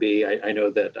really be. I know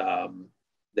that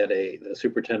the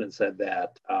superintendent said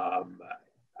that.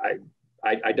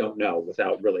 I don't know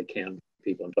without really canvassing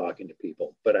people and talking to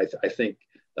people, but I think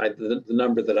the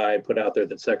number that I put out there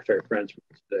that Secretary French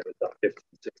was about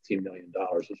 $15–16 million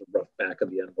was a rough back of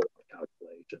the envelope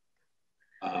calculation.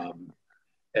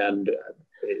 And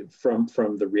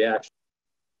from the reaction.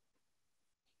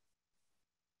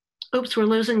 Oops, we're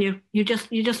losing you. You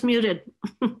just muted.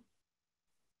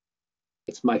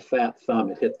 It's my fat thumb.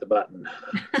 It hit the button.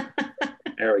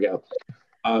 There we go.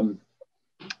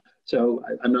 So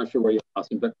I'm not sure where you're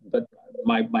asking, but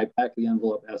my back of the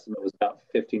envelope estimate was about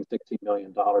 $15–16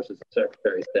 million, as the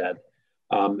secretary said,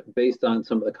 based on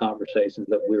some of the conversations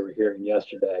that we were hearing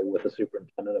yesterday with the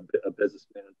superintendent, a business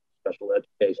manager, special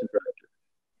education director.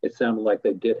 It sounded like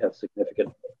they did have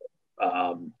significant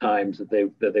times that they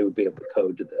would be able to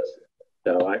code to this.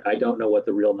 So I don't know what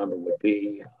the real number would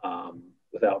be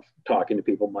without talking to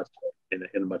people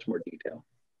in much more detail.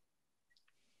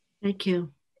 Thank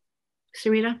you.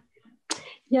 Sarita?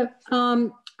 Yep.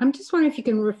 I'm just wondering if you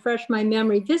can refresh my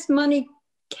memory. This money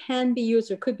can be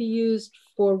used or could be used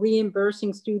for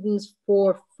reimbursing students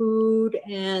for food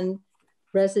and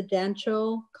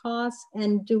residential costs.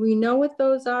 And do we know what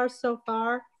those are so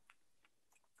far?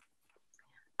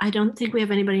 I don't think we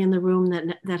have anybody in the room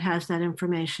that has that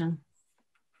information.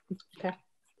 Okay.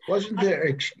 Wasn't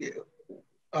there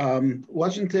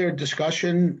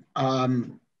discussion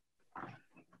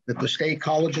that the state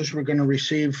colleges were going to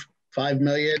receive $5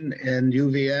 million and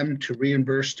UVM to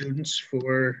reimburse students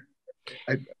for?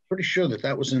 I'm pretty sure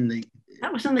that was in the.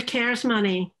 That was in the CARES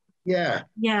money. Yeah.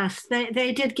 Yes,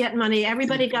 they did get money.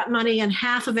 Everybody got money, and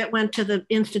half of it went to the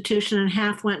institution and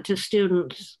half went to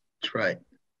students. That's right.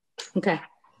 Okay.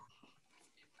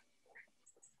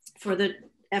 For the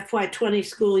FY20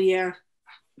 school year.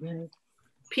 Right.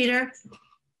 Peter?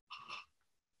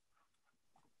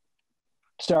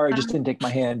 Sorry, I just didn't take my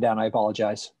hand down. I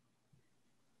apologize.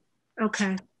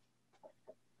 Okay.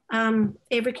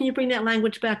 Avery, can you bring that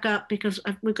language back up, because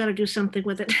we've got to do something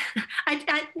with it.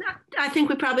 I think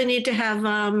we probably need to have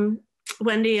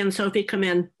Wendy and Sophie come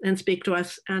in and speak to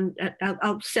us, and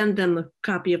I'll send them a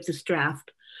copy of this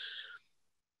draft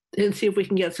and see if we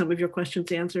can get some of your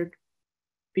questions answered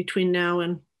between now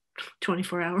and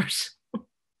 24 hours.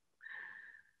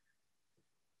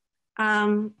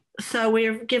 So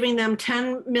we're giving them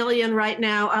 10 million right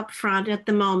now up front at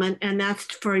the moment, and that's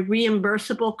for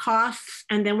reimbursable costs.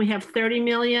 And then we have 30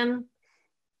 million.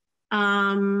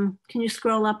 Can you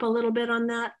scroll up a little bit on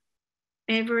that,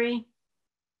 Avery?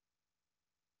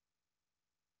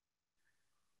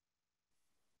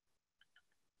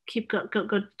 Keep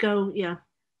go. Yeah,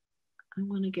 I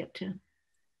want to get to.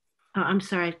 Oh, I'm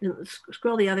sorry.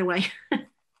 Scroll the other way.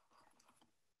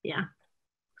 Yeah,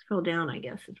 scroll down, I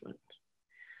guess is what.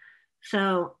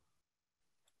 So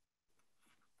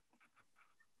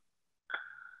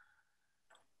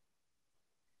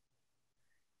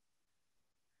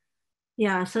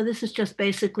Yeah, so this is just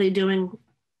basically doing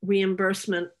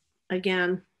reimbursement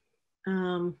again.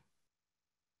 Oh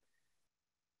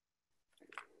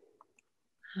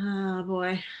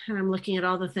boy, I'm looking at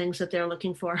all the things that they're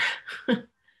looking for.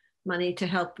 Money to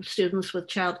help students with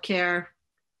childcare,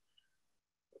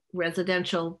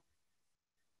 residential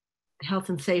health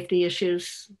and safety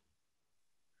issues,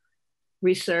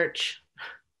 research.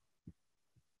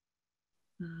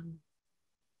 I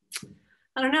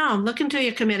don't know, I'm looking to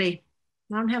your committee.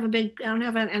 I don't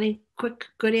have any quick,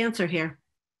 good answer here,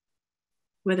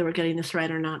 whether we're getting this right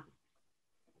or not.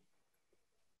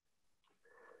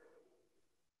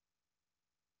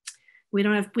 We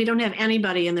don't have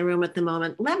anybody in the room at the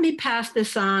moment. Let me pass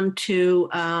this on to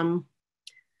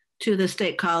the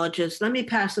state colleges. Let me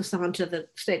pass this on to the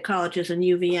state colleges and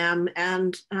UVM.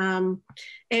 And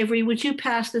Avery, would you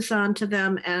pass this on to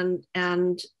them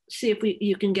and see if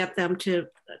you can get them to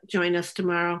join us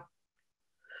tomorrow?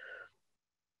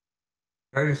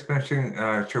 I just mentioned,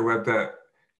 Chair Webb, that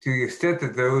to the extent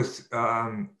that those,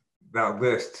 that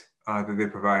list that they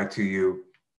provide to you,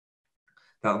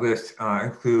 that list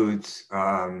includes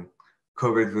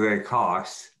COVID-related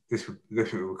costs, this would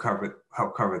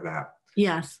help cover that.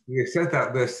 Yes. To the extent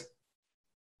that list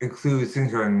includes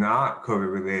things that are not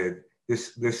COVID-related,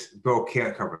 this bill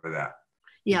can't cover that.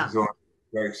 Yeah.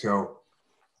 Right, so,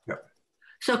 yeah.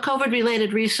 So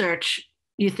COVID-related research,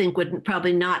 you think would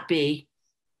probably not be?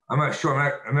 I'm not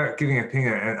sure. I'm not giving an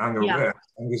opinion on the list.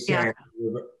 I'm just saying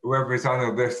whoever is on the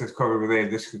list that's COVID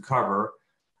related, this could cover,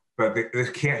 but this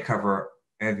can't cover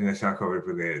anything that's not COVID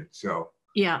related. So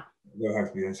yeah, they'll have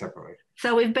to be done separately.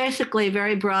 So we've basically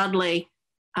very broadly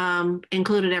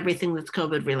included everything that's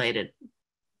COVID related.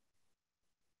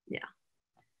 Yeah,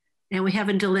 and we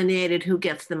haven't delineated who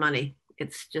gets the money.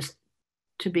 It's just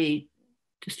to be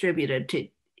distributed to.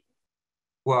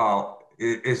 Well,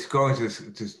 it's going to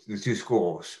the two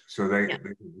schools, so they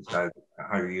can decide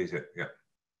how to use it. Yeah.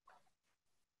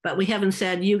 But we haven't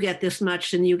said you get this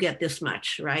much and you get this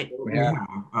much, right? Yeah.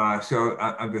 So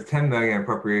of the 10 million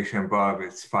appropriation above,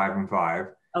 it's 5 and 5.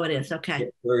 Oh, it is.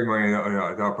 Okay. 30 million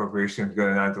the appropriations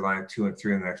go down to line 2 and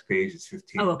 3 on the next page. It's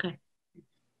 15. Oh, okay.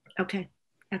 Okay.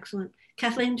 Excellent.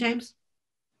 Kathleen, James?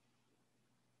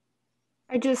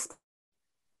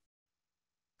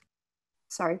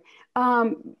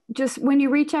 Just when you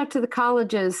reach out to the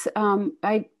colleges,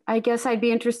 I guess I'd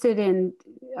be interested in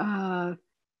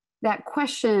that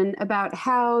question about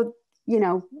how,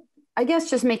 I guess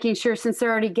just making sure, since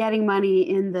they're already getting money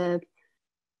in the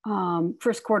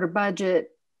first quarter budget,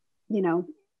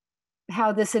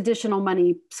 how this additional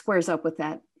money squares up with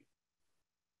that.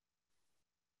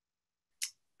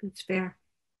 That's fair.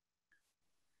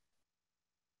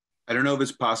 I don't know if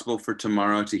it's possible for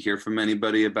tomorrow to hear from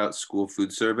anybody about school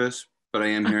food service, but I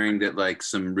am hearing that like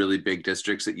some really big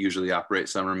districts that usually operate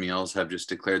summer meals have just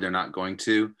declared they're not going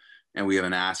to. And we have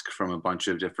an ask from a bunch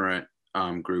of different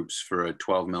groups for a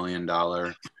 $12 million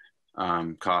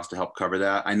cost to help cover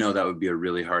that. I know that would be a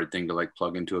really hard thing to like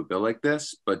plug into a bill like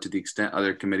this, but to the extent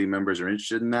other committee members are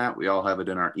interested in that, we all have it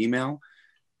in our email.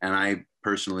 And I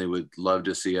personally would love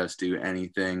to see us do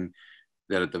anything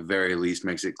that at the very least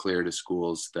makes it clear to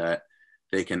schools that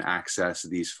they can access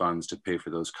these funds to pay for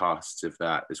those costs if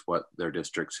that is what their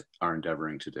districts are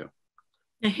endeavoring to do.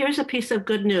 Now here's a piece of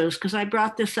good news, because I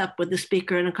brought this up with the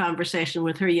speaker in a conversation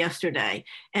with her yesterday,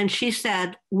 and she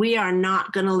said, we are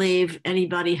not going to leave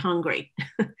anybody hungry.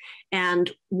 And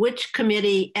which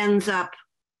committee ends up,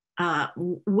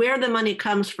 where the money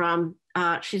comes from,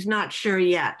 she's not sure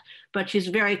yet, but she's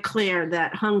very clear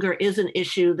that hunger is an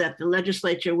issue that the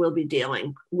legislature will be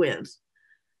dealing with.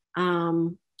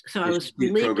 So I was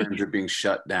relieved. Programs are being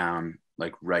shut down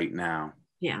like right now.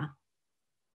 Yeah.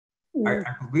 I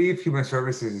believe Human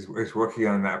Services is working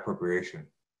on that appropriation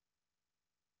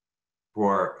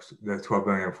for the 12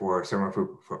 billion for summer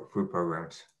food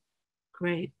programs.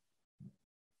 Great.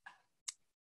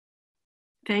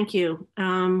 Thank you.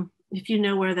 If you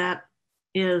know where that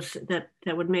is, that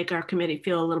would make our committee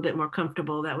feel a little bit more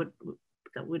comfortable. That would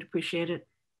appreciate it.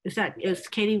 Is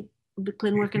Katie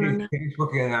Glynn working on that? Katie's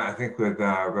working on that, I think, with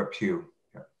Rep. Pugh.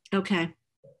 Yeah. Okay.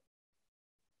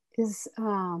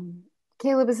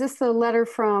 Caleb, is this the letter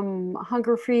from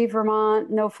Hunger Free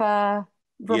Vermont, NOFA,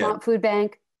 Vermont Food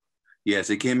Bank? Yes,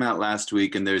 it came out last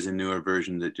week, and there's a newer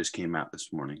version that just came out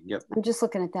this morning. Yep. I'm just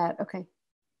looking at that. Okay.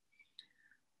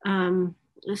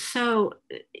 So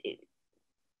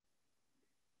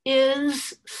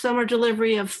is summer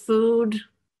delivery of food,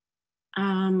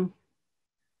 I'm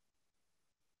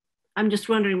just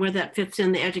wondering where that fits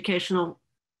in the educational,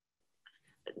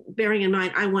 bearing in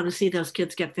mind, I want to see those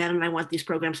kids get fed and I want these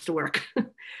programs to work.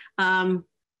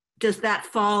 does that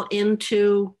fall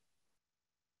into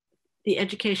the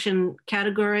education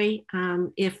category?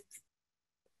 If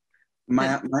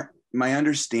my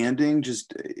understanding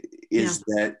just is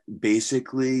that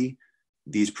basically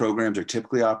these programs are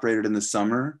typically operated in the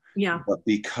summer. Yeah. But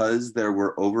because there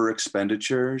were over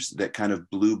expenditures that kind of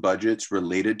blew budgets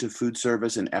related to food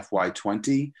service in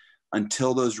FY20,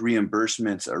 until those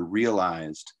reimbursements are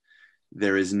realized,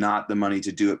 there is not the money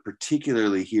to do it,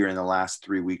 particularly here in the last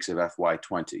 3 weeks of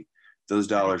FY20. Those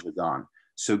dollars are gone.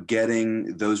 So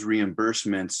getting those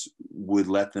reimbursements would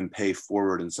let them pay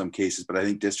forward in some cases. But I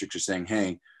think districts are saying,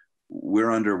 hey,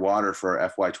 we're underwater for our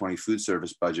FY20 food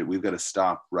service budget. We've got to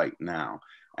stop right now.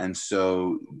 And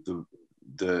so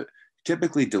the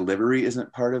typically delivery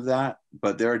isn't part of that,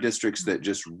 but there are districts that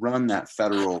just run that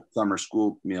federal summer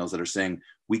school meals that are saying,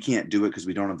 we can't do it because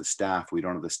we don't have the staff. We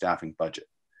don't have the staffing budget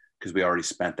because we already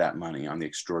spent that money on the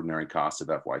extraordinary cost of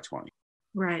FY20.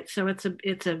 Right. So it's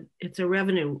a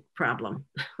revenue problem.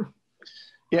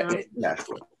 Yeah.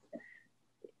 Exactly.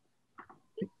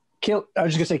 I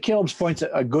was just going to say, Caleb's point's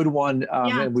a good one.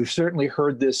 And we've certainly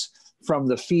heard this from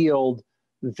the field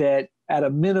that at a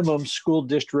minimum, school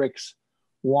districts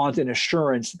want an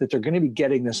assurance that they're going to be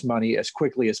getting this money as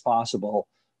quickly as possible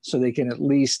so they can at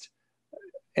least,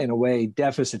 in a way,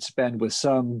 deficit spend with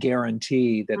some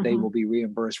guarantee that they will be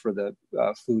reimbursed for the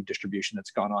food distribution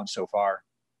that's gone on so far.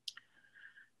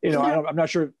 You know, I'm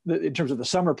not sure in terms of the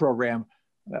summer program,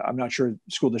 I'm not sure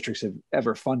school districts have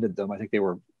ever funded them. I think they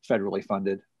were federally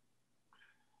funded.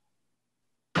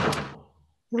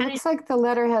 It looks like the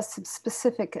letter has some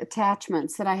specific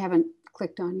attachments that I haven't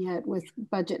clicked on yet with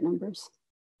budget numbers.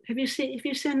 Have you seen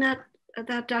that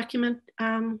document,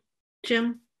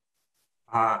 Jim?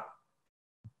 Sorry,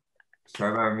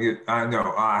 I'm on mute.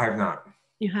 No, I have not.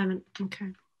 You haven't.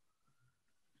 Okay.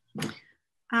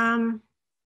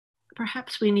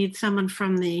 Perhaps we need someone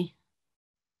from the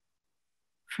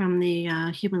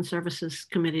Human Services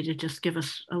Committee to just give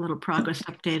us a little progress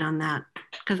update on that,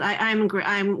 because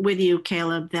I'm with you,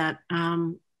 Caleb, that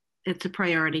it's a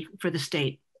priority for the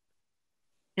state.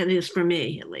 It is for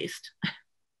me, at least.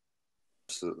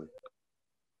 Absolutely.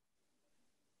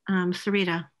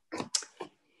 Sarita.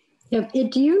 Yeah,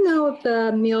 do you know if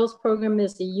the meals program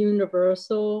is a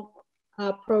universal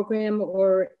program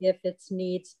or if it's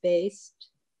needs-based?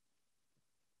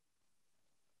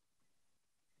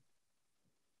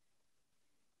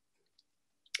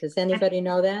 Does anybody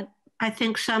know that? I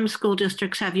think some school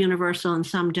districts have universal and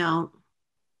some don't.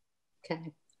 Okay.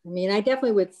 I mean, I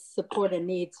definitely would support a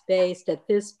needs-based at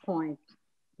this point,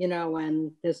 you know,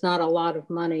 when there's not a lot of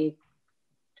money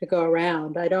to go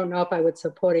around. I don't know if I would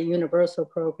support a universal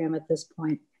program at this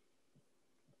point.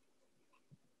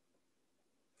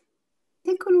 I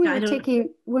think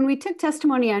when we took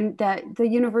testimony on that, the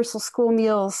universal school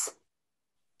meals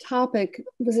topic,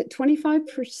 was it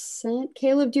 25%?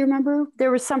 Caleb, do you remember? There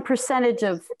was some percentage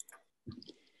of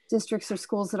districts or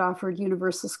schools that offered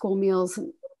universal school meals,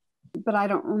 but I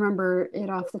don't remember it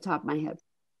off the top of my head.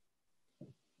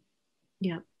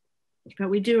 Yeah, but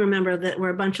we do remember that we're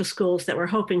a bunch of schools that were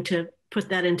hoping to put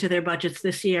that into their budgets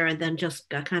this year and then just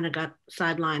kind of got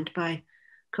sidelined by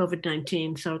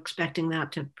COVID-19. So expecting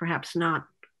that to perhaps not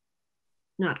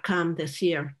come this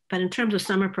year. But in terms of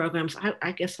summer programs,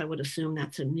 I guess I would assume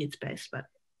that's a needs-based, but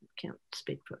can't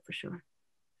speak for it for sure.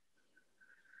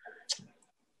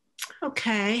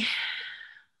 Okay,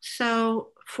 so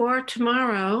for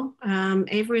tomorrow,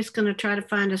 Avery's going to try to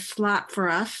find a slot for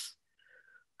us.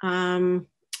 And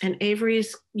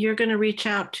Avery's, you're going to reach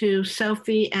out to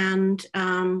Sophie and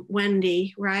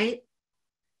Wendy, right?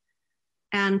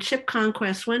 And Chip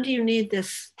Conquest, when do you need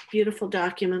this beautiful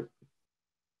document?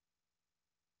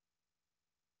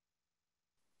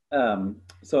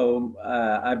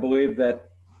 I believe that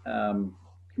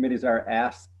committees are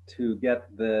asked to get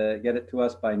it to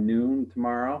us by noon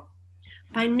tomorrow.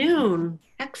 By noon,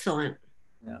 excellent.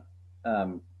 Yeah.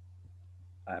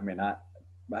 I mean, I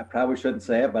probably shouldn't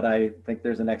say it, but I think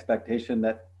there's an expectation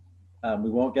that we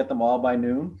won't get them all by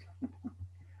noon.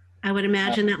 I would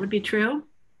imagine that would be true.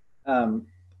 And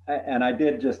I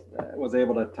did was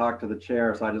able to talk to the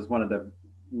chair, so I just wanted to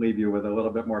leave you with a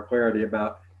little bit more clarity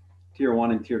about Tier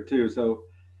 1 and Tier 2. So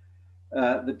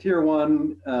the Tier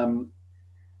 1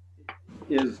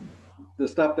 is the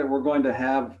stuff that we're going to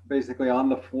have basically on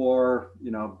the floor,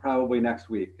 you know, probably next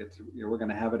week. We're going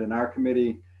to have it in our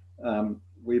committee.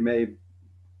 We may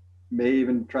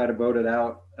even try to vote it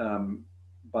out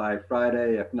by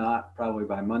Friday, if not, probably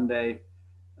by Monday.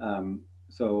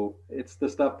 So it's the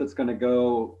stuff that's going to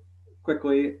go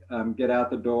quickly, get out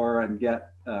the door and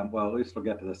get, well, at least it'll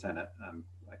get to the Senate.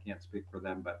 I can't speak for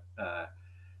them, but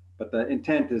but the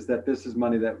intent is that this is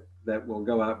money that will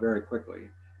go out very quickly.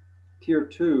 Tier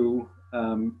 2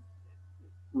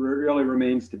 really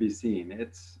remains to be seen.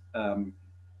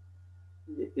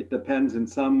 It depends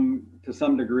to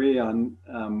some degree on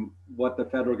what the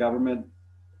federal government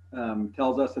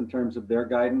tells us in terms of their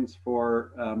guidance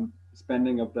for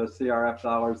spending of the CRF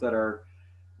dollars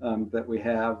that we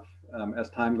have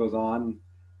as time goes on.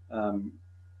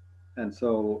 And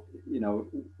so,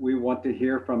 we want to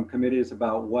hear from committees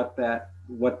about what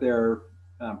their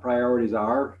priorities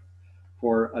are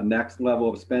for a next level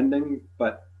of spending,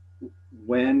 but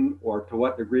when or to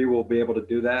what degree we'll be able to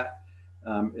do that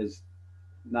is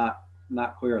not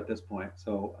clear at this point.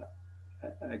 So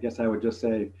I guess I would just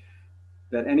say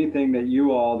that anything that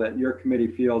your committee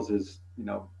feels is,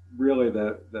 really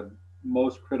the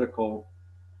most critical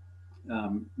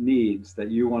needs that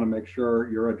you want to make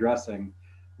sure you're addressing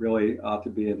really ought to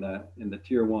be in the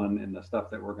tier 1 and the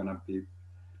stuff that we're going to be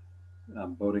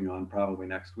voting on probably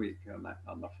next week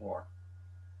on the floor.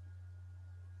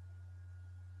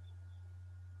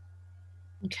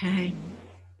 Okay.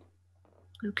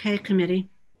 Okay,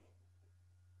 committee.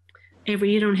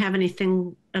 Avery, you don't have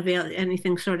anything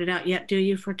sorted out yet, do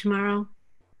you, for tomorrow?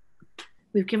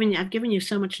 I've given you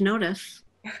so much notice.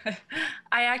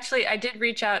 I did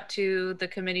reach out to the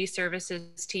committee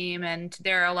services team, and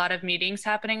there are a lot of meetings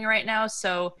happening right now.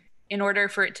 So in order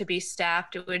for it to be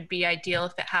staffed, it would be ideal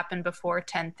if it happened before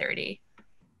 10:30.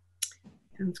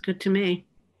 Sounds good to me.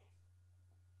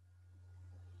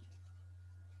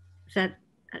 Is that,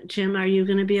 Jim, are you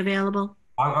going to be available?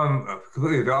 I'm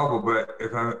completely available, but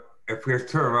if we have to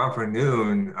turn around for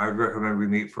noon, I'd recommend we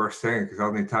meet first thing because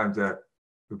I'll need time to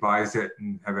revise it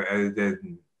and have it edited.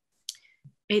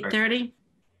 8:30?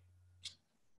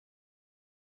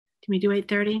 Can we do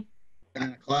 8:30?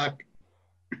 9 o'clock.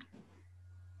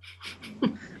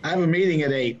 I have a meeting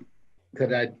at 8.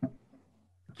 Could I?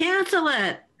 Cancel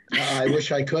it. I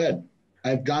wish I could.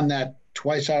 I've done that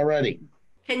twice already.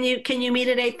 Can you meet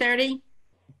at 8:30?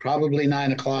 Probably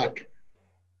 9 o'clock.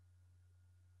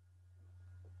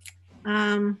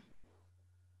 9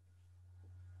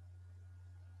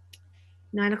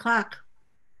 o'clock.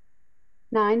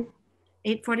 9.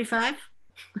 8:45.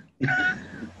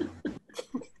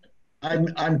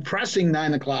 I'm pressing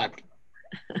 9 o'clock.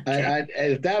 Okay.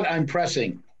 I'm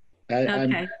pressing. Okay.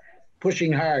 I'm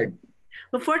pushing hard.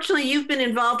 Well, fortunately, you've been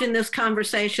involved in this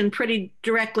conversation pretty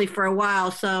directly for a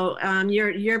while, so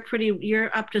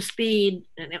you're up to speed,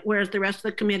 whereas the rest of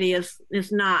the committee is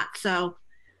not. So,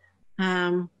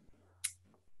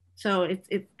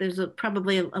 there's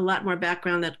probably a lot more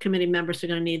background that committee members are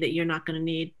going to need that you're not going to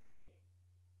need.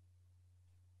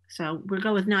 So we'll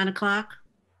go with 9 o'clock.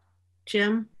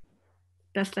 Jim,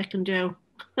 best I can do.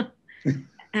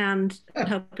 And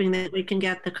hoping that we can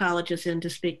get the colleges in to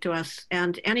speak to us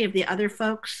and any of the other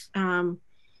folks,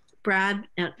 Brad,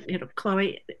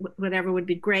 Chloe, whatever would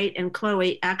be great. And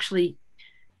Chloe, actually,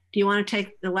 do you want to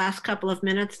take the last couple of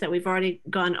minutes that we've already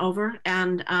gone over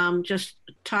and just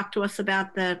talk to us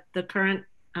about the current,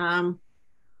 the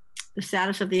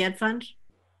status of the Ed Fund?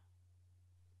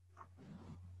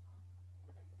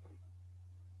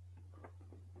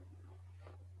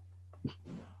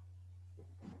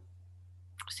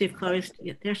 See if Chloe's,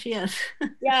 there she is.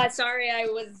 Yeah, sorry, I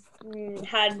was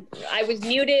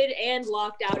muted and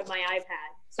locked out of my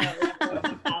iPad. So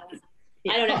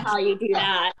I don't know how you do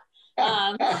that.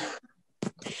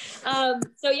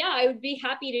 So yeah, I would be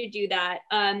happy to do that.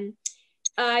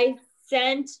 I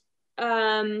sent,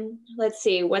 let's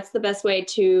see, what's the best way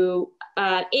to,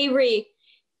 Avery,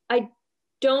 I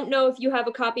don't know if you have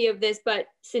a copy of this, but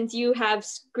since you have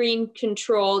screen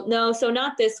control, no, so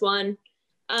not this one.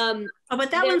 But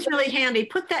that one's really handy.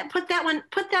 Put that one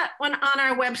on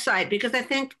our website because I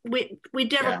think we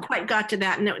never quite got to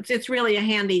that, and it's really a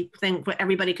handy thing for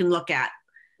everybody can look at.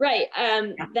 Right.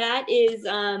 That is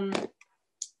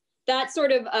that's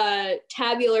sort of a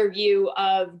tabular view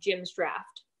of Jim's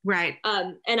draft. Right.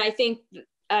 And I think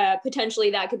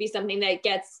potentially that could be something that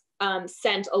gets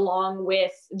sent along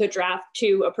with the draft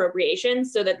to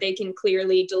appropriations so that they can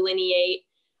clearly delineate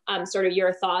sort of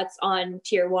your thoughts on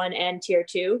tier 1 and tier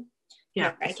 2.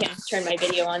 Yeah. I can't turn my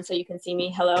video on so you can see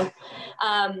me. Hello.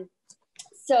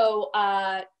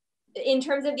 In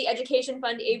terms of the education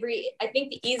fund, Avery, I think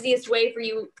the easiest way for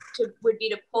you would be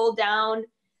to pull down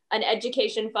an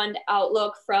education fund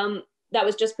outlook that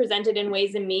was just presented in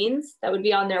Ways and Means. That would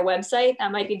be on their website.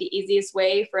 That might be the easiest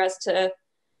way for us to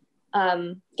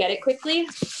get it quickly.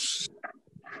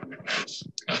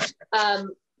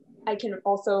 I can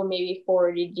also maybe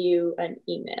forward you an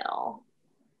email.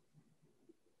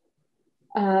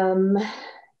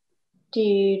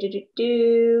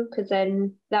 Because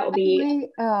then that will be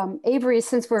Avery,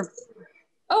 since we're.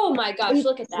 Oh my gosh,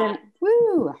 look at that.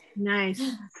 Woo. Nice.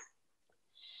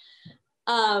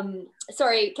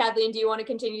 Sorry, Kathleen, do you want to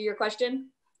continue your question?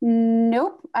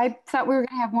 Nope. I thought we were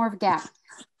going to have more of a gap.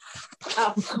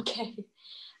 Oh, okay.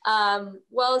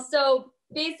 Well, so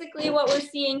basically what we're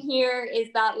seeing here is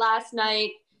that last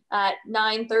night at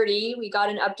 9:30, we got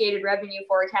an updated revenue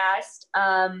forecast.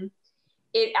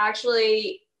 It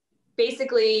actually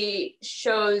basically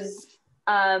shows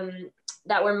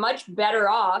that we're much better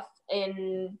off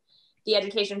in the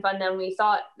education fund than we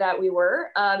thought that we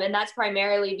were. And that's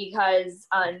primarily because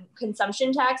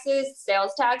consumption taxes,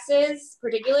 sales taxes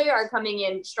particularly, are coming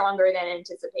in stronger than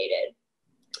anticipated.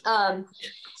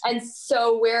 And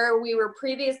so where we were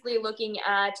previously looking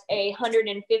at a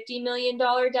 $150 million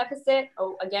deficit,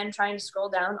 oh, again, trying to scroll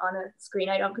down on a screen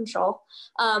I don't control.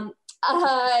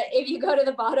 If you go to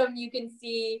the bottom, you can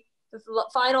see the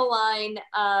final line,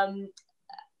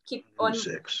 keep on,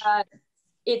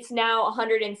 it's now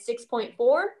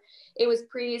 106.4. It was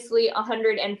previously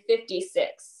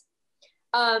 156.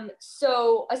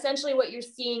 So essentially what you're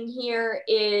seeing here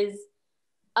is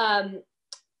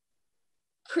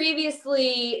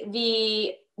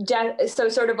previously so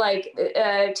sort of like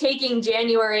taking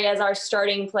January as our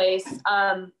starting place,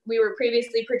 we were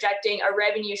previously projecting a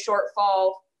revenue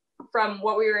shortfall from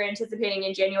what we were anticipating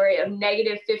in January of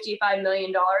negative $55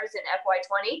 million in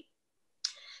FY20.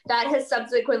 That has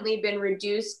subsequently been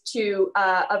reduced to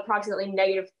approximately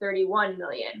negative $31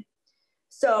 million.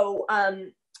 So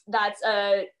that's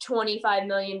a $25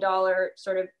 million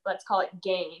sort of, let's call it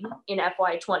gain in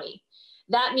FY20.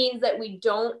 That means that we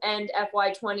don't end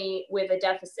FY20 with a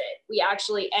deficit. We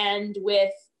actually end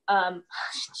with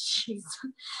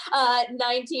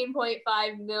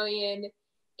 19.5 million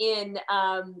in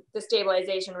the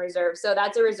stabilization reserve. So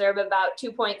that's a reserve of about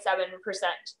 2.7%.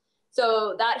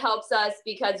 So that helps us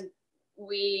because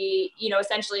we,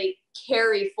 essentially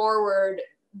carry forward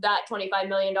that $25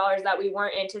 million that we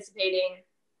weren't anticipating,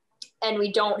 and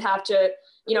we don't have to,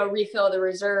 refill the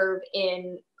reserve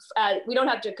in. We don't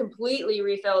have to completely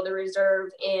refill the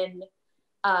reserve in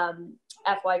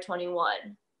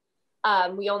FY21.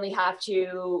 We only have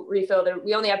to we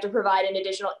only have to provide an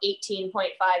additional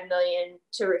 18.5 million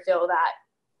to refill that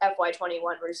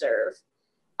FY21 reserve.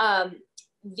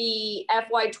 The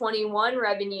FY21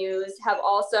 revenues are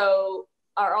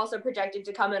also projected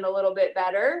to come in a little bit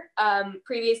better.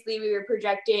 Previously, we were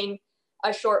projecting a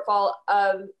shortfall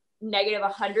of negative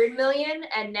 100 million,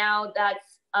 and now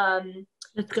that's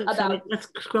Let's go. So let's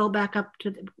scroll back up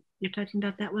to you're talking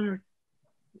about that one, or?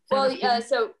 Well,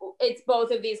 so it's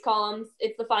both of these columns.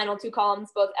 It's the final two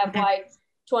columns, both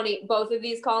FY20, both of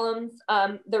these columns.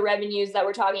 The revenues that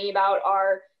we're talking about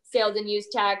are sales and use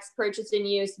tax, purchase and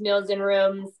use, meals and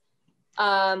rooms,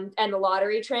 and the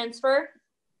lottery transfer.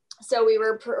 So we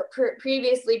were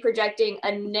previously projecting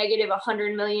a negative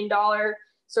 $100 million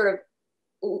sort of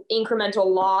incremental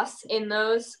loss in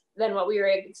those than what we were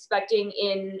expecting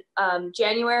in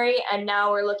January. And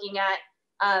now we're looking at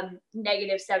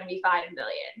negative 75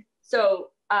 million.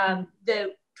 So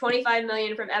the 25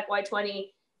 million from FY20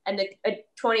 and the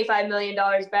 $25 million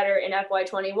better in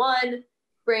FY21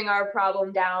 bring our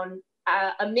problem down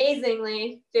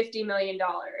amazingly $50 million.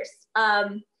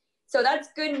 So that's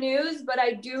good news, but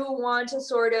I do want to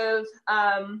sort of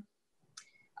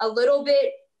a little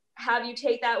bit have you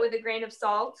take that with a grain of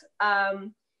salt,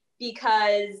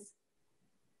 because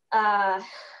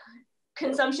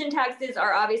consumption taxes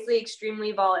are obviously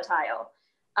extremely volatile.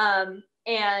 And,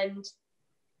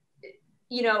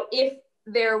 if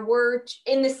there were,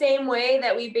 in the same way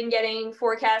that we've been getting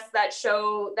forecasts that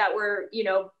show that we're,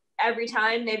 every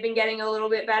time they've been getting a little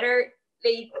bit better,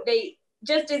 they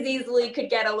just as easily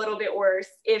could get a little bit worse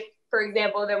if, for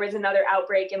example, there was another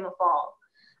outbreak in the fall.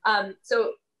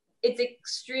 So it's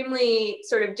extremely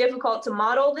sort of difficult to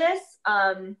model this,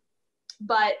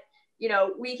 but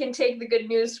we can take the good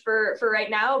news for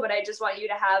right now, but I just want you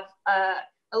to have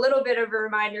a little bit of a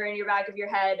reminder in your back of your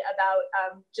head about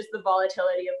just the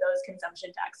volatility of those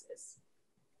consumption taxes.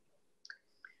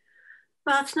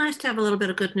 Well, it's nice to have a little bit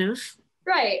of good news.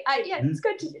 Right, yeah, it's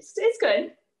good. It's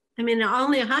good. I mean,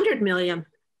 only 100 million,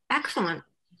 excellent.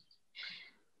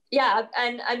 Yeah,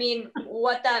 and I mean,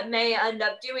 what that may end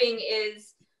up doing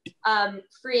is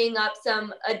freeing up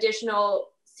some additional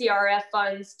CRF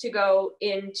funds to go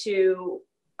into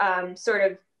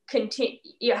sort of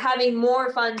having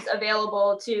more funds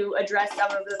available to address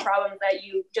some of the problems that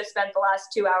you just spent the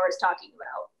last 2 hours talking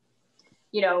about.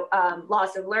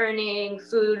 Loss of learning,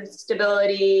 food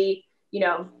stability,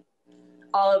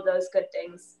 all of those good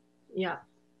things. Yeah.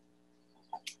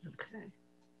 Okay.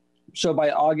 so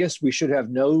by August, we should have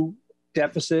no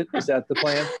deficit. Is that the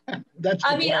plan? That's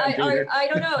I mean, I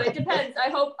don't know. It depends. I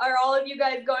hope, are all of you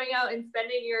guys going out and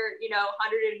spending your, you know,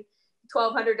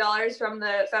 $100 from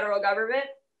the federal government?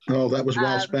 Oh, that was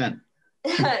well spent.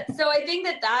 So I think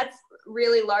that that's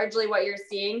really largely what you're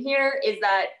seeing here, is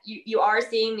that you are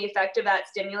seeing the effect of that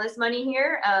stimulus money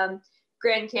here.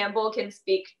 Grant Campbell can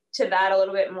speak to that a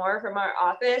little bit more from our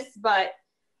office, but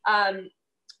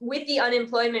with the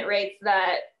unemployment rates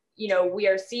that, you know, we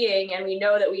are seeing, and we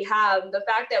know that we have, the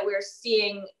fact that we're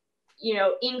seeing, you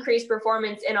know, increased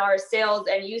performance in our sales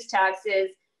and use taxes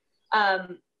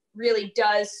really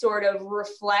does sort of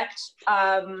reflect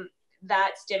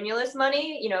that stimulus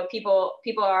money. You know, people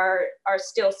are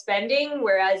still spending,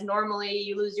 whereas normally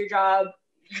you lose your job,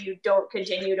 you don't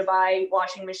continue to buy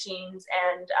washing machines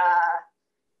and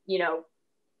you know,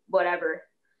 whatever.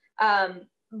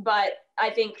 But I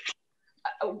think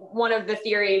one of the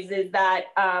theories is that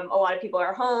a lot of people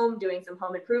are home doing some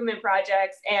home improvement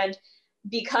projects, and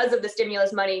because of the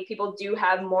stimulus money, people do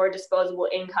have more disposable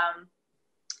income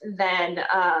than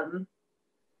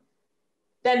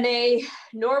they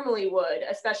normally would,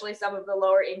 especially some of the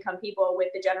lower income people, with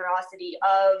the generosity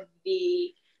of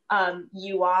the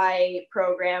UI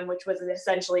program, which was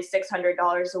essentially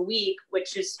 $600 a week,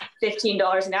 which is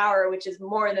 $15 an hour, which is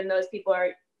more than those people are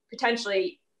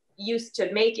potentially used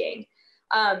to making.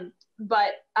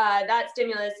 But that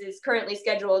stimulus is currently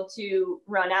scheduled to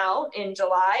run out in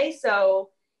July. So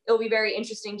it'll be very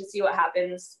interesting to see what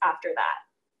happens after that.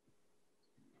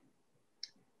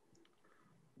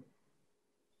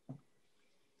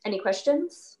 Any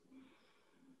questions?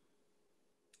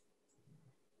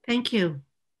 Thank you.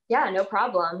 Yeah, no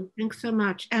problem. Thanks so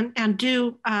much. And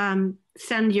do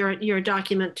send your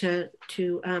document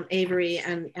to Avery.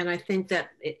 And I think that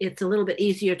it's a little bit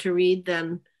easier to read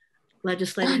than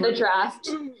legislative. The draft.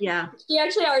 Yeah. She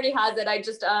actually already has it. I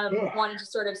just wanted to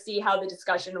sort of see how the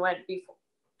discussion went before.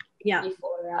 Yeah.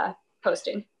 Before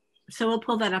posting. So we'll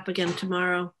pull that up again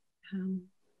tomorrow.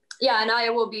 Yeah, and I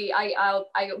will be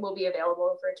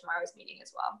available for tomorrow's meeting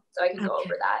as well, so I can go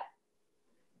over that.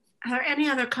 Are there any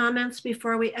other comments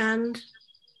before we end?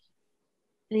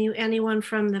 Anyone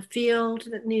from the field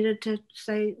that needed to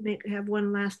have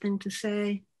one last thing to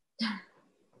say?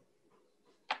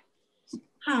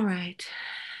 All right.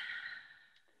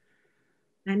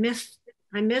 I miss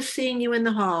seeing you in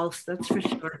the halls, that's for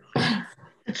sure.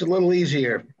 It's a little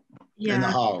easier in the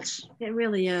halls. It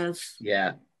really is.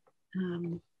 Yeah.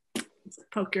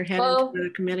 Poke your head into the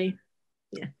committee.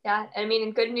 Yeah. Yeah, I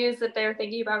mean, good news that they're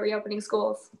thinking about reopening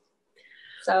schools.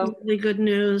 So really good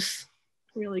news.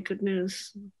 Really good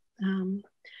news.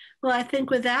 Well, I think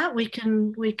with that we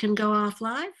can go off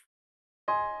live.